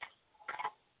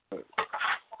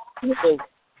 So,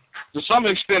 to some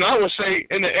extent, I would say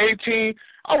in the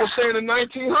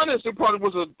 1900s, it probably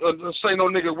was a say no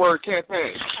nigga word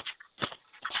campaign.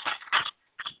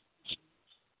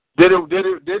 Did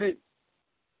it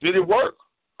work?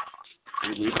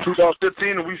 It's 2015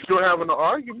 and we still having an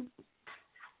argument.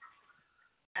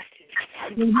 I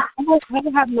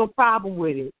don't have no problem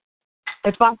with it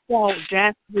if I saw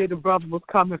that's where the brother was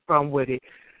coming from with it.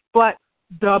 But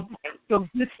the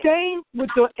disdain with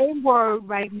the N-word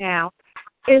right now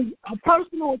is a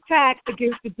personal attack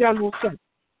against the general sense.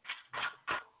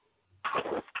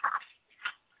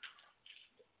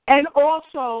 And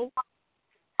also,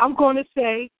 I'm going to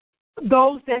say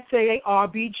those that say they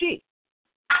RBG.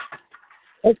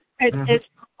 It's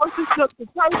took the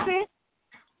person,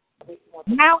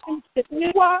 now it's the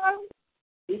N-word,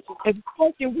 it's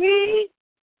smoking weed.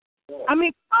 I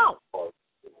mean, come on.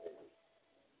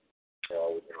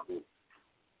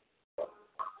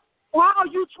 Why are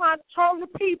you trying to turn the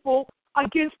people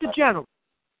against the general?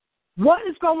 What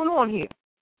is going on here?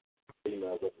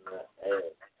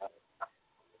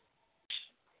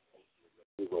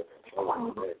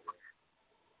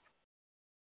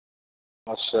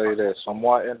 I'll say this. I'm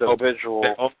more individual,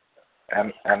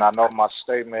 and I know my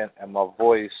statement and my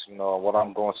voice, you know, what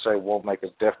I'm going to say won't make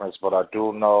a difference, but I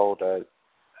do know that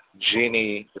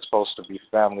Jeannie is supposed to be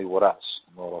family with us.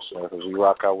 You know what I'm saying? Because we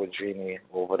rock out with Jeannie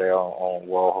over there on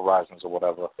World Horizons or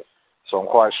whatever. So I'm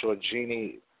quite sure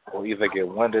Jeannie will either get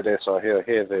wind of this or he'll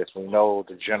hear this. We know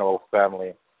the general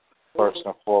family first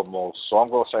and foremost. So I'm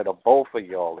going to say to both of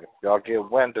y'all, if y'all get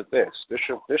wind of this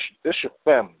your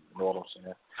family. You know what I'm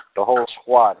saying? The whole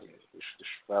squad here. This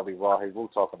family Rahi Wu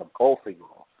talking to both of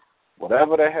y'all.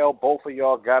 Whatever the hell both of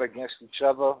y'all got against each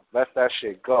other, let that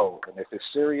shit go. And if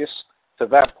it's serious to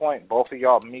that point, both of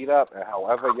y'all meet up, and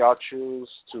however y'all choose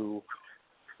to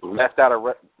let that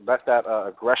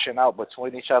aggression out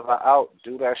between each other out,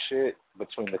 do that shit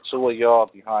between the two of y'all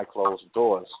behind closed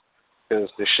doors. Because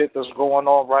the shit that's going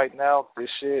on right now, this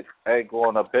shit ain't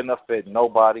going to benefit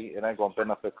nobody. It ain't going to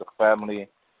benefit the family.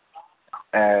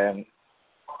 And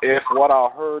if what I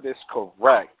heard is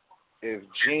correct,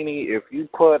 if you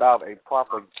put out a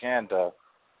propaganda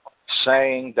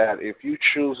saying that if you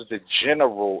choose the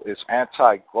general is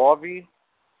anti-Garvey,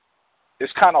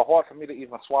 it's kind of hard for me to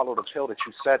even swallow the pill that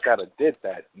you said that or did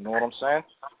that. You know what I'm saying?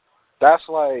 That's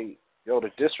like, yo,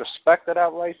 the disrespect of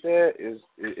that right there is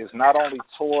not only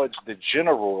towards the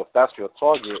general, if that's your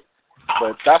target,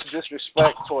 but that's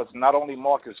disrespect towards not only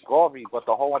Marcus Garvey, but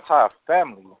the whole entire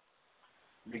family.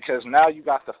 Because now you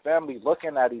got the family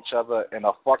looking at each other in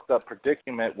a fucked up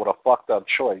predicament with a fucked up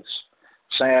choice,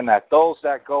 saying that those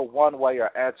that go one way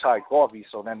are anti-Garvey,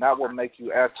 so then that would make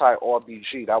you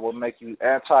anti-RBG. That would make you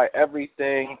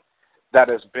anti-everything that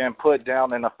has been put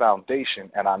down in a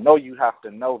foundation. And I know you have to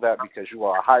know that because you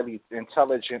are a highly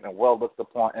intelligent and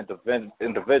well-looked-upon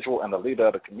individual and the leader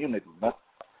of the community, man.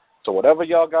 So whatever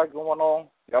y'all got going on,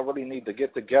 y'all really need to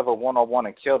get together one-on-one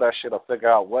and kill that shit or figure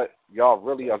out what y'all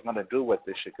really are going to do with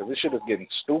this shit, because this shit is getting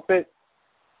stupid.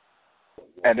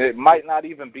 And it might not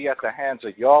even be at the hands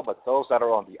of y'all, but those that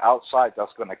are on the outside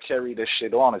that's going to carry this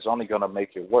shit on is only going to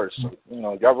make it worse. So, you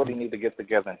know, y'all really need to get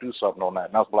together and do something on that.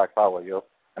 And that's Black Power, yo.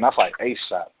 And that's like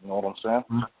ASAP. You know what I'm saying?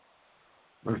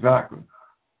 Exactly.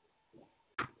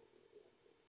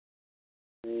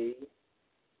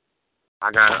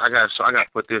 I got to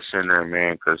put this in there,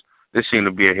 man, because this seemed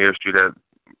to be a history that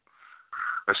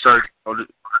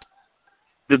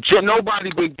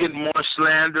Nobody been getting more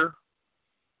slander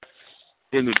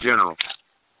than the general.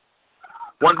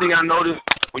 One thing I noticed,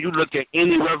 when you look at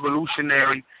any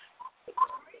revolutionary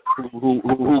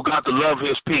who got to love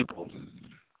his people,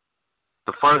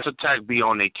 the first attack be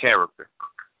on their character.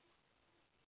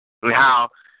 And how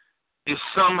it's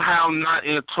somehow not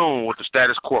in tune with the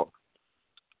status quo.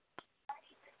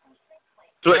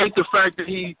 So it ain't the fact that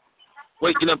he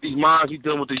waking up these minds, he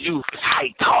dealing with the youth. It's how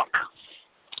he talk.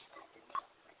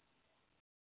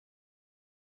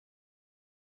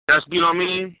 That's, you know what I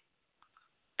mean?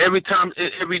 Every time,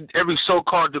 every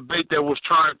so-called debate that was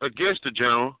trying against the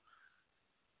general,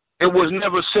 it was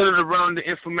never centered around the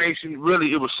information.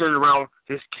 Really, it was centered around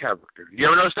his character. You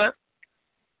ever notice that?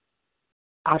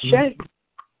 Ashe.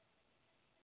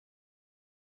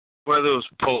 Whether it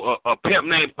was a pimp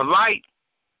named Polite,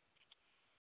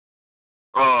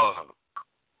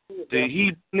 the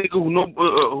he nigga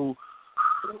who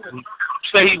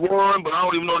say he won, but I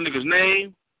don't even know the nigga's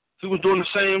name. He was doing the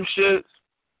same shit.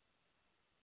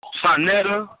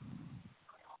 Sonetta.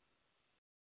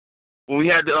 When we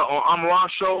had the Amaran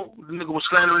show, the nigga was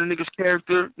slandering the nigga's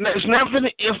character. It's never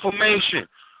the information.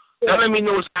 That let me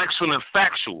know it's actual and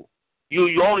factual.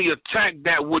 You only attack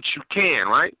that which you can,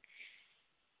 right?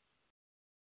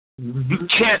 You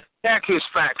can't attack his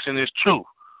facts and his truth.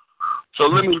 So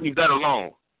let me leave that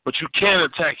alone. But you can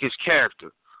attack his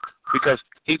character because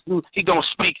he don't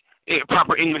speak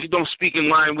proper English. He don't speak in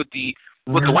line with the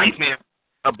white man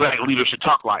a black leader should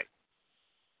talk like.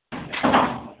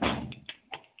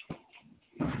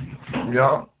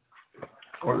 Yeah.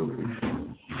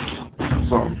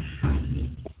 So.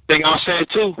 Thing I'll say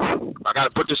too, I gotta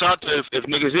put this out there. If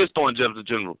niggas is throwing jabs at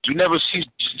General, you never see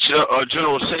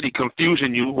General Sadie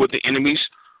confusing you with the enemy's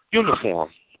uniform.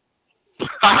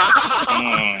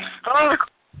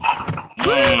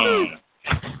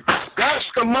 That's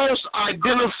the most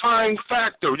identifying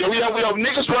factor. We have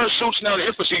niggas wearing suits now. The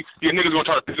infantry, niggas gonna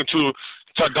try to pick and choose,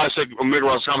 try to dissect or make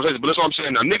around this conversation. But that's what I'm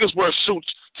saying now. Niggas wear suits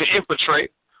to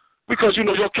infiltrate because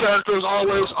your character is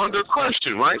always under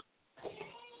question, right?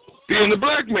 Being the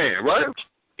black man, right?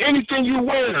 Anything you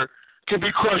wear can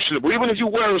be questionable. Even if you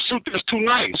wear a suit that's too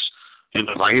nice, you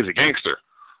look like he's a gangster.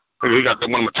 Maybe he got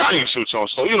one of Italian suits on.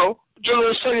 So,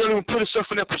 General Sadie don't even put himself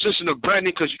in that position of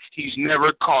branding because he's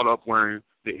never caught up wearing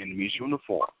the enemy's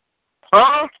uniform.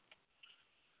 Huh?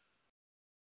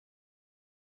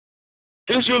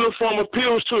 His uniform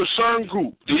appeals to a certain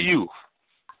group, the youth.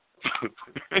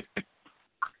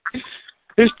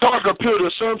 His talk appeals to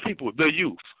certain people, the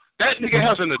youth. That nigga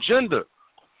has an agenda.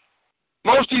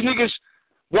 Most of these niggas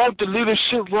want the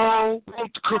leadership wrong,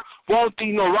 want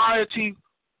the notoriety,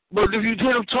 but if you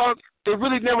hear them talk, they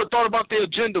really never thought about their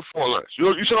agenda for us.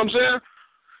 You see what I'm saying?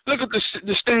 Look at the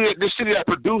city that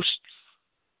produced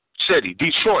SETI,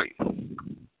 Detroit.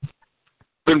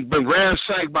 Been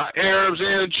ransacked by Arabs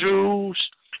and Jews.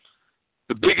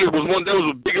 That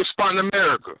was the biggest spot in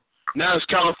America. Now it's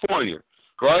California,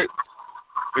 right?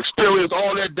 Experienced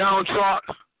all that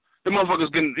downtrodden. The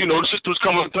motherfuckers getting, the sisters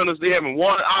coming up to us, they having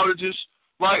water outages,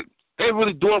 right? They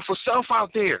really doing for self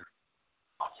out there.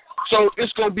 So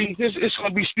it's gonna be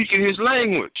speaking his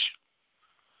language.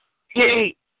 He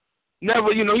ain't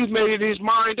never, he's made his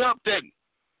mind up that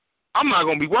I'm not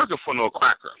gonna be working for no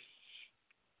cracker.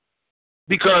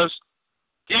 Because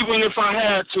even if I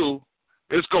had to,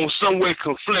 it's gonna some way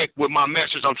conflict with my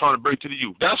message I'm trying to bring to the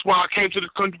youth. That's why I came to the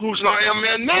conclusion I am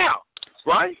in now,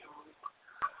 right?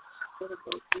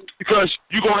 Because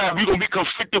you're gonna be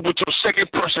conflicted with your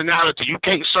second personality. You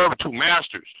can't serve two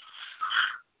masters.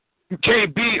 You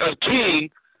can't be a king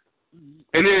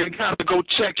and then have to go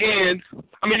check in.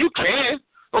 I mean, you can.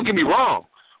 Don't get me wrong,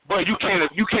 but you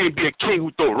can't be a king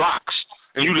who throw rocks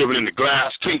and you living in the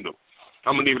glass kingdom.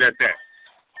 I'm gonna leave it at that.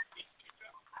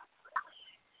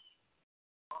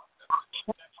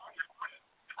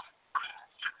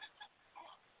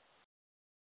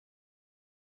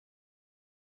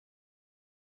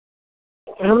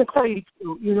 And I'm going to tell you,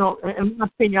 in my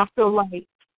opinion, I feel like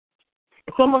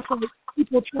it's almost like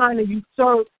people trying to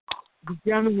usurp the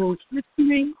general's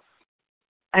history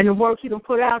and the work he done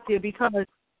put out there, because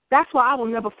that's why I will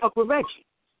never fuck with Reggie.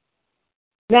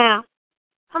 Now,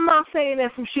 I'm not saying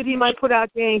that some shit he might put out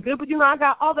there ain't good, but, I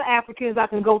got other Africans I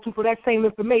can go to for that same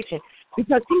information,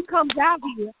 because he comes out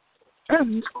here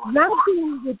not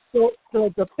only with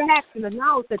the facts and the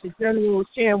knowledge that the general is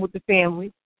sharing with the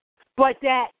family, but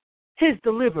that his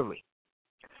delivery,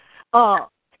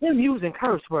 him using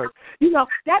curse words,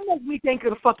 that makes me think of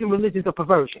the fucking religions of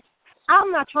perversion. I'm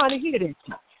not trying to hear that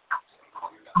shit.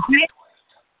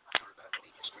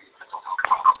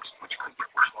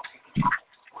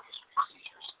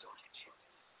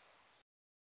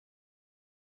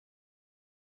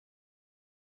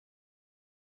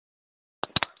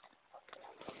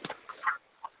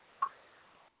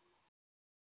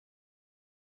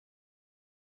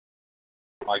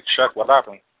 Like, check what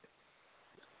happened.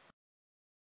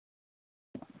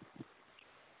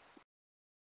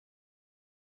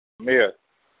 Mia.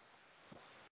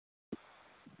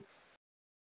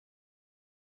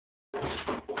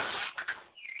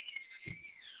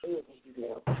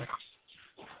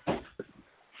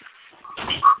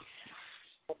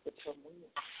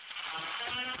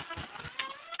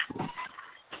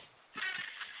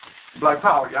 Black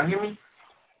Power, y'all hear me?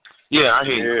 Yeah, I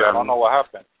hear you. Yeah, I don't know what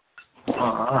happened.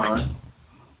 All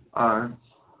right.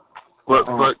 But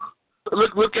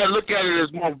look at it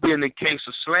as more being a case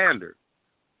of slander.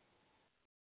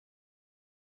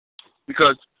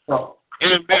 Because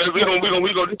in America,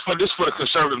 we go this for the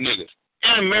conservative niggas.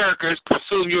 In America, it's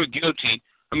considered you're guilty.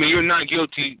 I mean, you're not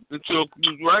guilty until,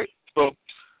 right? So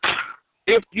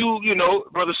if you know,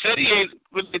 Brother said he ain't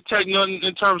really taking nothing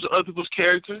in terms of other people's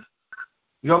character.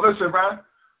 Yo, listen, man.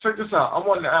 Check this out. I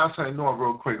wanted to ask something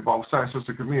real quick about what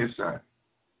Sister Camille said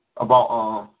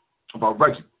about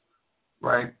Reggie,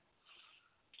 right?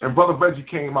 And Brother Reggie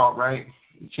came out, right?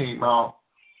 He came out.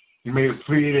 He made a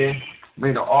pleading,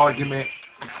 made an argument.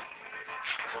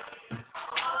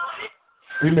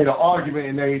 He made an argument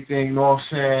and everything, you know what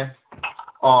I'm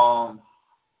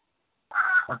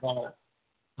saying?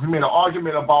 He made an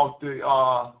argument about the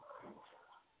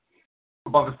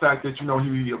fact that, you know,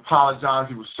 he apologized,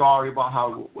 he was sorry about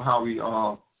how he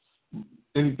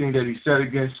anything that he said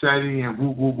against SETI and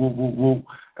woo.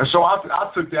 And so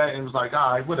I took that and was like,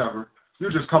 all right, whatever.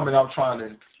 You're just coming out trying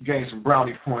to gain some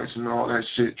brownie points and all that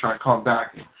shit, trying to come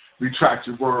back and retract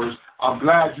your words. I'm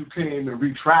glad you came and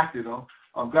retracted them.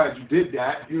 I'm glad you did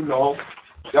that. You know,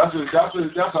 that's an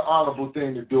honorable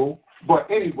thing to do. But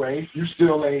anyway, you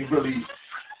still ain't really,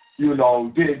 you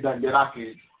know, did nothing that I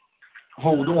can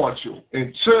hold on to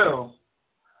until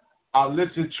I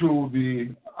listened to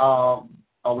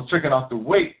I was checking out the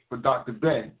weight for Dr.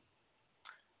 Ben,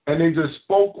 and they just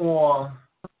spoke on,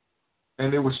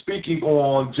 and they were speaking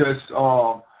on just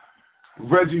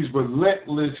Reggie's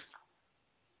relentless,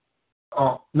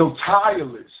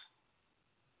 tireless,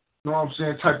 you know what I'm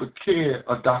saying, type of care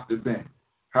of Dr. Ben.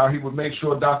 How he would make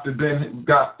sure Dr. Ben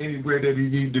got anywhere that he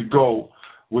needed to go,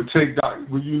 would take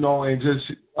you know, and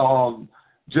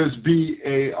just be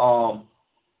a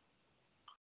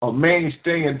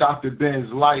mainstay in Dr.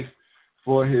 Ben's life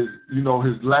for his, you know,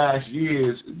 his last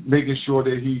years, making sure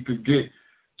that he could get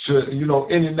to, you know,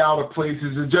 in and out of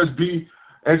places and just be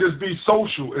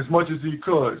social as much as he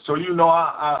could. So, you know,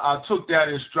 I took that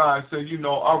in stride and said, you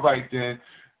know, all right then.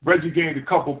 Reggie gained a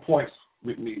couple points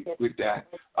with me with that.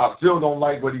 I still don't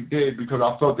like what he did because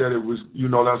I felt that it was, you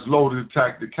know, that's low to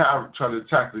attack the character, try to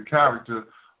attack the character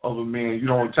of a man. You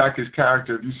don't attack his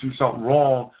character. If you see something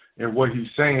wrong in what he's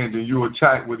saying, then you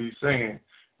attack what he's saying.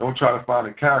 Don't try to find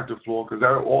a character flaw because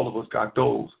all of us got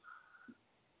those.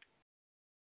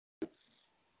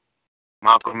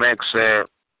 Malcolm X said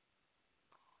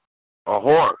a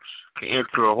horse can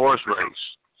enter a horse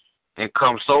race and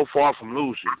come so far from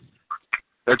losing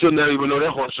that you'll never even know that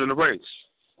horse is in the race.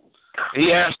 And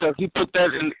he asked us, he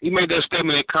made that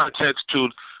statement in context to,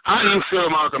 how do you feel,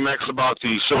 Malcolm X, about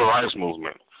the civil rights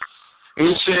movement? And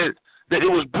he said that it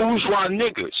was bourgeois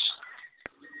niggas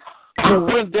who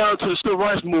went down to the civil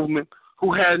rights movement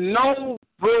who had no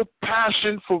real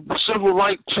passion for civil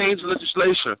rights change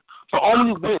legislation, but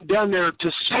only went down there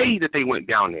to say that they went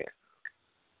down there,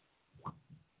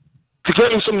 to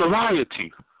gain some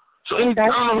notoriety. So I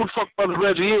don't know who the fuck Brother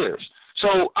Reggie is.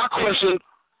 So I question,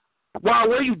 why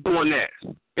were you doing that?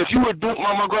 If you were doing,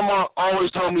 my grandma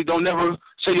always told me, don't never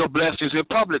say your blessings in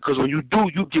public, because when you do,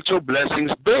 you get your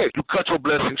blessings big. You cut your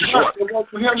blessings short. It was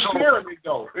him sharing it,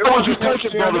 though. It was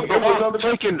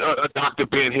taking Dr.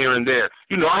 Ben here and there.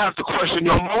 You know, I have to question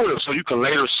your motive, so you can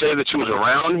later say that you was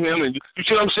around him, and you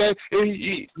see what I'm saying?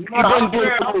 He wasn't doing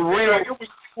it for real.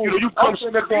 I'm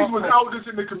saying that these were elders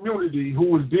in the community who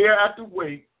was there at the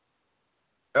wake,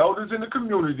 elders in the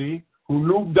community who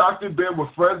knew Dr. Ben, were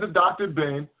friends of Dr.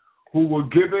 Ben, who were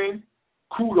giving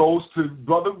kudos to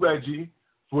Brother Reggie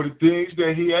for the things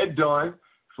that he had done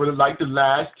for the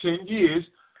last 10 years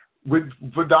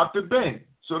for Dr. Ben.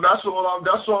 So that's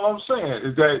all I'm saying,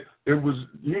 is that it was,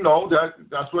 you know,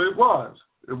 that's what it was.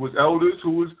 It was elders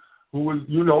who was,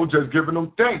 you know, just giving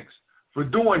them thanks for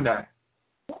doing that.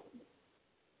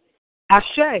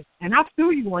 Ashe, and I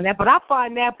feel you on that, but I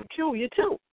find that peculiar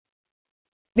too.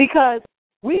 Because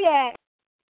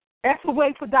that's the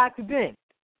way for Dr. Ben.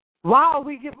 Why are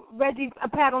we give Reggie a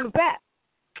pat on the back?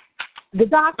 The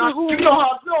doctor now, who... You know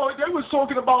how, no, they was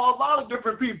talking about a lot of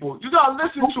different people. You got to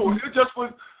listen to it.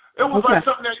 It was like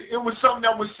something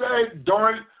that was said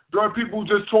during people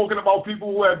just talking about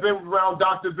people who had been around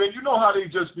Dr. Ben. You know how they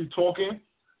just be talking.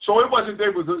 So it wasn't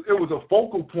it was a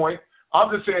focal point. I'm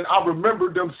just saying I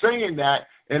remember them saying that,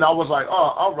 and I was like,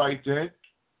 oh, all right then.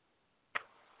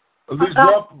 At least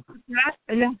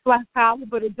and that's Black Power,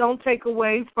 but it don't take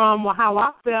away from how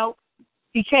I felt.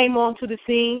 He came onto the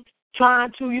scene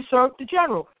trying to usurp the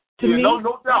general. To me,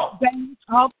 no doubt.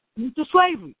 Mr.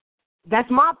 Slavery. That's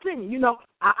my opinion. You know,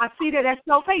 I see that as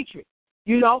self-hatred.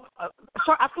 You know,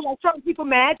 I feel like certain people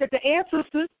mad that the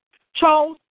ancestors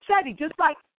chose SETI, just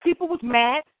like people was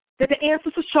mad that the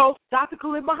ancestors chose Dr.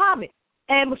 Khalid Muhammad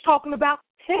and was talking about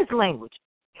his language,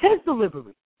 his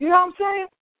delivery. You know what I'm saying?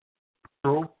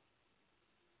 True.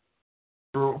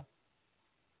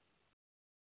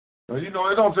 Well, you know,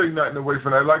 it don't take nothing away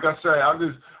from that. Like I said,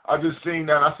 I just seen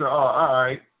that. I said, oh, all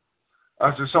right.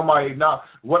 I said, somebody. Now,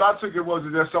 what I took it was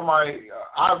that somebody.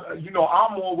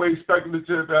 I'm always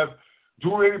speculative as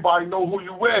do anybody know who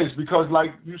you is, because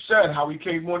like you said, how he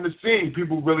came on the scene,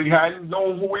 people really hadn't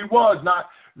known who he was.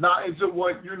 Not into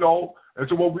what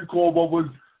into what we call what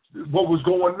was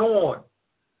going on.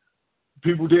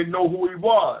 People didn't know who he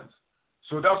was.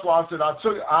 So that's why I said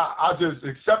I just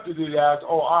accepted it as,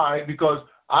 oh, all right, because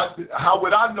how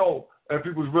would I know if he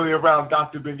was really around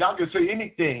Dr. Ben? Y'all can say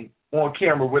anything on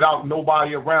camera without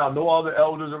nobody around, no other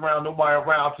elders around, nobody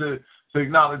around to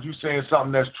acknowledge you saying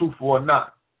something that's truthful or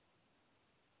not.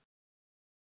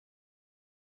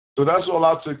 So that's all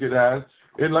I took it as.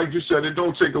 And like you said, it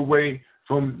don't take away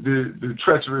from the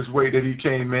treacherous way that he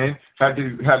came in, had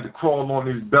to crawl on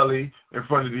his belly in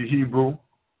front of the Hebrew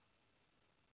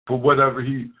for whatever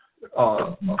he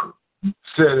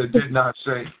said or did not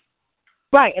say.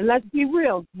 Right, and let's be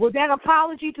real. Would that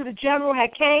apology to the general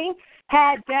had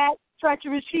that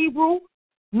treacherous Hebrew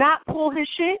not pull his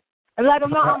shit and let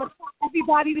him know I'm going to tell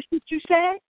everybody the shit you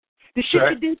said? The shit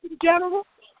you did to the general?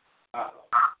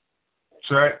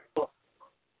 Check.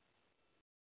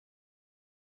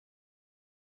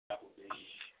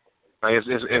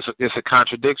 It's a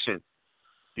contradiction.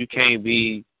 You can't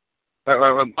be like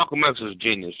Malcolm X is a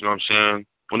genius. You know what I'm saying?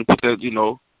 When you put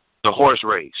the horse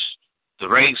race, the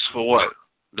race for what?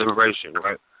 Liberation,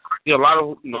 right? A lot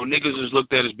of niggas is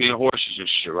looked at as being horses and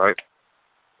shit, right?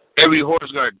 Every horse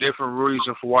got a different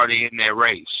reason for why they in that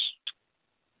race.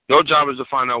 Your job is to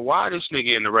find out why this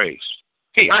nigga in the race.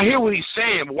 Hey, I hear what he's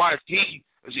saying, but why is he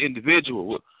as an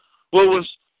individual? What was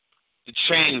the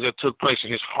change that took place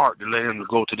in his heart to let him to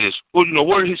go to this? Well,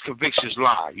 where did his convictions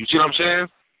lie? You see what I'm saying?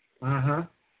 Mm-hmm.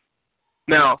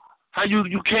 Now, how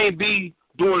you can't be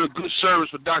doing a good service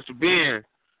for Dr. Ben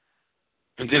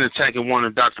and then attacking one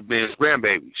of Dr. Ben's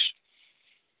grandbabies?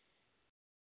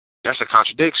 That's a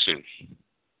contradiction.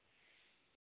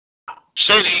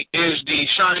 SETI is the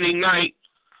shining knight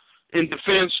in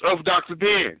defense of Dr.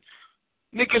 Ben.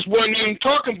 Niggas wasn't even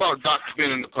talking about Dr.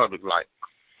 Ben in the public light.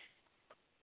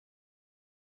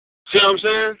 See what I'm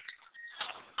saying?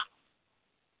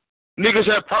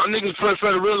 Niggas trying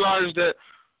to realize that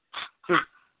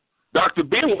Dr.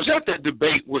 Ben was at that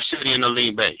debate with SETI and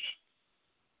Aline Bay.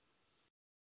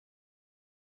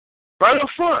 Right up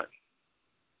front.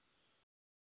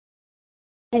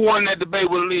 Who won that debate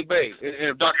with Aline Bay? And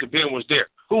if Dr. Ben was there,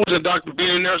 who was in Dr. Ben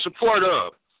in their support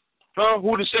of? Huh?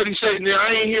 Who the SETI say,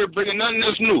 I ain't here bringing nothing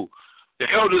that's new. The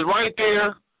elders right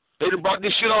there. They done brought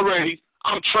this shit already.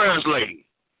 I'm translating.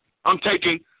 I'm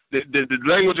taking the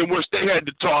language in which they had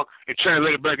to talk and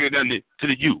translate it back to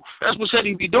the youth. That's what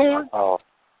SETI be doing. Oh.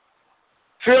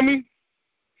 Feel me?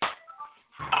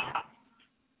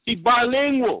 He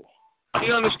bilingual.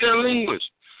 He understand language.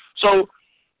 So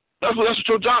that's what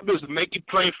your job is, to make it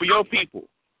plain for your people.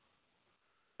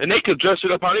 And they can dress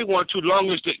it up how they want to, long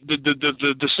as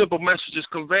the simple messages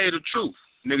convey the truth.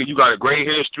 Nigga, you got a great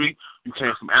history. You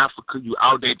came from Africa. You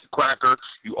outdated the cracker.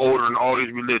 You older than all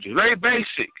these religions. Very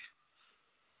basic.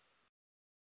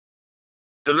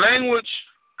 The language,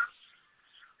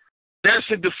 that's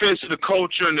in defense of the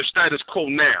culture and the status quo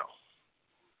now.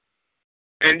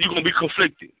 And you're going to be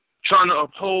conflicted. Trying to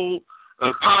uphold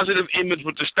a positive image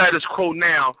with the status quo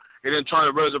now and then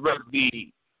trying to resurrect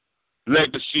the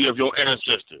legacy of your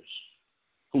ancestors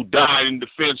who died in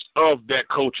defense of that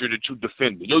culture that you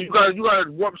defended. You got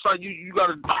a warp side. You got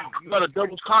a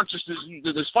double consciousness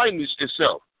that's fighting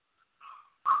itself,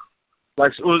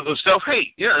 like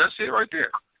self-hate. Yeah, that's it right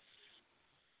there.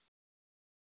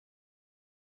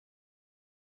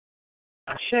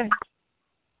 Sure. You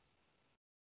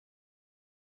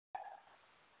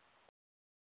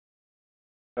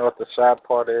know what the sad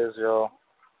part is, yo?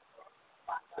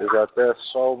 Is that there's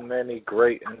so many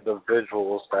great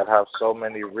individuals that have so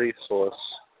many resources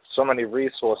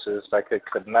that could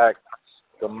connect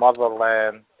the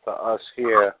motherland to us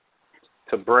here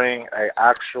to bring a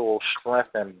actual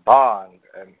strength and bond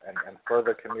and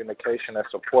further communication and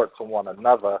support to one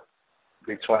another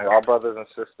between our brothers and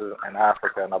sisters in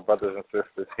Africa and our brothers and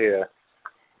sisters here.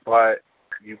 But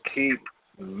you keep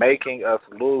making us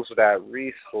lose that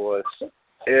resource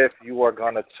if you are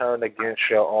going to turn against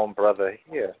your own brother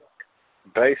here,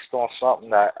 based on something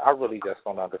that I really just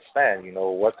don't understand,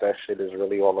 what that shit is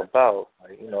really all about.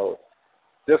 Like,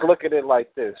 just look at it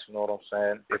like this, you know what I'm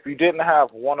saying? If you didn't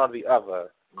have one or the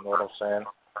other, you know what I'm saying?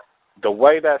 The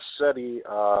way that SETI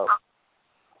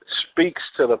speaks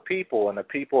to the people and the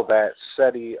people that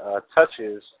SETI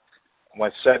touches when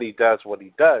SETI does what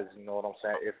he does, you know what I'm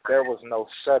saying? If there was no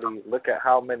SETI, look at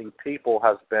how many people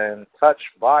has been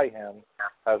touched by him,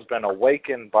 has been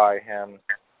awakened by him,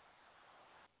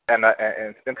 and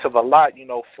into the lot,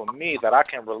 for me that I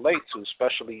can relate to,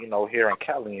 especially, here in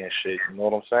Cali and shit, you know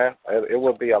what I'm saying? It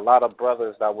would be a lot of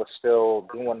brothers that were still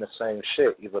doing the same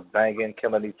shit, either banging,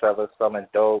 killing each other, selling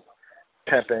dope,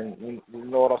 pimping, you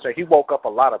know what I'm saying? He woke up a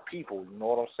lot of people, you know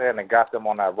what I'm saying, and got them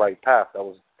on that right path. That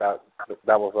was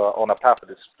on a path of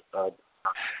this,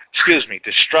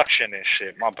 destruction and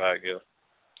shit. My bad, yeah.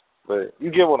 But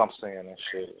you get what I'm saying and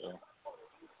shit.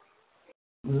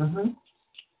 Yeah.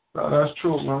 No, that's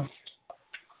true, man.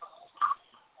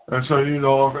 And so,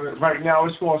 right now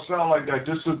it's going to sound like that.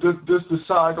 This the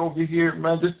side over here,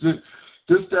 man. This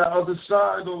that other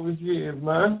side over here,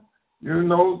 man.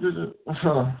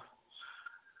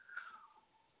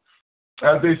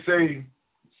 As they say,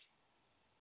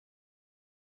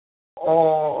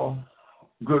 all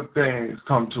good things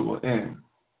come to an end.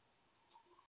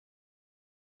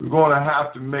 We're going to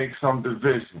have to make some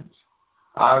divisions.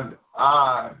 I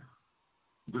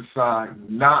decide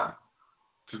not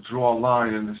to draw a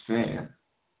line in the sand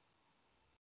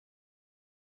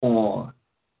on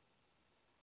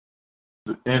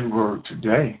the N-word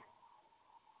today.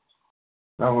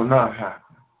 That will not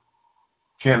happen.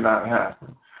 Cannot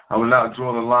happen. I will not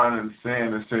draw the line in the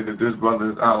sand and say that this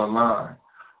brother is out of line.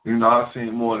 I've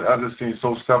seen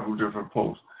several different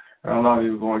posts. And I'm not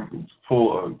even going to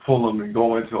pull them and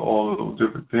go into all of those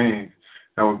different things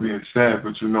that were being said.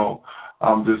 But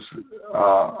I'm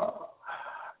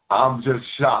just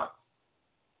shocked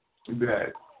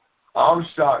that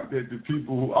the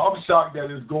people. I'm shocked that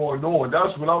it's going on.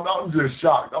 That's what I'm just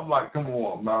shocked. I'm like, come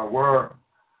on, man. Word.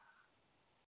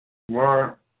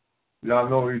 Y'all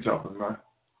know each other, man.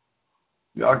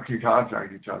 Y'all can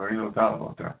contact each other. Ain't no doubt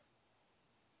about that.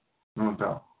 No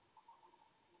doubt.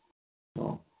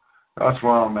 So that's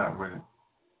where I'm at with it.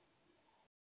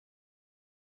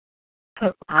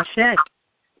 I said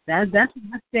that's what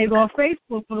I stayed on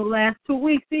Facebook for the last 2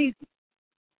 weeks, even.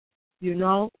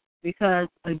 Because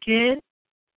again,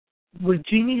 what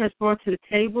Jeannie has brought to the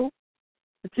table,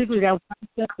 particularly that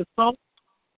concept of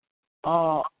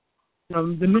assault,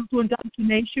 the mental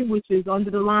indoctrination, which is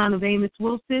under the line of Amos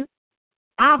Wilson,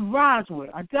 I rise with.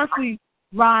 I definitely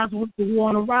rise with the war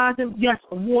on the rising. Yes,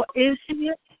 a war is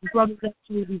here. The brother's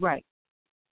absolutely right.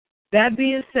 That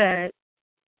being said,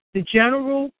 the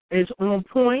general is on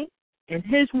point in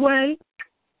his way,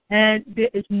 and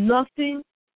there is nothing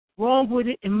wrong with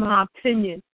it, in my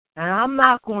opinion. And I'm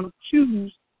not going to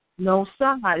choose no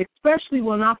side, especially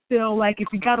when I feel like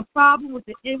if you got a problem with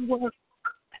the N-word,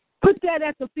 put that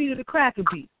at the feet of the cracker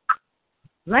beat.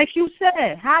 Like you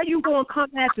said, how you going to come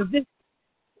at the victim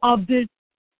of this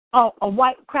a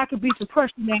white cracker beat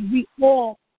suppression that we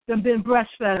all have been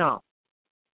breastfed on?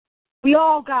 We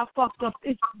all got fucked up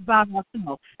issues by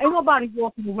ourselves. Ain't nobody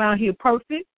walking around here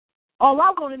perfect. All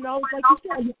I want to know is, like you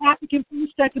said, are you African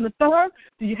first, second, or third?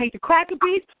 Do you hate the cracker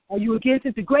beats? Are you against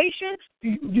integration? Do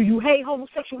you hate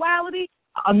homosexuality?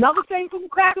 Another thing from the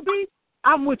cracker beats?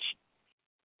 I'm with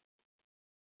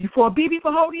you. You for a BB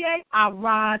for Hodier? I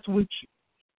ride with you.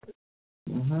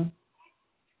 Mm-hmm.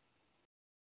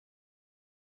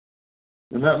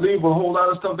 And that leave a whole lot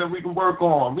of stuff that we can work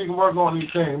on. We can work on these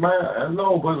things, man. I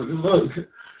know, but look,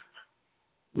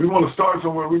 we want to start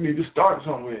somewhere. We need to start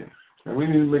somewhere. And we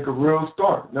need to make a real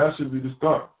start. That should be the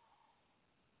start.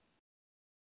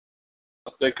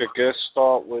 I think a good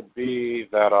start would be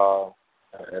that,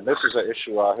 and this is an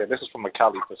issue out here. This is from a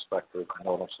Cali perspective, you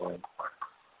know what I'm saying?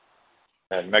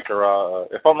 And make her,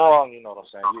 if I'm wrong, you know what I'm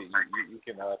saying, you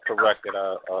can correct it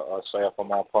or say if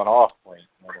I'm on point or off point,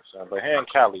 you know what I'm saying? But here in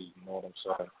Cali, you know what I'm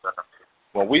saying?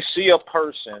 When we see a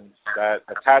person that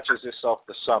attaches itself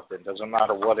to something, doesn't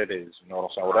matter what it is, you know what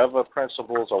I'm saying? Whatever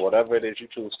principles or whatever it is you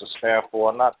choose to stand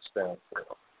for or not stand for.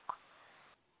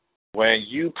 When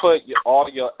you put all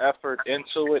your effort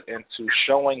into it, into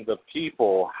showing the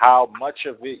people how much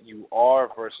of it you are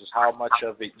versus how much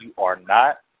of it you are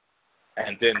not,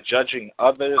 and then judging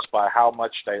others by how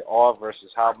much they are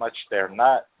versus how much they're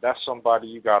not, that's somebody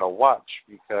you got to watch,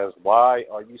 because why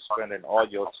are you spending all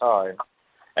your time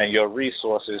and your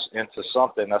resources into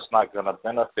something that's not going to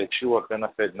benefit you or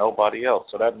benefit nobody else?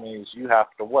 So that means you have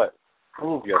to what?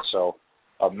 Prove yourself.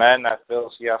 A man that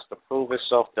feels he has to prove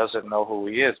himself doesn't know who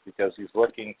he is, because he's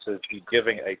looking to be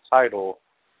giving a title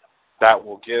that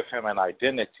will give him an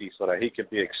identity so that he can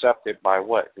be accepted by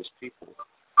what? His people.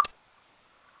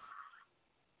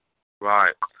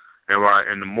 Right.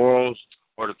 And the morals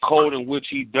or the code in which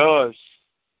he does,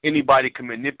 anybody can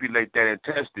manipulate that and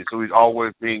test it. So he's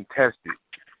always being tested.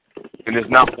 And it's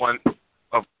not one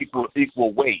of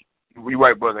equal weight. We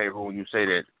right, Brother Abel, when you say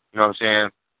that. You know what I'm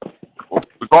saying?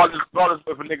 Regardless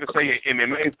if a nigga say he an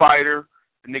MMA fighter,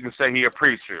 the nigga say he a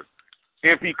preacher.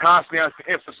 If he constantly has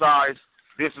to emphasize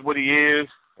this is what he is,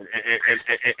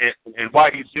 and why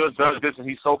he just does this, and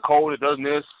he's so cold at doing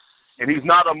this, and he's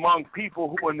not among people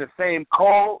who are in the same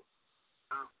code,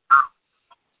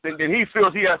 then he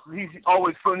feels he's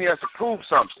always feeling he has to prove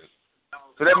something.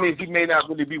 So that means he may not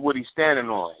really be what he's standing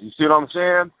on. You see what I'm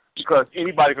saying? Because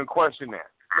anybody can question that.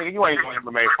 Nigga, you ain't an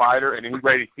MMA fighter, and then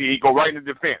he go right into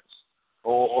defense,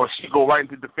 or she go right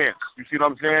into defense. You see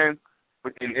what I'm saying?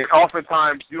 But and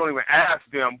oftentimes you don't even ask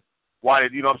them why.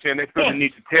 You know what I'm saying? They feel the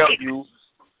need to tell you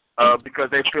because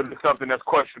they feel it's something that's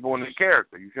questionable in their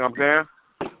character. You see what I'm saying?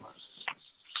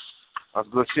 That's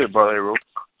good shit, brother. Aaron.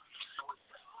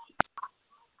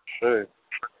 Sure.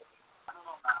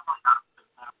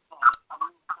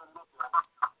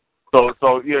 So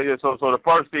the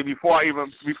first thing before I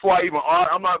even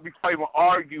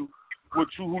argue with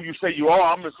you who you say you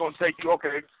are, I'm just gonna take you.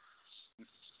 Okay,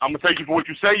 I'm gonna take you for what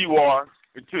you say you are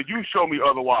until you show me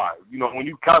otherwise. You know, when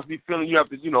you constantly feeling you have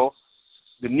to, you know,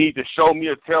 the need to show me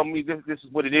or tell me this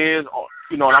is what it is, or,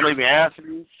 you know, and I'm not even asking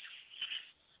you.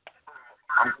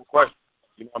 I'm question.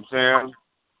 You know what I'm saying?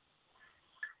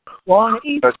 Well, on the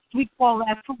East, we call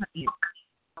that fronting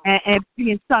and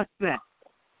being suspect.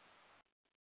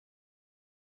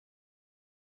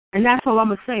 And that's all I'm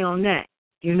going to say on that.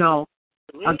 You know,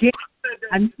 again,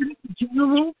 I know the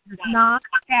general is not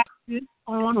active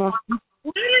on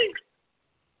people.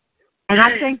 And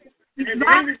I think he's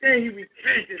not. Everything he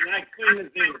repented like clean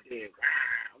as anything.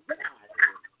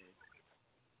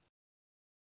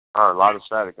 A lot of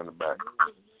static in the back.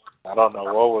 I don't know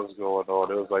what was going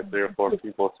on. It was like 3 or 4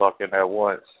 people talking at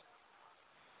once.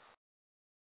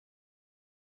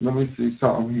 Let me see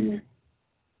something here.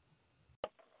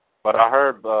 But I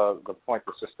heard the point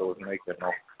the sister was making,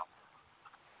 though.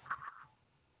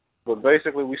 But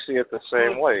basically, we see it the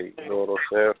same way. You know what I'm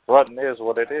saying? Fronting is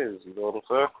what it is. You know what I'm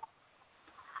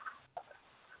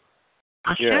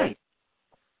saying? Yeah.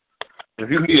 If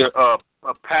you meet a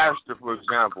pastor, for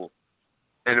example,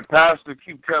 and the pastor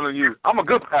keep telling you, I'm a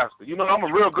good pastor. You know, I'm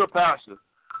a real good pastor.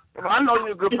 I know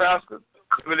you're a good pastor.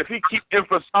 But if he keep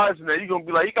emphasizing that, you're going to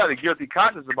be like, you got a guilty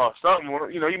conscience about something.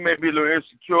 You know, he may be a little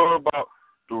insecure about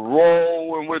the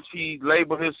role in which he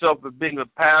labeled himself as being a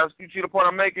pastor. You see the point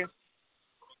I'm making?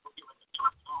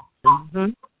 Mm-hmm.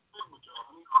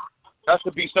 That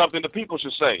should be something the people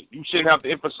should say. You shouldn't have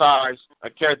to emphasize a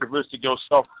characteristic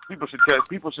yourself. People should have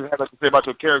something to say about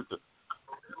your character.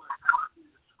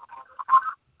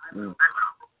 Mm.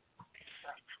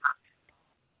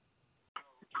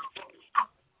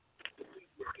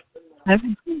 I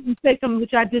you say something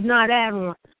which I did not add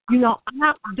on. You know,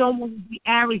 I don't want to be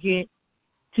arrogant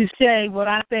to say what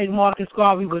I think Marcus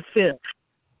Garvey would feel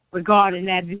regarding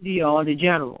that video or the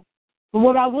general. But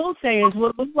what I will say is,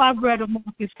 what I've read of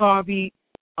Marcus Garvey,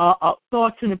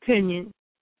 thoughts and opinions,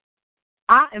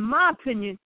 in my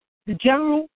opinion, the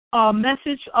general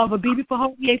message of a BB for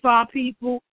Hope for our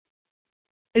people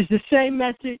is the same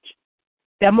message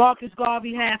that Marcus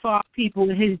Garvey had for our people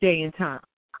in his day and time.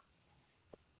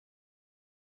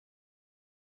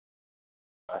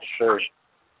 Sure.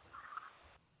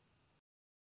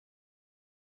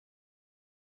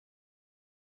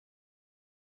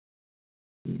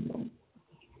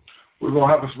 We're gonna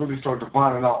have to really start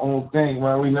defining our own thing,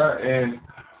 man. We not, and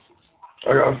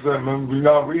like I said, man, we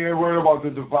ain't worried about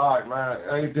the divide, man.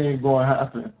 Anything's gonna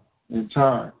happen in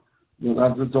time. You know, I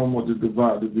just don't want the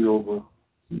divide to be over.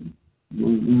 We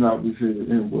not be saying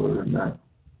the N-word or not.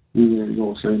 We ain't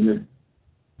gonna say nigga.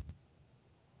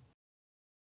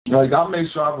 Like, I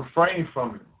make sure I refrain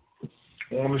from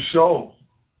it on the show.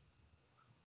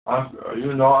 I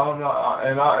don't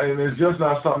know, and it's just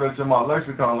not something that's in my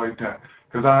lexicon like that.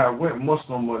 Because I had went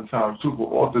Muslim one time, super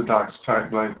Orthodox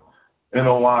type, like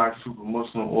NOI, super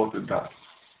Muslim Orthodox.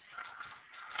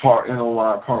 Part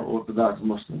NOI, part Orthodox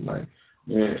Muslim, like.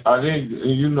 And I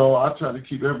didn't, I try to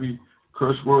keep every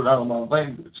curse word out of my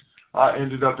language. I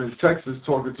ended up in Texas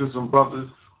talking to some brothers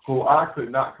who I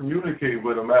could not communicate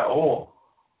with them at all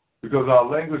because of our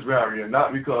language barrier,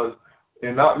 not because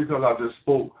I just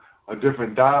spoke a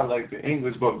different dialect than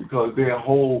English, but because their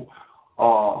whole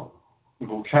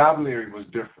vocabulary was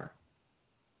different.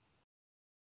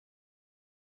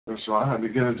 And so I had to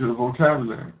get into the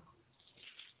vocabulary.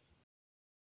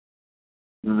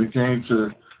 And we came to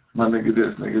my nigga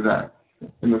this, nigga that.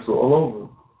 And it's all over.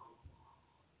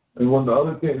 And one of the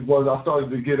other things was I started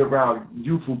to get around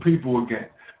youthful people again.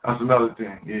 That's another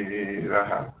thing. Yeah, that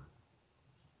happened.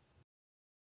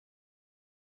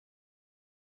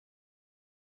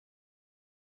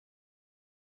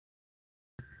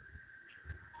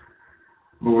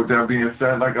 But with that being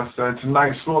said, like I said,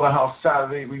 tonight, Slaughterhouse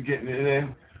Saturday, we getting it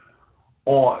in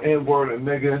on N-word and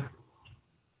nigga.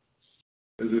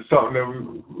 Is it something that we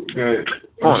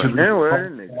should be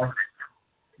N-word and nigga.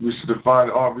 We should define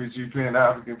RBG paying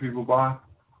African people by?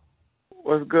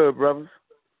 What's good, brothers?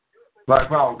 Black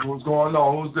Power, what's going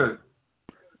on? Who's this?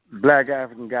 Black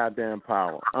African goddamn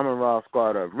power. I'm a raw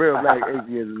squad up. Real black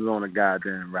atheism is on the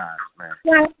goddamn rise, man.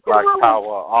 Black power,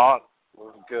 art.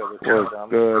 What's good?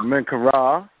 What's good?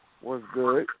 Menkara, what's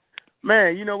good?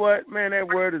 Man, you know what? Man, that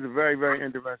word is a very, very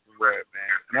interesting word,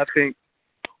 man. And I think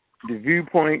the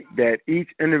viewpoint that each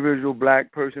individual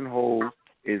black person holds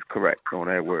is correct on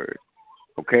that word.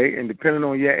 Okay? And depending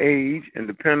on your age and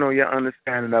depending on your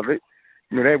understanding of it,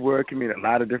 you know, that word can mean a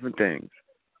lot of different things.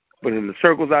 But in the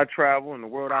circles I travel, in the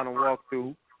world I don't walk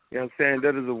through, you know what I'm saying,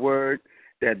 that is a word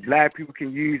that black people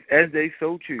can use as they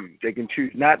so choose. They can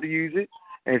choose not to use it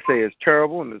and say it's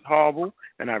terrible and it's horrible,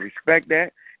 and I respect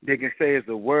that. They can say it's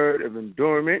a word of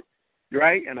endurement,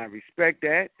 right, and I respect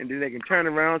that. And then they can turn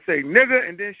around and say, nigga,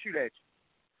 and then shoot at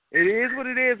you. It is what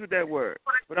it is with that word.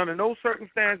 But under no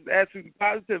circumstances, absolutely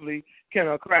positively, can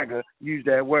a cracker use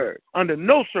that word. Under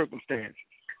no circumstances.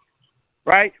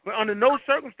 Right? But under no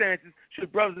circumstances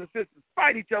should brothers and sisters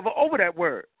fight each other over that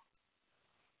word.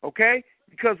 Okay?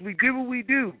 Because we do what we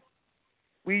do.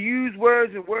 We use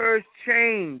words and words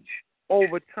change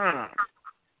over time.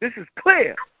 This is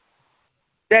clear.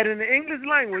 That in the English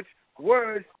language,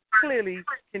 words clearly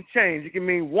can change. It can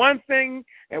mean one thing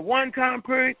at one time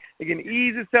period. It can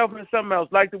ease itself into something else.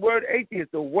 Like the word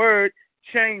atheist, the word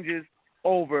changes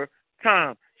over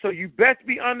time. So you best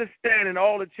be understanding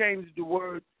all the changes the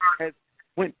word has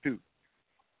went through.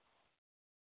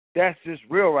 That's just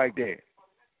real right there.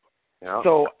 Yep.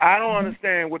 So I don't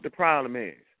understand what the problem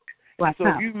is. So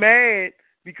if you mad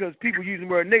because people using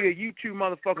the word nigga, you too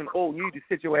motherfucking old. You need to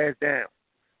sit your ass down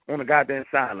on the goddamn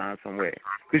sideline somewhere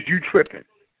because you tripping.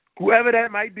 Whoever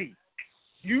that might be,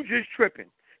 you just tripping.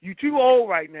 You too old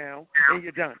right now and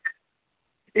you're done.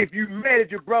 If you mad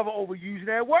at your brother over using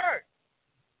that word.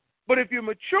 But if you're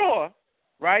mature,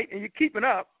 right, and you're keeping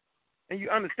up, and you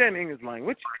understand the English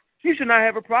language, you should not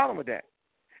have a problem with that.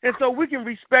 And so we can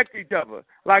respect each other.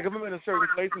 Like if I'm in a certain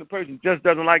place and the person just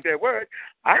doesn't like that word,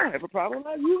 I don't have a problem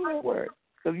with using that word.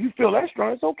 Because you feel that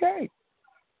strong, it's okay.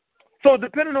 So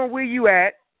depending on where you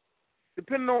at,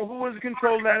 depending on who is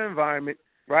controlling that environment,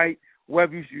 right,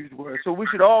 whether you use the word. So we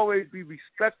should always be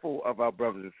respectful of our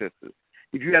brothers and sisters.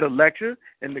 If you had a lecture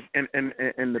and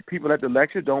the people at the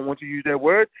lecture don't want to use that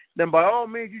word, then by all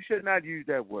means you should not use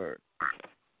that word.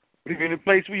 But if you're in a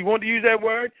place where you want to use that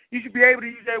word, you should be able to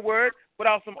use that word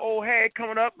without some old head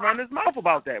coming up and running his mouth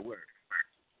about that word.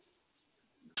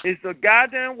 It's a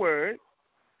goddamn word.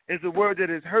 It's a word that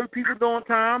has hurt people during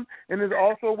time, and it's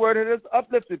also a word that has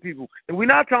uplifted people. And we're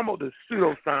not talking about the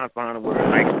pseudoscience behind the word,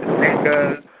 like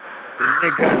the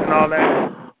niggas and all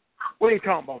that. We ain't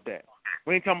talking about that.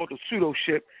 We ain't talking about the pseudo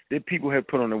shit that people have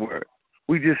put on the word.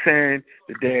 We just saying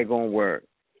the daggone word.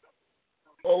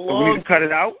 So we need to cut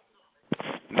it out.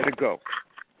 Let it go.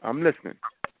 I'm listening.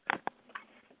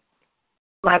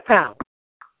 Black power.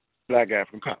 Black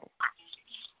African power.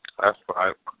 That's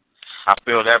right. I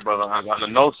feel that, brother. Under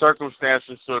no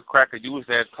circumstances should a cracker use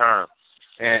that term.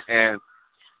 And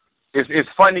it's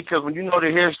funny because when you know the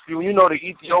history, when you know the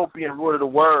Ethiopian root of the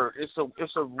word, it's a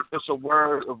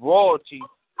word of royalty.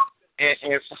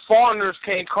 And foreigners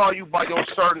can't call you by your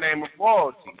surname of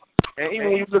royalty. And even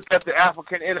when you look at the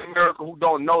African in America who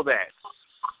don't know that,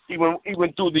 even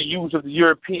through the use of the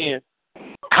European,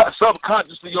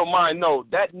 subconsciously your mind knows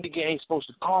that nigga ain't supposed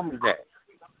to call me that.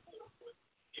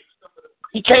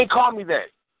 He can't call me that.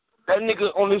 That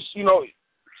nigga on this,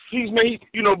 he's made,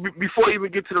 before you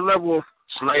even get to the level of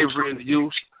slavery and the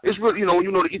use, it's really, when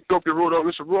you know the Ethiopian royal,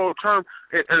 it's a royal term,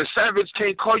 and a savage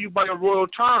can't call you by a royal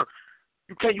term.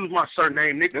 You can't use my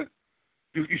surname, nigga.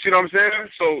 You see what I'm saying?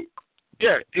 So,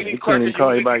 yeah. He can't even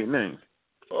call you by your name.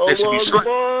 It should be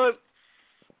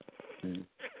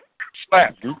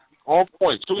slapped. On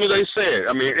point. As soon as they say it,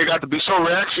 I mean, it got to be so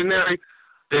reactionary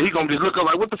that he gonna just look up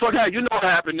like, what the fuck happened? You know what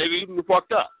happened, nigga? You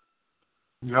fucked up.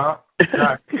 Yeah.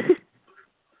 Exactly.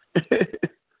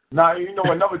 Now, you know,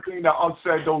 another thing that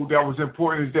upset, though, that was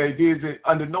important is that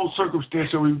under no circumstance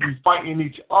should we be fighting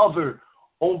each other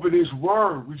over this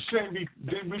word. We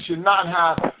should not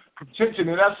have contention,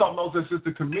 and that's something else that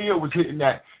Sister Camille was hitting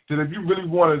at. That if you really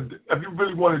want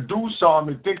to do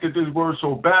something and think that this word's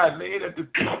so bad, lay it at the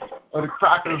feet of the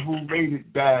crackers who made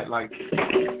it bad. Like,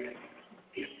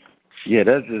 yeah,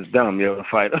 that's just dumb, yo. To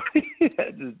fight.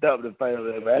 That's just dumb to fight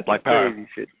over that. That's like crazy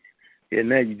shit. Yeah,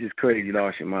 now you just crazy,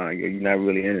 lost your mind. Yeah, you're not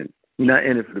really in it. You're not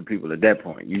in it for the people at that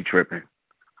point. You tripping.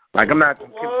 Like, I'm not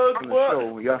gonna keep the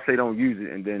show. Y'all say don't use it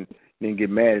and then get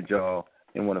mad at y'all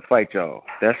and want to fight y'all.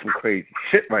 That's some crazy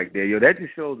shit right there, yo. That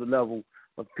just shows the level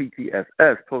of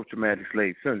PTSS, post-traumatic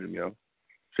slave syndrome, yo.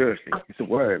 Seriously, it's a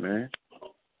word, man.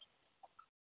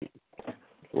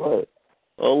 What?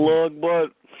 Allah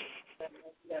Akbar.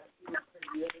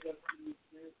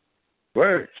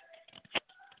 Word.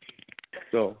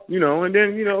 So, you know, and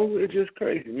then, you know, it's just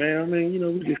crazy, man. I mean, you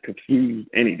know, we just confused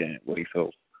any damn way. So,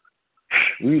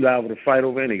 we liable to fight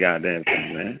over any goddamn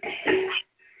thing, man.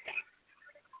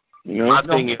 You know,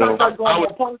 somebody got to fight over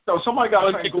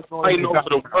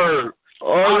the word.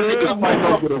 Niggas fighting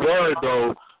over the word,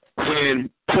 though, when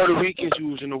Puerto Ricans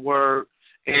using the word,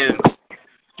 and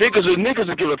niggas will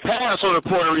give a pass on a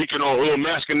Puerto Rican or a little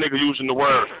Mexican nigga using the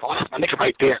word. Oh, that's my nigga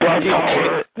right there.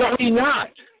 No, he not.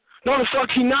 No, the fuck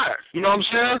he not. You know what I'm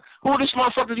saying? Who this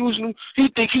motherfucker using? He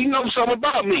think he knows something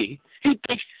about me. He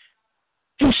think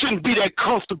he shouldn't be that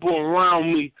comfortable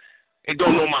around me and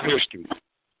don't know my history.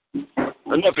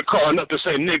 Enough to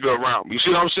say nigga around me. You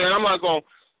see what I'm saying? I'm not going to,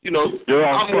 you know,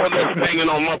 I'm one that's banging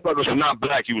on motherfuckers who are not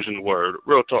black using the word.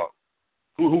 Real talk.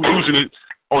 Who using it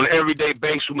on an everyday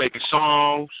basis, who making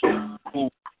songs,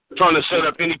 who trying to set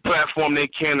up any platform they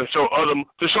can to show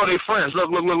their friends.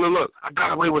 Look. I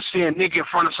got away with saying nigga in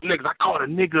front of some niggas. I called a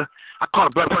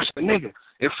black person a nigga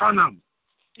in front of them.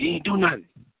 He ain't do nothing.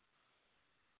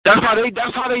 That's how they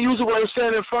use it when they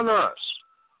stand in front of us.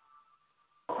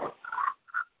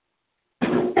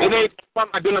 And they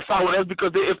don't identify with us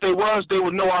because if they was, they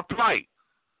would know our plight.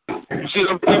 You see,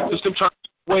 them trying to get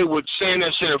away with saying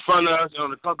that shit in front of us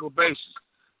on a couple basis.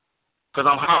 Because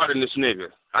I'm harder than this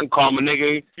nigga. I can call him a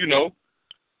nigga, you know.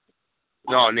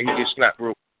 No, nigga get slapped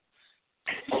real.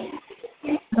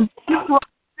 Ask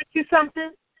you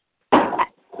something?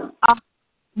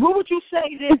 What would you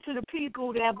say then to the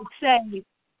people that would say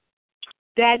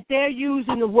that they're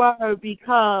using the word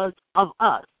because of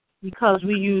us, because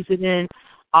we use it in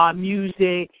our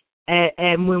music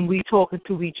and when we talking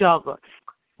to each other?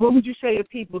 What would you say to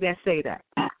people that say that?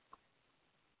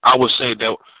 I would say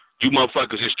that you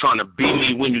motherfuckers is trying to beat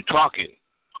me when you talking.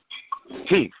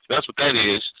 That's what that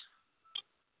is.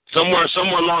 Somewhere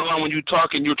along the line when you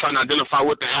talking, you're trying to identify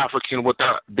with the African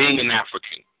without being an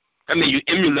African. I mean, you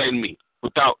emulating me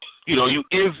without, you know, you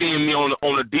envying me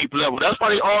on a deep level. That's why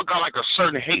they all got like a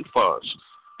certain hate for us.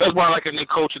 That's why, like in their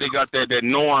culture, they got that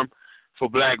norm for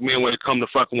black men when it come to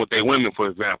fucking with their women, for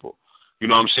example. You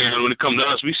know what I'm saying? When it comes to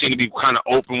us, we seem to be kind of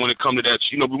open when it comes to that.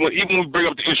 You know, even when we bring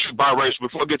up the issue of biracial,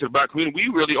 before we get to the black community, we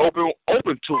really open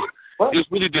to it. What? It's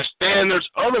really the standards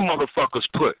other motherfuckers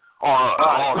put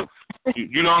on.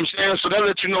 You know what I'm saying? So that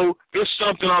lets you know there's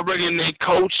something already in their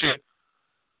culture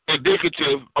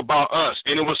indicative about us.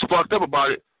 And it was fucked up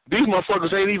about it. These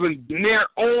motherfuckers ain't even near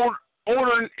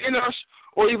older than us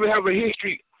or even have a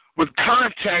history with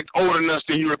contact older than us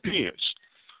than Europeans.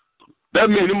 That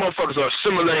means the motherfuckers are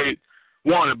assimilated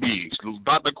wannabes.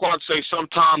 Dr. Clark say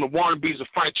sometimes the wannabes will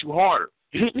fight you harder.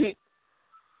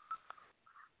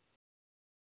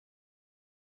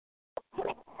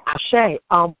 Shay,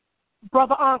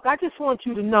 Brother Unc, I just want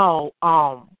you to know,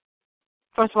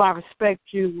 first of all, I respect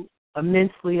you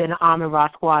immensely in the Amin Ra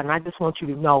Squad, and I just want you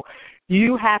to know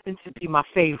you happen to be my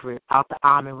favorite out the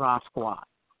Amin Ra Squad.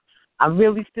 I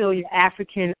really feel you're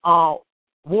African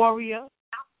warrior,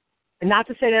 and not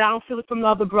to say that I don't feel it from the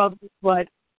other brothers, but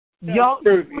y'all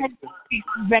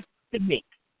respect to me.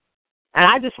 And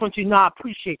I just want you to know I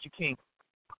appreciate you, King.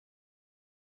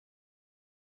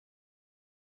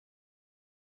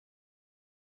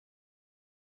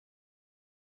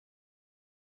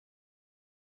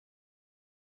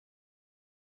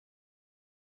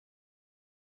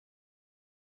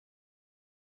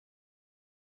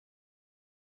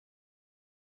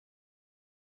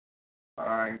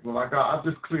 all right, well, I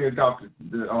just cleared out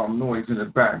the noise in the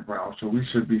background, so we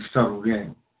should be settled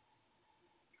in.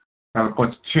 Got a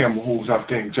bunch of chamberhools out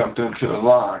there and jumped into the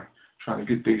line, trying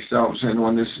to get themselves in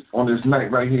on this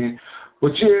night right here.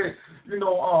 But yeah, you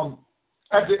know,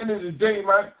 at the end of the day,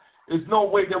 man, there's no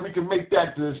way that we can make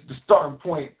that the starting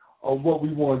point of what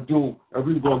we want to do, and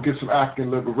we're going to get some African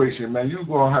liberation, man. You're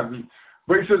going to have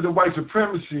racism, white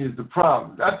supremacy is the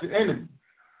problem. That's the enemy.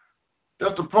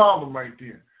 That's the problem right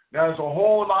there. Now, there's a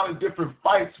whole lot of different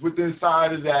fights within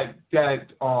inside of that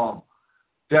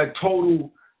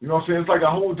total, you know what I'm saying? It's like a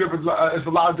whole different, it's a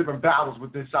lot of different battles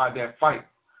within inside that fight.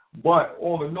 But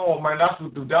all in all, man, that's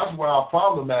where our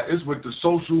problem at is with the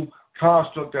social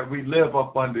construct that we live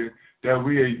up under that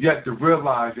we are yet to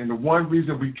realize. And the one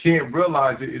reason we can't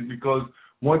realize it is because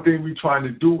one thing we're trying to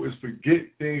do is forget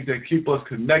things that keep us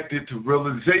connected to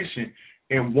realization.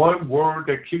 And one word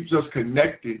that keeps us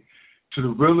connected to the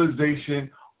realization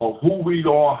of who we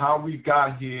are, how we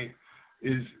got here,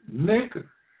 is nigga.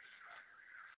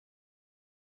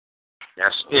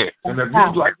 That's it. And if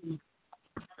you like,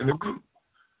 and if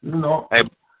you know, hey, if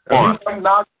you like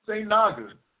Naga, say Naga.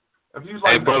 If you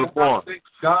like Naga, say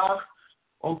God,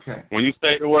 okay. When you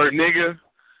say the word nigga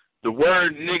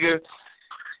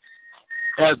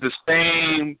has the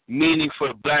same meaning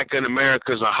for black in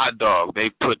America as a hot dog.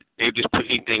 They just put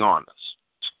anything on us.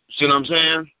 See what I'm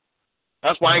saying?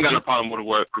 That's why I ain't got no problem with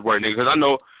the word nigga, because I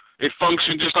know it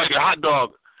functions just like a hot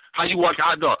dog. How you watch a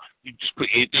hot dog? You just put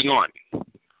anything on it.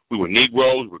 We were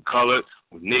Negroes, we were colored,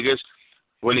 we were niggas.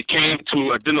 When it came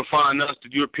to identifying us, the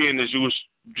Europeans, you was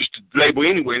just a label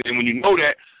anyway. And when you know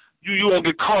that, you don't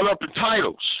get caught up in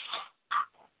titles.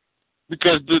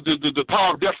 Because the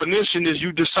power of definition is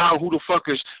you decide who the fuck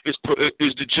is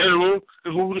the general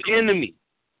and who's the enemy.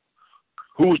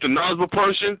 Who's the knowledgeable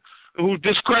person and who's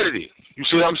discredited. You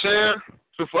see what I'm saying?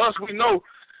 So for us, we know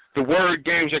the word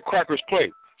games that crackers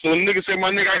play. So when niggas say,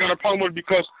 my nigga, I got a problem with it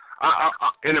because I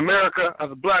in America,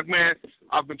 as a black man,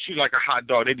 I've been treated like a hot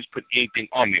dog. They just put anything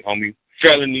on me, homie.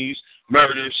 Felonies,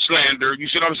 murder, slander. You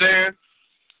see what I'm saying?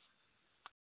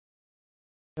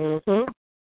 Mm-hmm.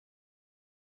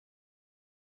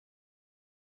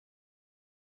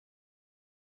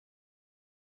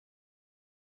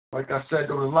 Like I said,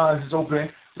 though, the lines is open.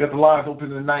 We got the lines open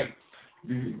tonight.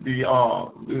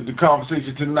 The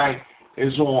conversation tonight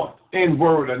is on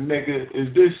N-word, a nigga.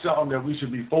 Is this something that we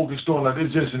should be focused on, or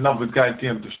is this just another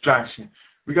goddamn distraction?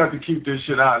 We got to keep this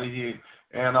shit out of here.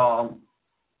 And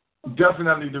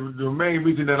definitely the main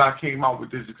reason that I came out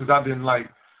with this is because I didn't like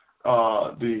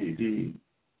the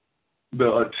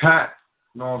attack,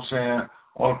 you know what I'm saying,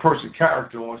 on a person's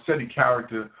character, on a steady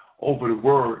character over the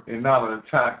word, and not an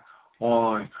attack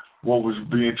on what was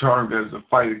being termed as a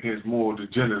fight against moral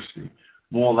degeneracy,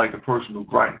 more like a personal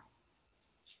gripe.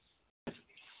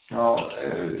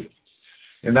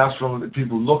 And that's from the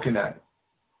people looking at it.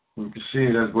 We can see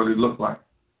it as what it looked like.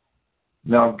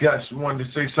 Now, guest, you wanted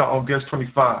to say something on guest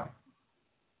 25.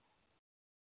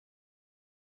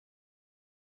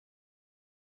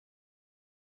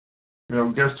 You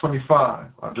know, guest 25.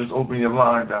 I'll just open your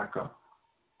line back up.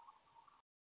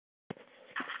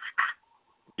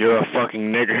 You're a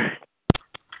fucking nigger.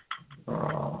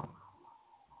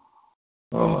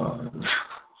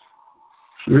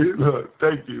 Look,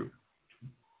 thank you.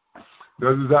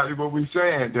 That's exactly what we're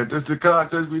saying. That this is the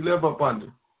context we live up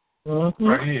under. Mm-hmm.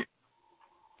 Right here.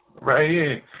 Right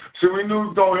here. So we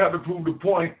knew don't have to prove the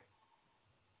point.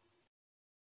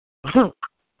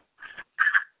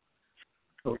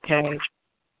 Okay.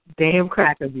 Damn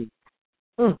cracker beat.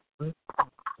 Mm-hmm.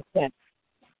 Okay.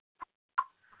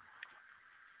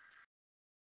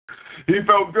 He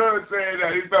felt good saying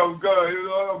that. He felt good. You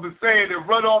know what I'm saying? It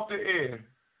run off the air.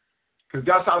 Because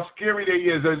that's how scary they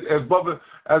is, as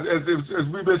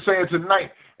we've been saying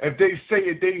tonight. If they say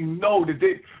it, they know that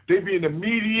they be in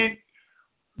immediate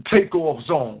takeoff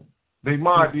zone. They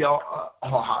mind be out,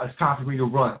 it's time for me to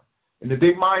run. And if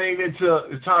they mind ain't into,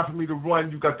 it's time for me to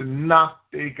run, you got to knock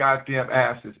their goddamn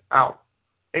asses out.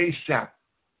 ASAP.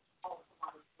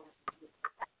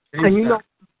 And you know,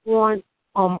 one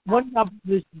of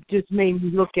them just made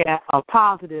me look at a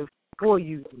positive for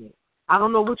using it. I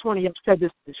don't know which one of you said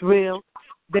this is real,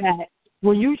 that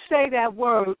when you say that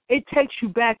word, it takes you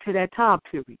back to that time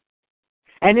period.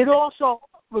 And it also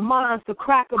reminds the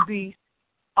cracker beast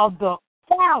of the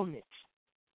foulness,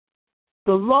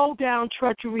 the low-down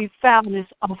treachery, foulness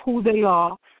of who they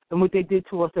are and what they did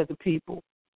to us as a people.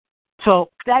 So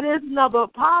that is another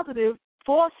positive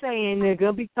for saying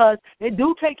nigga, because they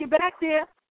do take it back there.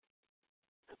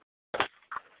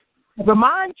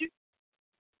 Remind you,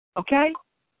 okay?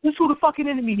 This is who the fucking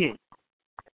enemy is.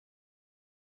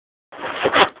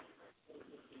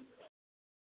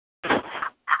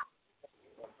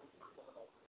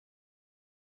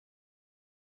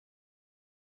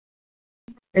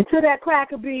 And to that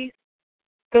cracker beast,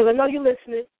 because I know you're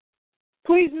listening,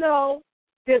 please know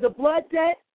there's a blood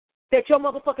debt Set your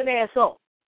motherfucking ass up.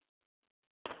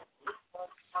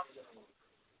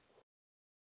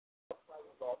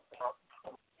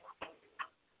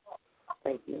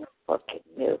 Thank you, fucking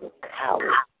little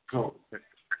coward.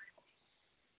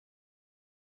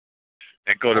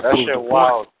 And go to that prove shit the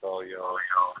wild point. though, yo.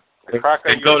 The cracker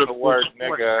And go used to the word prove the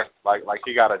point. nigga like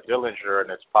he got a Dillinger in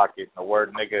his pocket. And the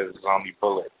word nigga is his only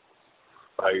bullet.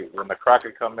 Like when the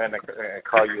cracker come in and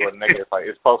call you a nigga, it's like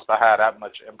it's supposed to have that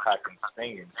much impact and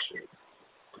sting and shit.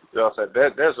 You know what I'm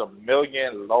saying? There's a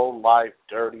million low life,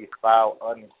 dirty, foul,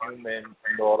 unhuman,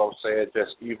 you know what I'm saying,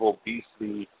 just evil,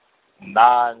 beastly,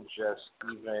 just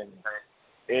even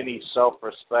any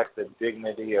self-respect or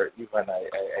dignity or even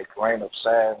a grain of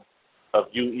sand of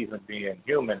you even being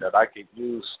human that I could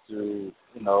use to,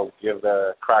 you know, give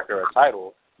the cracker a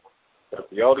title. But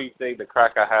the only thing the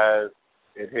cracker has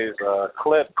in his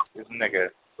clip is nigga.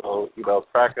 So, you know,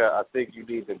 cracker, I think you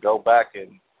need to go back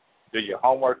and do your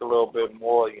homework a little bit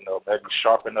more, you know, maybe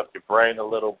sharpen up your brain a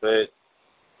little bit,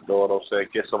 you know what I'm saying,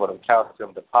 get some of them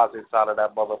calcium deposits out of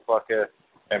that motherfucker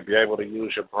and be able to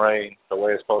use your brain the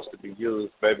way it's supposed to be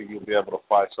used. Maybe you'll be able to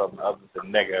find something other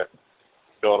than nigga,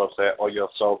 you know what I'm saying, or your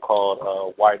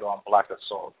so-called white on black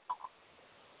assault.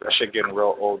 That shit getting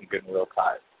real old and getting real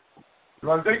tired.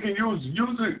 Like they can use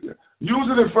it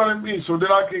in front of me so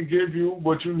that I can give you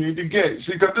what you need to get.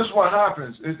 See, because this is what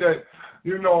happens is that,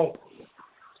 you know,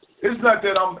 it's not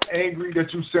that I'm angry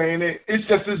that you're saying it. It's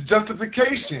just this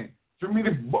justification for me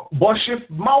to bust your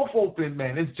mouth open,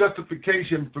 man. It's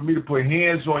justification for me to put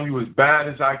hands on you as bad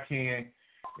as I can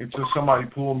until somebody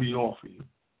pull me off of you.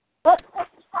 That's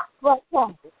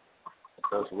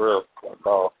real.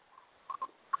 Oh.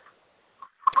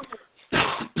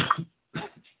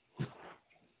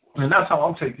 And that's how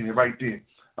I'm taking it right there.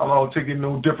 I'm not taking it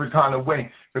no different kind of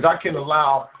way. Because I can't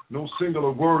allow no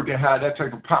singular word to have that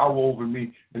type of power over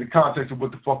me in the context of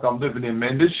what the fuck I'm living in,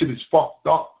 man. This shit is fucked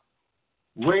up.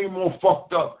 Way more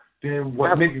fucked up than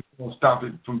what niggas gonna stop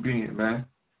it from being, man.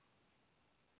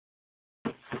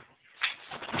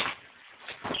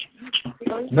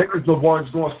 Niggas the ones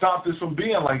gonna stop this from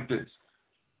being like this.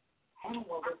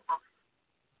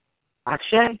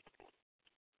 Akshay.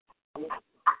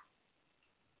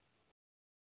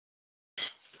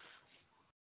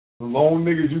 The lone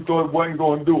niggas you thought wasn't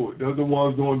gonna do it, they're the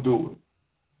ones gonna do it.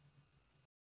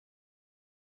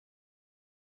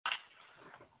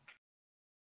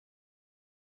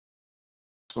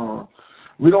 So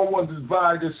we don't want to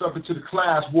divide this up into the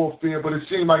class warfare, but it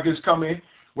seems like it's coming.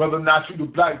 Whether or not you the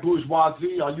black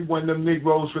bourgeoisie or you one of them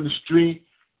Negroes from the street,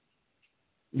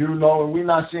 you know, and we're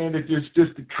not saying that it's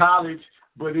just the college,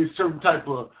 but it's certain type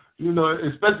of, you know,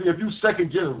 especially if you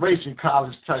second generation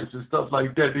college types and stuff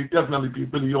like that, they definitely be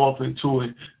really off into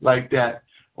it like that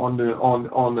on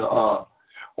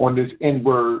this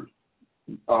N-word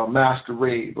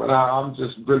masquerade. But I'm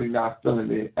just really not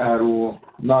feeling it at all.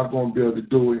 I'm not going to be able to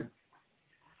do it.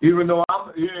 Even though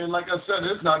like I said,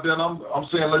 it's not that I'm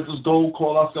saying let's just go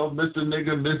call ourselves Mr.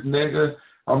 Nigga, Miss Nigga.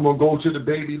 I'm gonna go to the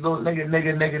baby, little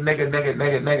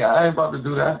nigga. I ain't about to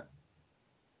do that.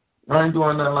 I ain't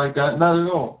doing nothing like that, not at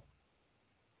all.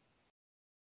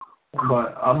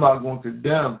 But I'm not going to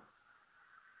condemn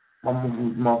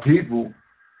my people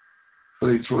for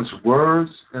their choice of words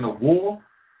in a war.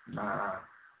 Nah.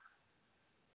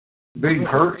 They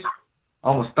hurt.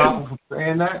 I'm gonna stop them from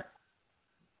saying that.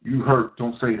 You hurt.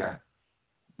 Don't say that.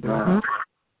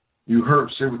 You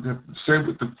hurt. Say what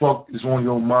the fuck is on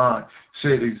your mind. Say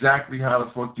it exactly how the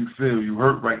fuck you feel. You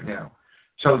hurt right now.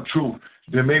 Tell the truth.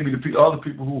 Then maybe the other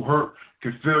people who hurt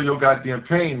can feel your goddamn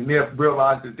pain and they'll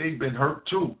realize that they've been hurt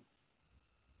too.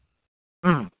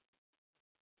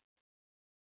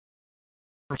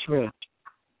 That's real.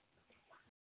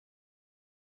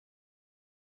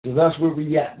 So that's where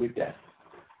we at with that.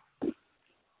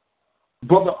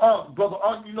 Brother Unc,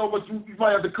 you know what? You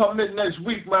might have to come in next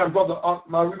week, man. Brother Unc,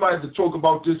 man, we might have to talk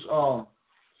about this,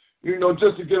 you know,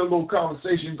 just to get a little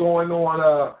conversation going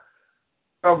on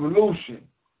evolution.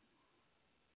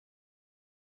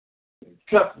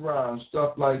 Kept around,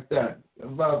 stuff like that. A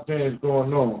lot of things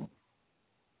going on.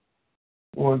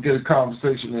 We want to get a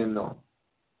conversation in on.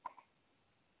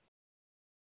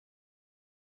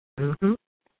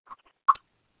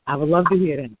 I would love to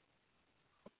hear that.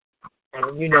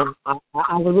 And, you know,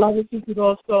 I would love if you could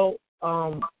also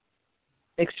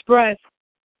express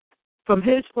from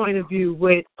his point of view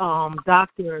what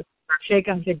Dr. Sheikh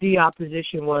Diop's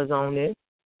position was on this.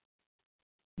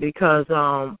 Because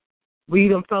we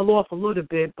done fell off a little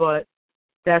bit, but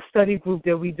that study group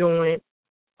that we doing,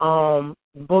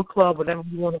 book club, whatever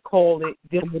you want to call it,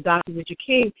 dealing with Dr. Richard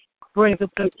King, brings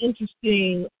up some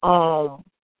interesting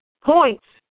points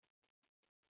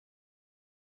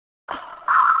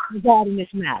God in this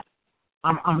matter.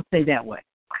 I'm going to say that way.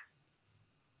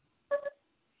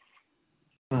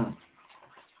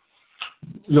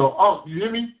 Yo, you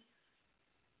hear me?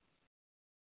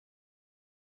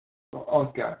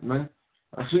 Okay, man.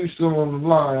 I see you still on the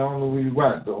line. I don't know where you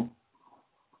at, though.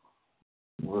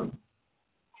 What?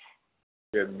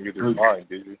 You didn't mute his mic,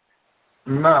 did you?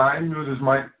 Nah, I ain't muted his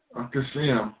mic. I can see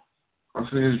him. I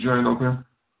see his joint open.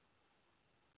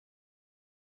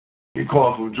 He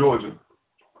called from Georgia.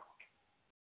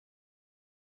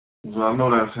 So I know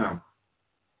that's him.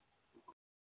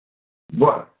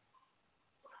 But,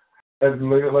 as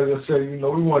like I said, we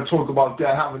want to talk about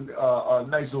that, having a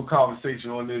nice little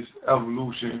conversation on this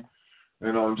evolution,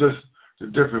 and just the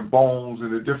different bones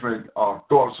and the different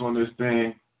thoughts on this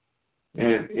thing,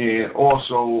 and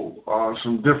also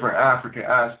some different African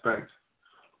aspects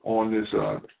on this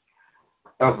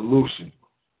evolution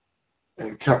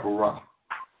and Kepara.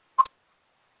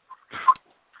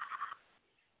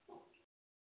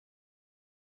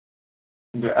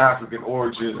 The African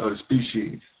origin of the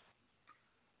species.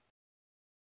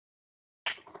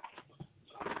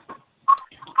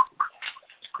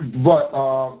 But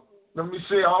let me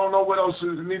see. I don't know what else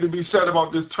needs to be said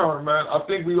about this term, man. I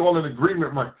think we're all in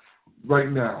agreement right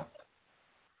now.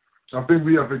 I think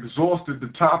we have exhausted the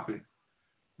topic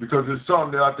because it's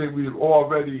something that I think we've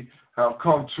already have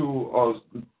come to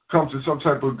some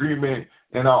type of agreement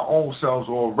in our own selves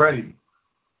already.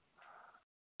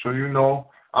 So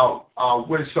I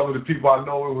wish some of the people I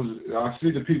know I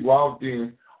see the people out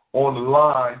there on the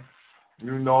line.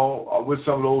 I wish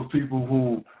some of those people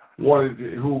who were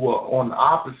on the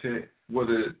opposite would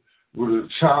have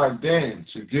chimed in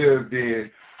to give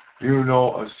their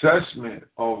assessment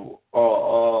of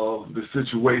the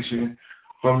situation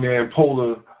from their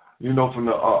polar, from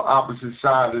the opposite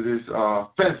side of this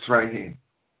fence right here.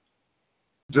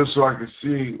 Just so I can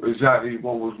see exactly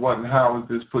what was what and how was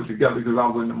this put together, because I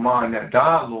wouldn't mind that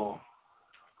dialogue.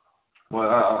 But,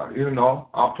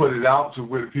 I'll put it out to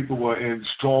where people were in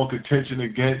strong contention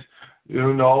against,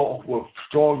 were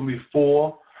strongly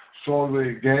for, strongly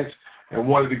against, and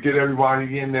wanted to get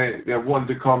everybody in that wanted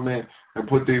to come in and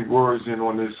put their words in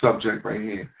on this subject right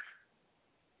here.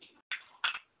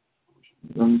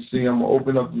 Let me see. I'm going to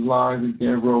open up the lines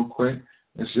again real quick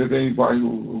and see if anybody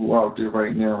who out there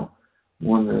right now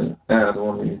want to add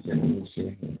on anything. Let me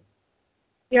see here.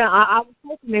 Yeah, I was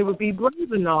hoping they would be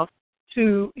brave enough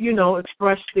to,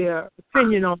 express their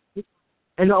opinion on it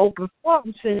in the open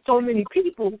forum, since so many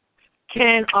people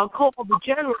can call the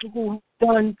general who's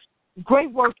done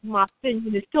great work, in my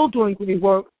opinion, is still doing great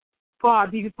work, for a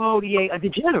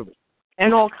degenerate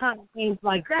and all kinds of things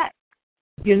like that.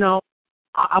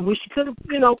 I wish you could have,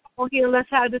 come here and let's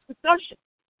have this discussion.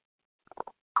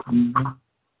 Mm-hmm.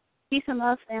 Peace and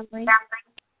love, family.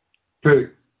 Hey.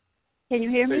 Can you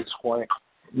hear me?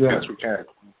 Yes, we can.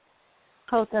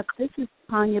 Hold up. This is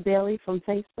Tanya Bailey from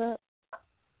Facebook.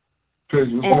 Hey, what's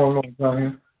going on,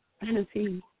 Tanya?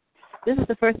 This is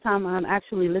the first time I'm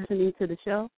actually listening to the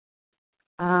show.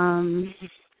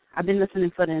 I've been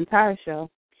listening for the entire show,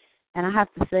 and I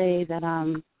have to say that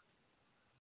I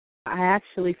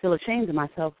actually feel ashamed of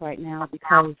myself right now,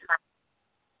 because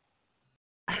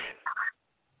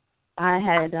I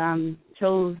had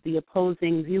chose the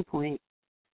opposing viewpoint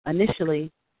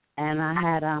initially, and I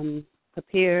had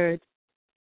prepared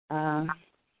a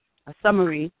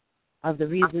summary of the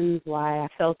reasons why I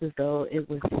felt as though it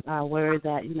was a word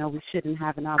that, we shouldn't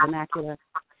have in our vernacular.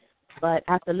 But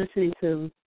after listening to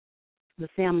the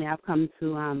family, I've come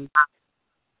to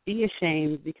be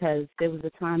ashamed, because there was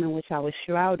a time in which I was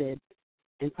shrouded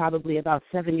in probably about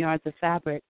 7 yards of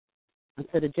fabric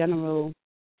until the general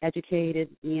educated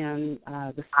me on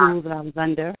the school that I was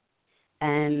under,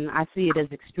 and I see it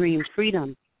as extreme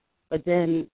freedom. But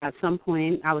then at some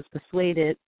point I was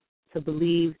persuaded to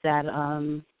believe that,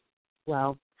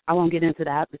 I won't get into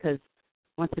that, because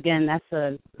once again, that's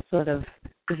a sort of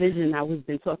division that we've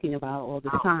been talking about all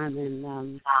this time.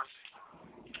 And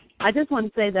I just want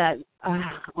to say that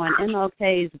on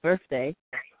MLK's birthday,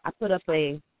 I put up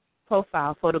a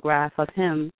profile photograph of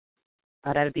him.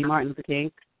 That would be Martin Luther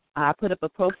King. I put up a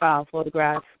profile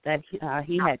photograph that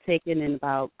he had taken in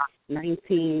about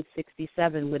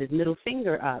 1967 with his middle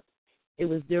finger up. It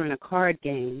was during a card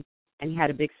game, and he had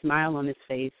a big smile on his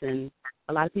face, and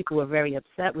a lot of people were very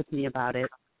upset with me about it.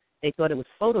 They thought it was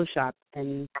Photoshopped,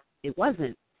 and it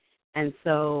wasn't. And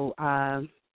so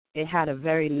it had a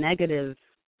very negative,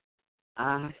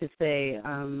 I should say,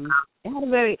 it had a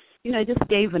very, it just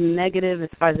gave a negative, as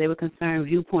far as they were concerned,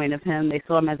 viewpoint of him. They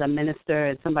saw him as a minister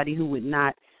and somebody who would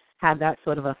not have that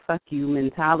sort of a fuck you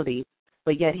mentality,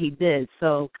 but yet he did.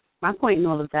 So my point in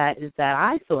all of that is that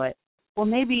I thought well,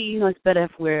 maybe, it's better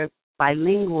if we're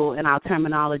bilingual in our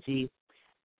terminology.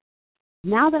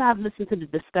 Now that I've listened to the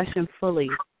discussion fully,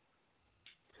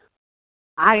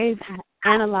 I've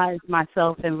analyzed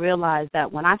myself and realized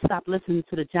that when I stopped listening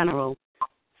to the general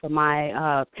for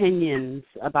my opinions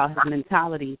about his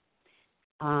mentality,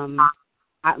 my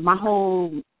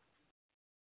whole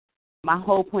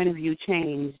point of view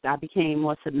changed. I became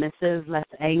more submissive, less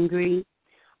angry,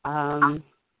 and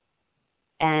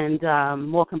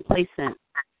more complacent.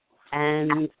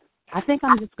 And I think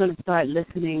I'm just going to start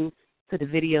listening to the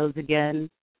videos again,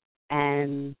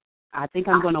 and I think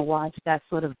I'm going to wash that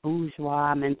sort of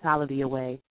bourgeois mentality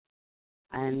away.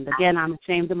 And again, I'm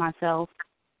ashamed of myself.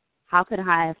 How could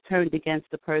I have turned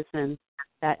against the person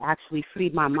that actually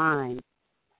freed my mind?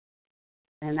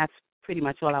 And that's pretty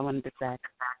much all I wanted to say.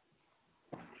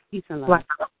 Peace and love.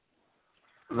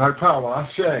 Like power, I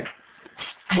say.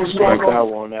 What's going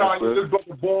on? Tanya, this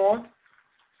brother born.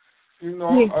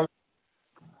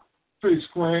 Peace,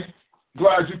 Queen.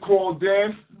 Glad you called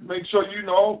in. Make sure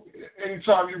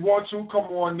anytime you want to, come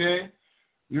on in.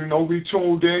 We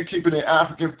tuned in, keeping it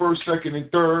African first, second, and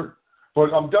third.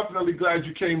 But I'm definitely glad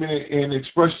you came in and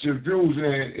expressed your views.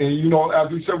 And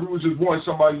as we said, we just want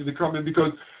somebody to come in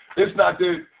because it's not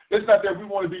that we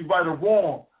want to be right or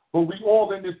wrong, but we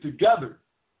all in this together.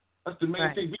 That's the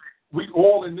main thing. We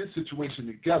all in this situation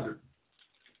together.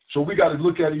 So we got to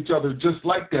look at each other just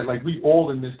like that, like we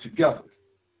all in this together.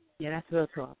 Yeah, that's real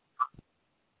talk.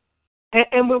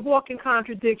 And we're walking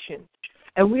contradictions.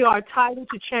 And we are entitled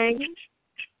to change,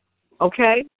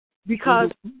 okay? Because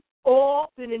we've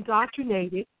all been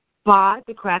indoctrinated by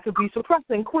the cracker beast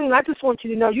oppressor. And Queen, I just want you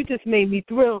to know, you just made me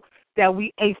thrilled that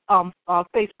we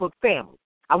Facebook family.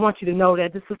 I want you to know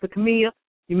that. This is the Camilla.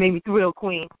 You made me thrilled,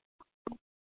 Queen.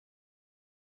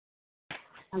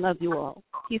 I love you all.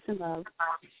 Peace and love.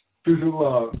 Peace and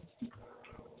love.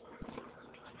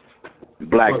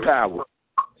 Black power.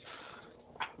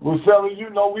 Well, fella,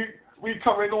 we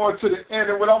coming on to the end,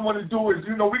 and what I want to do is,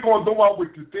 we're going to go out with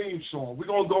the theme song. We're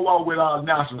going to go out with our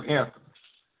national anthem.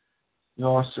 You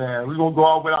know what I'm saying? We're going to go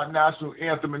out with our national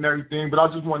anthem and everything, but I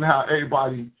just want to have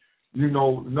everybody,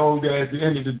 know that at the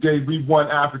end of the day, we one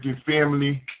African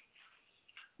family.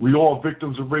 We all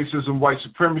victims of racism, white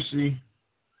supremacy,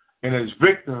 and as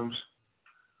victims,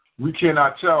 we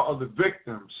cannot tell other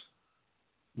victims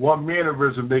what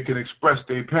mannerism they can express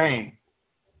their pain.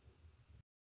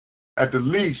 At the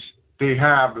least, they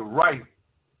have the right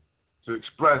to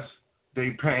express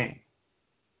their pain.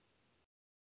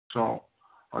 So,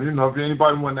 if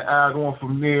anybody want to add on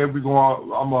from there, I'm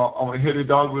gonna hit it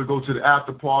out. We'll go to the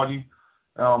after party.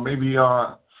 Maybe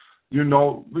we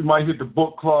might hit the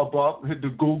book club up, hit the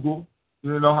Google.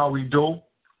 You know how we do,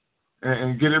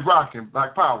 and get it rocking.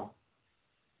 Black power.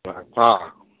 Black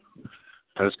power.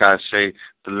 I just gotta say,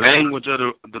 the language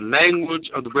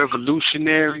of the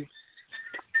revolutionary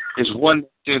is one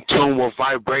in tune with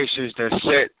vibrations that's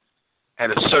set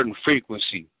at a certain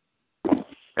frequency.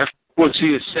 That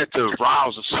frequency is set to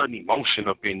arouse a certain emotion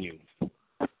up in you.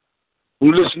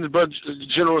 When you listen to Brother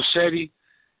General Seti,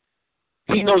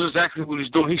 he knows exactly what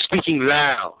he's doing. He's speaking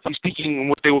loud. He's speaking in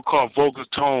what they would call vulgar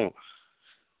tone.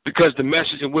 Because the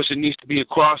message in which it needs to be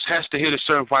across has to hit a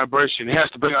certain vibration. It has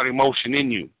to bring out emotion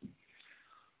in you.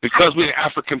 Because we're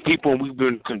African people and we've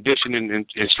been conditioned and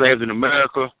enslaved in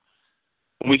America,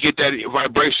 when we get that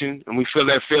vibration and we feel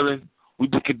that feeling, we've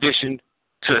been conditioned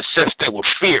to assess that with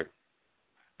fear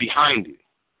behind it.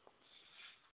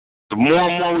 The more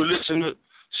and more we listen to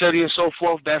Seti and so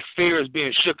forth, that fear is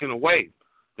being shooken away.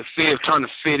 The fear of trying to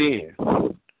fit in.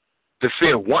 The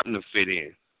fear of wanting to fit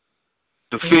in.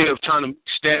 The fear of trying to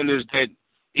standards that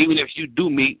even if you do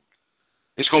meet,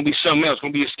 it's going to be something else. It's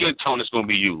going to be a skin tone that's going to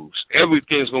be used.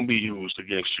 Everything's going to be used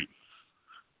against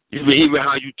you. Even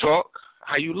how you talk,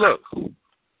 how you look.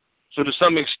 So to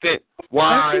some extent,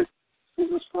 why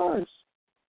mix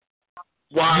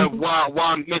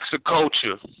the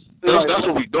culture? That's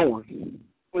what we're doing.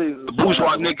 The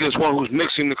bourgeois nigga is one who's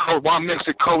mixing the culture. Why mix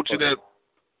the culture that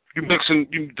you're mixing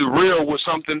the real with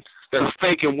something that's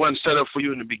fake and wasn't set up for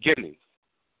you in the beginning?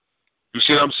 You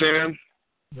see what I'm saying?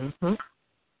 Mm-hmm.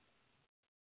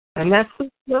 And that's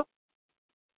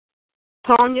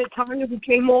Tanya who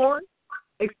came on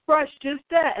expressed just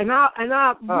that, and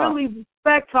I really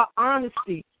respect her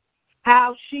honesty.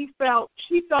 How she felt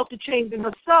the change in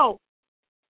herself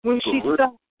when she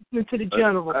started listening to the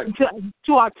general,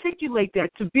 to articulate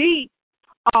that, to be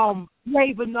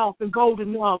brave enough and bold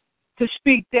enough to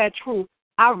speak that truth.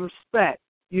 I respect,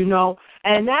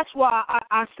 and that's why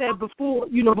I said before,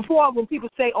 before when people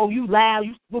say, "Oh, you loud,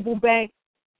 you boom boom bang,"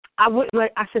 I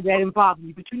said that didn't bother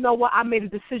me. But you know what? I made a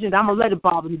decision that I'm gonna let it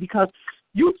bother me because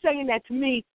You saying that to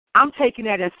me, I'm taking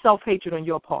that as self-hatred on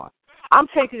your part. I'm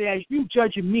taking it as you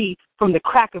judging me from the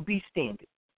cracker beef standard.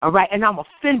 All right? And I'm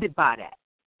offended by that.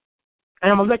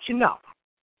 And I'm going to let you know.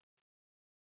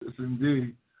 Yes,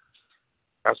 indeed.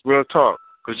 That's real talk.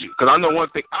 Because I know one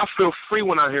thing. I feel free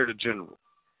when I hear the general.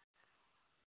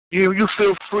 You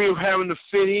feel free of having to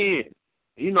fit in.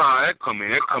 You know how that come in.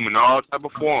 That come in all type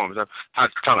of forms. How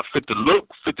to kind of fit the look,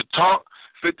 fit the talk,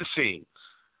 fit the scene.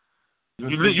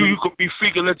 You could be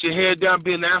free to let your head down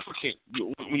being African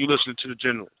when you listen to the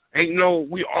general. Ain't no,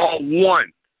 we all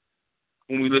one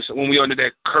when we under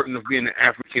that curtain of being an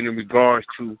African in regards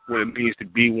to what it means to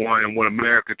be one and what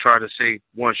America tried to say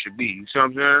one should be. You see what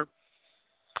I'm saying?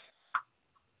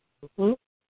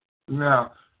 Mm-hmm.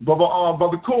 Now,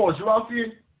 Brother Cause, you out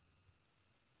there?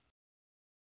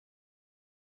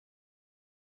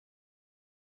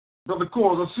 Brother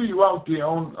Cause, I see you out there. I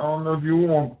don't know if you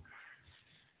want.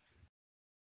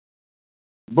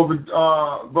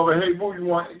 Brother Haywood, you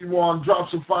want to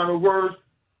drop some final words?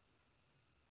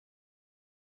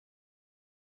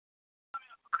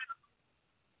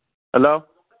 Hello?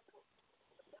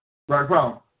 Right,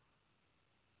 problem.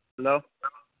 Hello?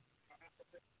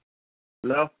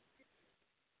 Hello?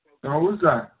 What's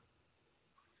that?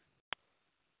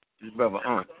 This is Brother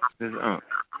Unc. This is Unc.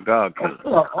 God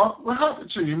killer. What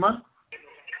happened to you, man?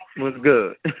 What's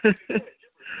good?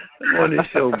 I'm on this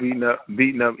show beating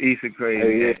up Issa crazy.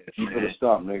 Hey, yeah, you better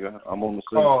stop, nigga. I'm on the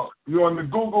scene. You on the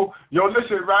Google? Yo,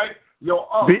 listen, right? Yo,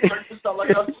 check this out. Like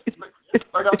I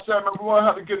said, man, we want to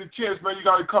have to get a chance, man. You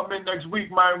got to come in next week,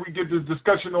 man. We get this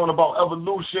discussion on about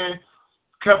evolution,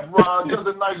 Kefron, just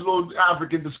a nice little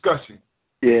African discussion.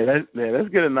 Yeah, let's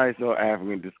get a nice little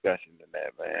African discussion in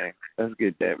that, man. Let's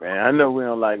get that, man. I know we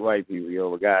don't like white people, yo,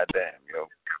 but goddamn, yo.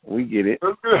 We get it.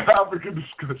 Let's get an African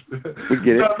discussion. We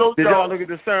get it. Did y'all look at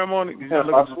the ceremony? Did y'all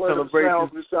look at the celebration?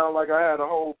 It sound like I had a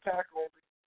whole pack on me.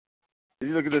 Did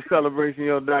you look at the celebration,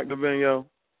 yo, Dr. Ben, yo?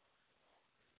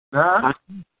 Huh?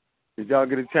 Did y'all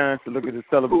get a chance to look at the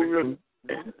celebration?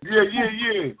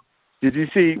 Yeah. Did you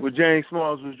see what James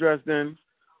Smalls was dressed in?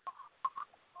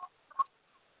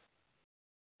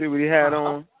 See what he had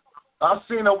on? I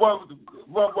seen it. What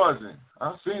was it?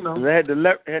 I seen him. They had the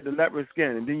leopard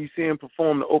skin, and then you see him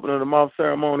perform the opening of the mouth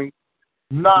ceremony.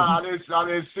 Nah, I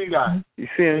didn't see that. You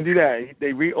see him do that?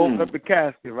 They reopened up the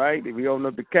casket, right? They reopened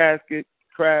up the casket.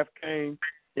 Kraft came,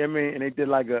 you know what I mean, and they did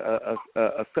like a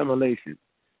assimilation.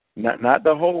 Not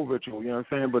the whole ritual, you know what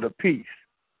I'm saying, but a piece,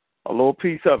 a little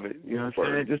piece of it, you know what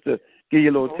I'm saying, just to give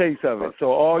you a little taste of it.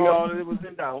 So all y'all that was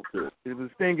in doubt, it was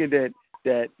thinking that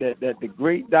the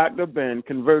great Dr. Ben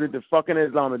converted to fucking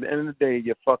Islam. At the end of the day,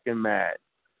 you're fucking mad.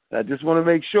 I just want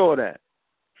to make sure that.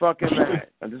 Fucking mad.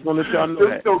 I just want to let y'all know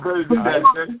that. So crazy, man.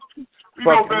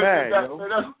 Fucking mad,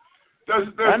 yo.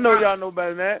 I know y'all know better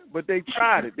than that, but they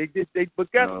tried it.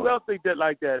 But guess who else they did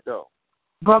like that, though?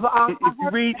 Brother, if you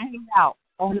read out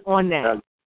on that.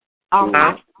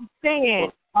 I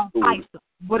stand Asa,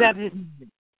 whatever his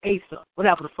name is, Asa,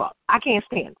 whatever the fuck. I can't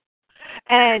stand him.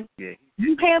 And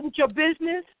you handled your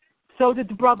business, so did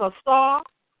the brother Star.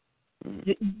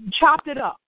 You chopped it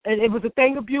up. And it was a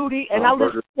thing of beauty, and I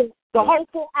listened to the whole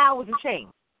 4 hours and change.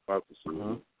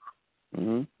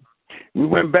 Mm-hmm. We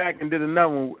went back and did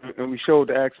another one, and we showed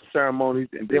the actual ceremonies,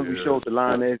 and then we showed the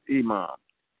Lioness Imam.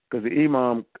 Because the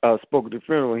Imam spoke at the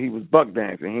funeral, and he was buck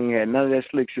dancing. He ain't had none of that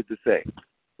slick shit to say.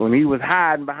 When he was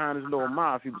hiding behind his little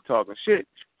mouth, he was talking shit.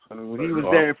 And when he was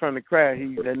there in front of the crowd,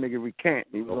 that nigga recant.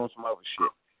 He was on some other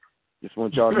shit. Just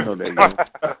want y'all to know that, yo.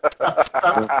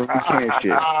 Some recant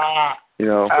shit. You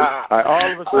know,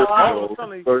 all of a sudden,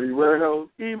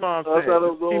 Imam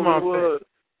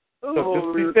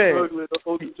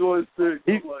said,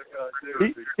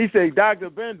 he said, Dr.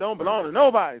 Ben don't belong to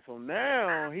nobody. So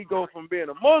now he go from being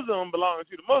a Muslim belonging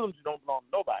to the Muslims, you don't belong to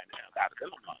nobody now. Dr. Ben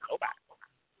don't belong to nobody.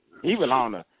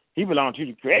 He belong to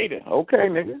the Creator. Okay,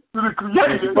 nigga. To the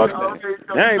Creator.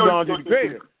 Now he belong to the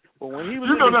Creator. But when he was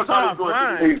in his mom's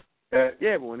line,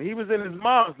 but when he was in his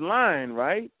mom's line,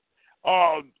 right?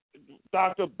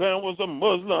 Dr. Ben was a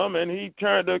Muslim, and he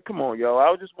turned to, come on, yo.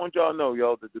 I just want y'all to know,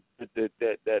 yo, that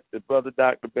the brother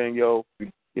Dr. Ben, yo,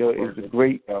 is a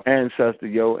great ancestor,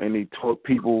 yo, and he taught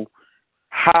people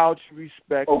how to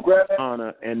respect,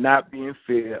 honor, and not be in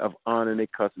fear of honoring their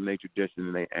custom, their tradition,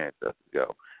 and their ancestors,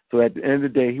 yo. So at the end of the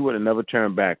day, he would have never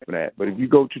turned back for that. But if you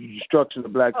go to the destruction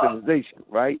of black civilization,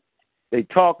 right? They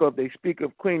speak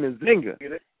of Queen Nzinga,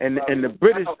 and the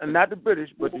British, not the British,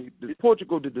 but the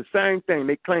Portugal did the same thing.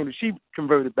 They claimed that she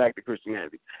converted back to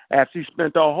Christianity after she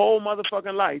spent her whole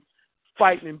motherfucking life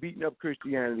fighting and beating up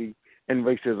Christianity and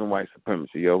racism, white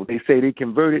supremacy. Yo, they say they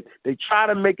converted. They try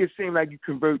to make it seem like you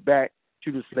convert back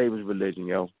to the slave's religion,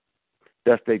 yo.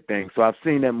 That's their thing. So I've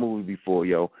seen that movie before,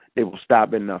 yo. They will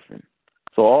stop at nothing.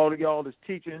 So all of y'all that's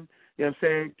teaching, you know what I'm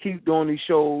saying, keep doing these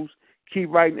shows, keep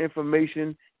writing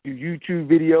information, do YouTube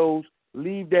videos,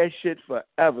 leave that shit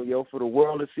forever, yo, for the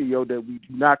world to see, yo, that we do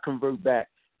not convert back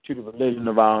to the religion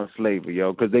of our slavery,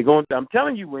 yo. Because they're going to, I'm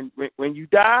telling you, when you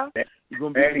die, you're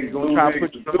going to try to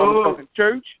put you in a fucking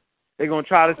church. They're going to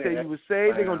try to say you were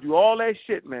saved. They're going to do all that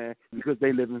shit, man, because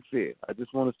they live in fear. I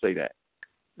just want to say that.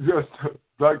 Yes,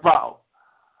 Black Power.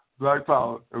 Black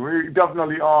Power. We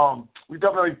definitely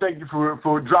thank you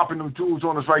for dropping them tools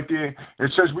on us right there.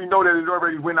 And since we know that it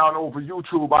already went out over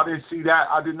YouTube, I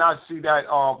did not see that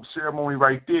ceremony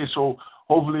right there. So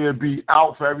hopefully it'll be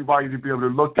out for everybody to be able to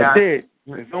look at.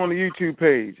 It's on the YouTube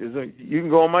page. You can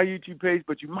go on my YouTube page,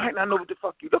 but you might not know what the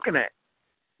fuck you're looking at.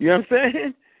 You know what I'm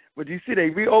saying? But you see, they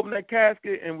reopened that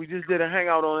casket, and we just did a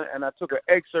hangout on it, and I took an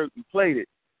excerpt and played it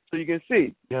so you can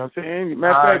see. You know what I'm saying?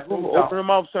 Matter of fact, Google open the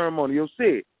mouth ceremony. You'll see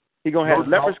it. He going to have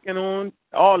leopard skin on,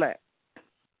 all that.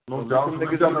 No doubt.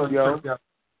 Niggas yo.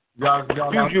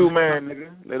 Juju, man,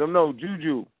 nigga. Let them know.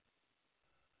 Juju.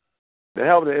 The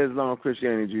hell with the Islam,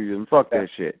 Christianity, Juju. Fuck that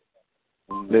shit.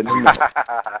 Let them know.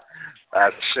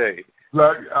 That's Shay.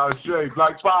 Black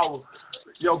Power.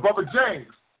 Yo, Brother James.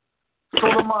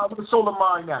 Solar Mind, where's Solar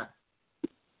Mind at?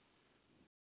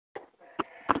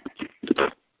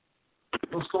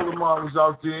 No Solar Mind was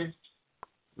out there.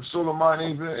 The Solar Mind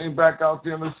ain't back out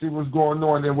there. Let's see what's going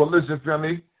on there. Well, listen,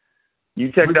 family.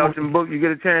 You checked out some books? You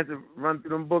get a chance to run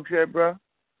through them books yet, bro?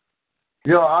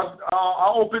 Yeah,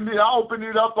 I opened it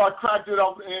up. I cracked it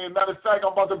up. And matter of fact,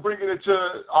 I'm about to bring it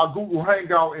into our Google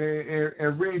Hangout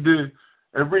and read the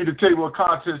table of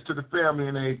contents to the family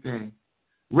and everything.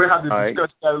 We'll have to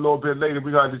discuss that a little bit later.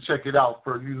 We got to check it out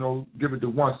for give it the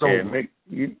once over. Make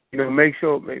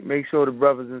sure the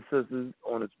brothers and sisters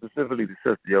on it, specifically the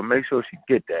sister, yo. Make sure she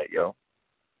get that, yo.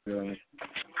 Yeah.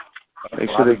 Make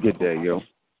sure they get that, yo.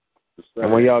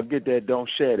 And when y'all get that, don't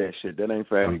share that shit. That ain't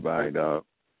for everybody, dog.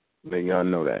 Let y'all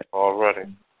know that.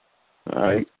 Already. All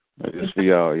right? Just for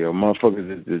y'all, yo.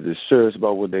 Motherfuckers is serious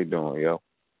about what they doing, yo.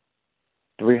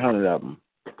 300 of them.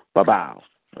 Bye-bye.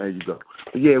 There you go.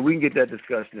 But yeah, we can get that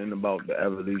discussion about the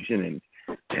evolution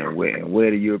and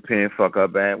where the European fuck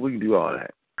up at. We can do all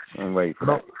that. I'm ready for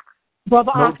that.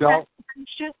 Brother, no doubt.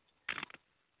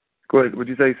 Go ahead. What'd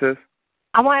you say, sis?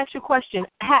 I want to ask you a question.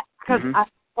 Because I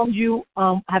know you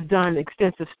have done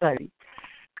extensive study.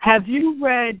 Have you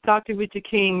read Dr. Richard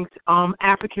King's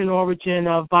African Origin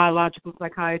of Biological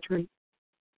Psychiatry?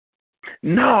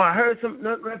 No, I heard some.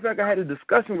 Matter of fact, I had a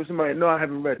discussion with somebody. No, I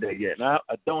haven't read that yet. I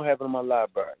don't have it in my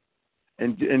library.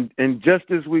 And just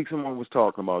this week, someone was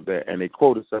talking about that, and they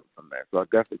quoted something from that. So I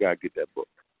definitely got to get that book.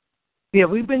 Yeah,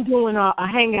 we've been doing a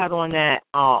hangout on that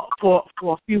for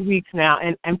a few weeks now.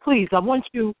 And please, I want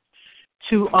you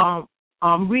to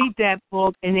read that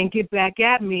book and then get back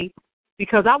at me,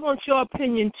 because I want your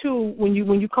opinion too when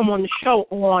you come on the show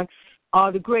on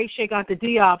the great Sheikh Anta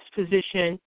Diop's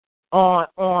position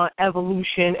on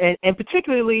evolution and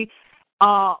particularly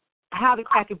how the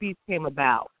cracker beef came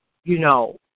about. You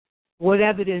know, what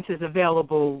evidence is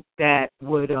available that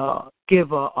would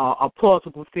give a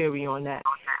plausible theory on that.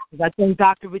 Because I think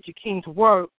Dr. Richard King's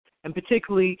work, and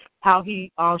particularly how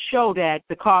he showed that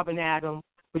the carbon atom,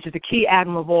 which is the key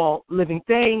atom of all living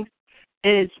things,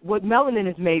 is what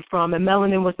melanin is made from, and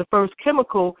melanin was the first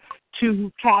chemical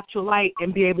to capture light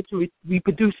and be able to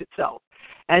reproduce itself.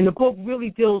 And the book really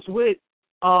deals with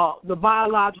the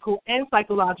biological and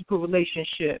psychological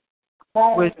relationship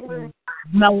with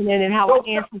melanin and how our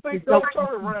ancestors built.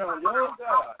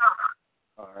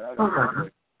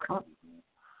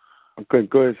 Okay,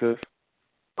 go ahead, sis.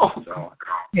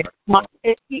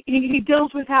 He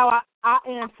deals with how our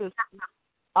ancestors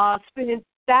spent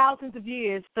thousands of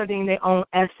years studying their own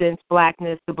essence,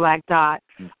 blackness, the black dot,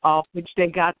 which they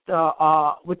got,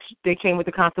 which they came with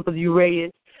the concept of the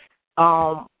Uranus,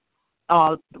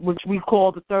 which we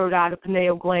call the third eye, the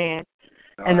pineal gland.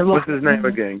 And what's his name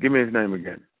again? Give me his name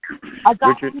again.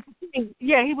 Richard?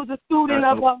 Yeah, he was a student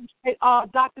of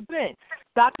Dr. Ben.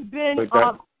 Dr. Ben.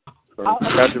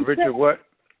 Dr. Richard what?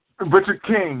 Richard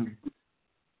King.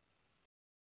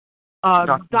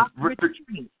 Dr. Richard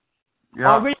King.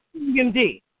 Yeah. Richard King,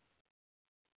 MD.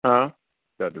 Huh?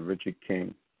 Dr. Richard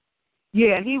King.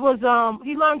 Yeah, he was.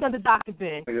 He learned under Dr.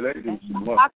 Ben.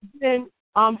 Dr. Ben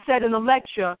said in a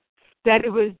lecture that it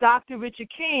was Dr. Richard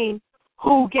King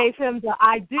who gave him the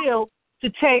ideal to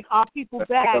take our people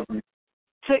back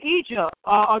to Egypt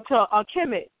or to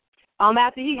Kemet.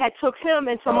 After he had took him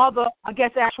and some other, I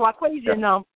guess, actual equation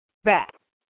back.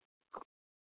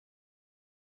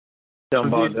 Talking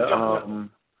about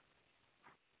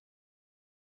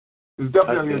It's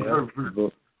definitely on your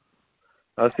book.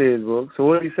 I see his book. So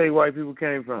where do you say white people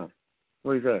came from?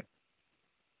 What do you say?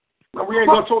 No, we ain't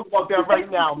gonna talk about that right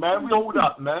now, man. We hold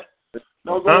up, man.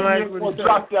 No, we don't want to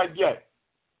drop that yet.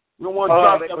 We don't want to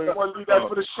drop that. We want to leave that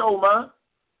for the show, man.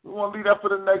 We want to leave that for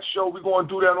the next show. We're going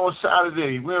to do that on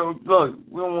Saturday. We don't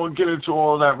want to get into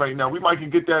all that right now. We might can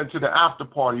get that into the after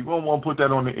party. We don't want to put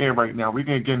that on the air right now. We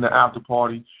can get in the after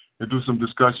party and do some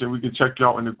discussion. We can check you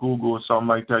out in the Google or something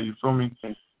like that. You feel me?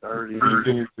 We can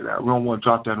get into that. We don't want to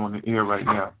drop that on the air right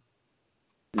now.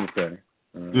 Okay.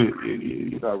 Yeah.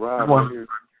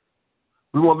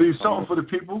 We want to leave something for the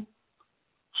people.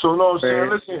 So, you know what I'm saying?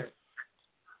 Listen,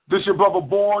 this your brother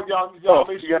Born. Y'all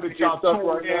make sure that y'all tune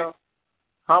right in. Now.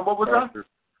 Huh? What was that?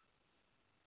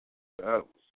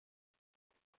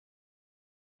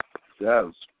 That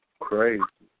was crazy.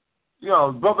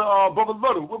 Yo, brother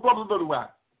Little. Where brother Little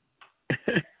at?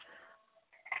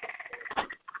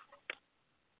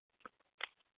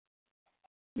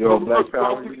 Yo, Black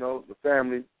Power, you know, the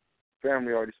family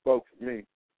already spoke for me. You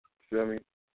feel me?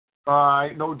 All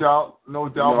right, no doubt. You know,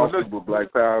 I'm super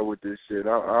Black Power with this shit.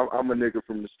 I'm a nigga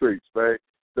from the streets, right?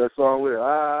 That song with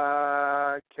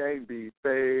I can't be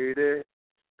faded,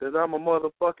 cause I'm a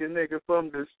motherfucking nigga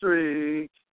from the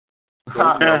streets. So,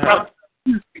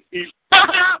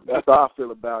 that's how I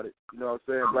feel about it. You know what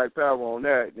I'm saying? Black Power on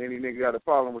that. Any nigga got a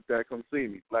problem with that, come see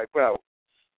me. Black Power.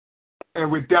 And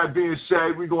with that being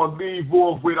said, we're going to leave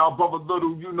off with our brother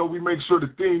Little. You know, we make sure the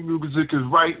theme music is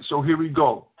right, so here we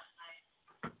go.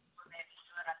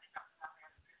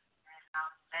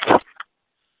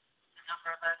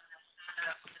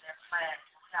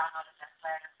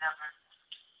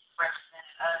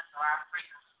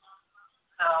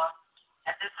 So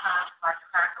at this time, like the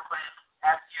cracker would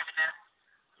ask you to do,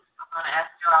 I'm going to ask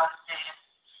you all to stand.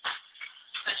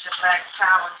 Put your Black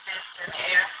Power fist in the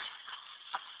air.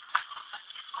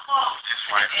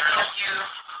 If any of you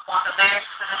want the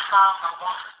lyrics to the song or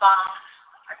want the song,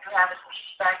 I do have a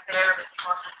CD back there. If you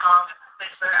want the song in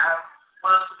particular, I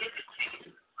will give it to you.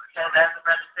 Because as the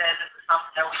brother said, this is something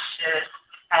that we should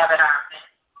have at our event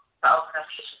to open up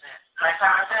each event. Black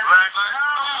Power event?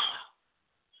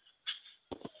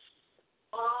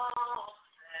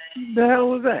 The hell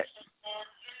was that?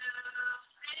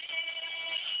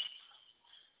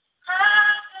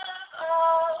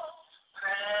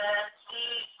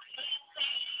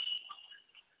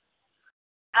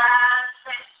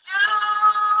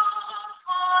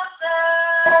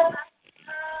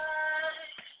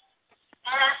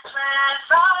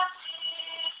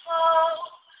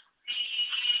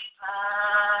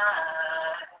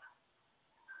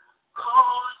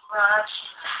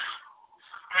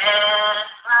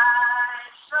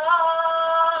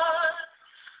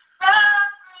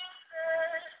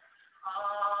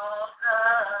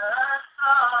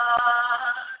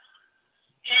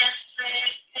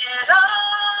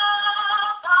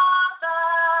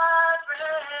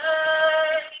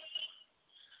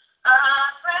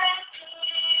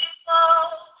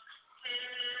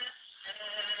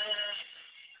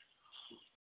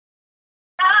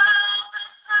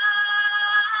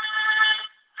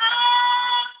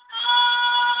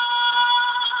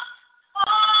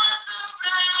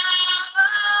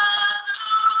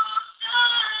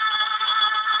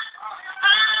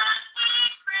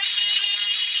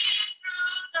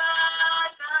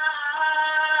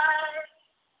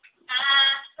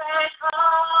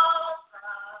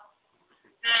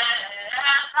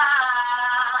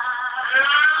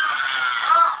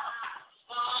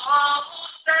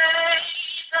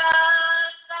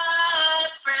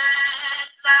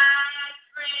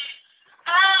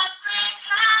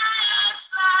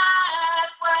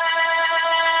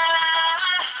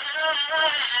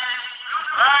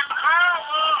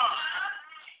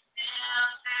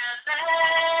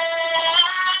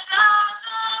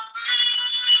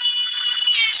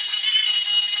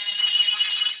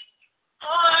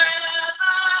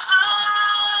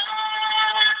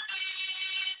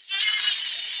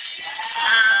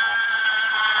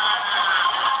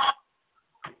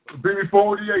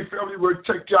 BB48 family, we'll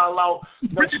check y'all out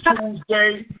next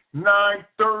Tuesday,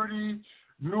 9:30.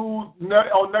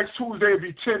 Next Tuesday, it'll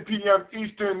be 10 p.m.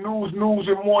 Eastern. News,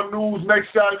 and more news. Next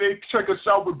Saturday, check us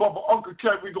out with Bubba Uncle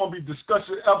Cat. We're going to be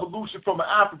discussing evolution from an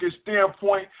African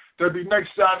standpoint. That'll be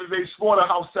next Saturday,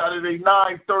 Slaughterhouse Saturday,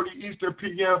 9:30 Eastern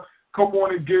p.m. Come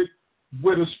on and get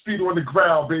with a speed on the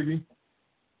ground, baby.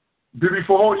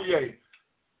 BB48.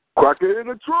 Crack it in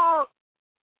the trunk.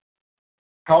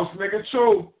 House nigga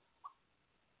too.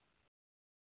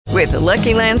 With the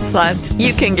Lucky Land Slots,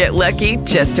 you can get lucky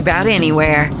just about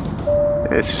anywhere.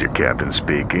 This is your captain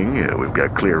speaking. We've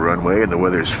got clear runway and the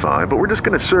weather's fine, but we're just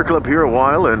going to circle up here a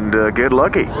while and get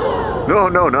lucky.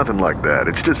 No, nothing like that.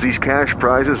 It's just these cash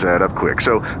prizes add up quick.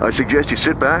 So I suggest you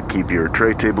sit back, keep your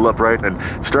tray table upright, and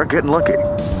start getting lucky.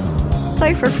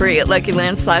 Play for free at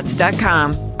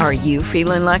LuckyLandSlots.com. Are you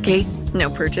feeling lucky? No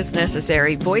purchase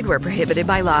necessary. Void where prohibited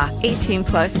by law.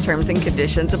 18+ terms and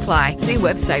conditions apply. See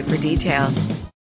website for details.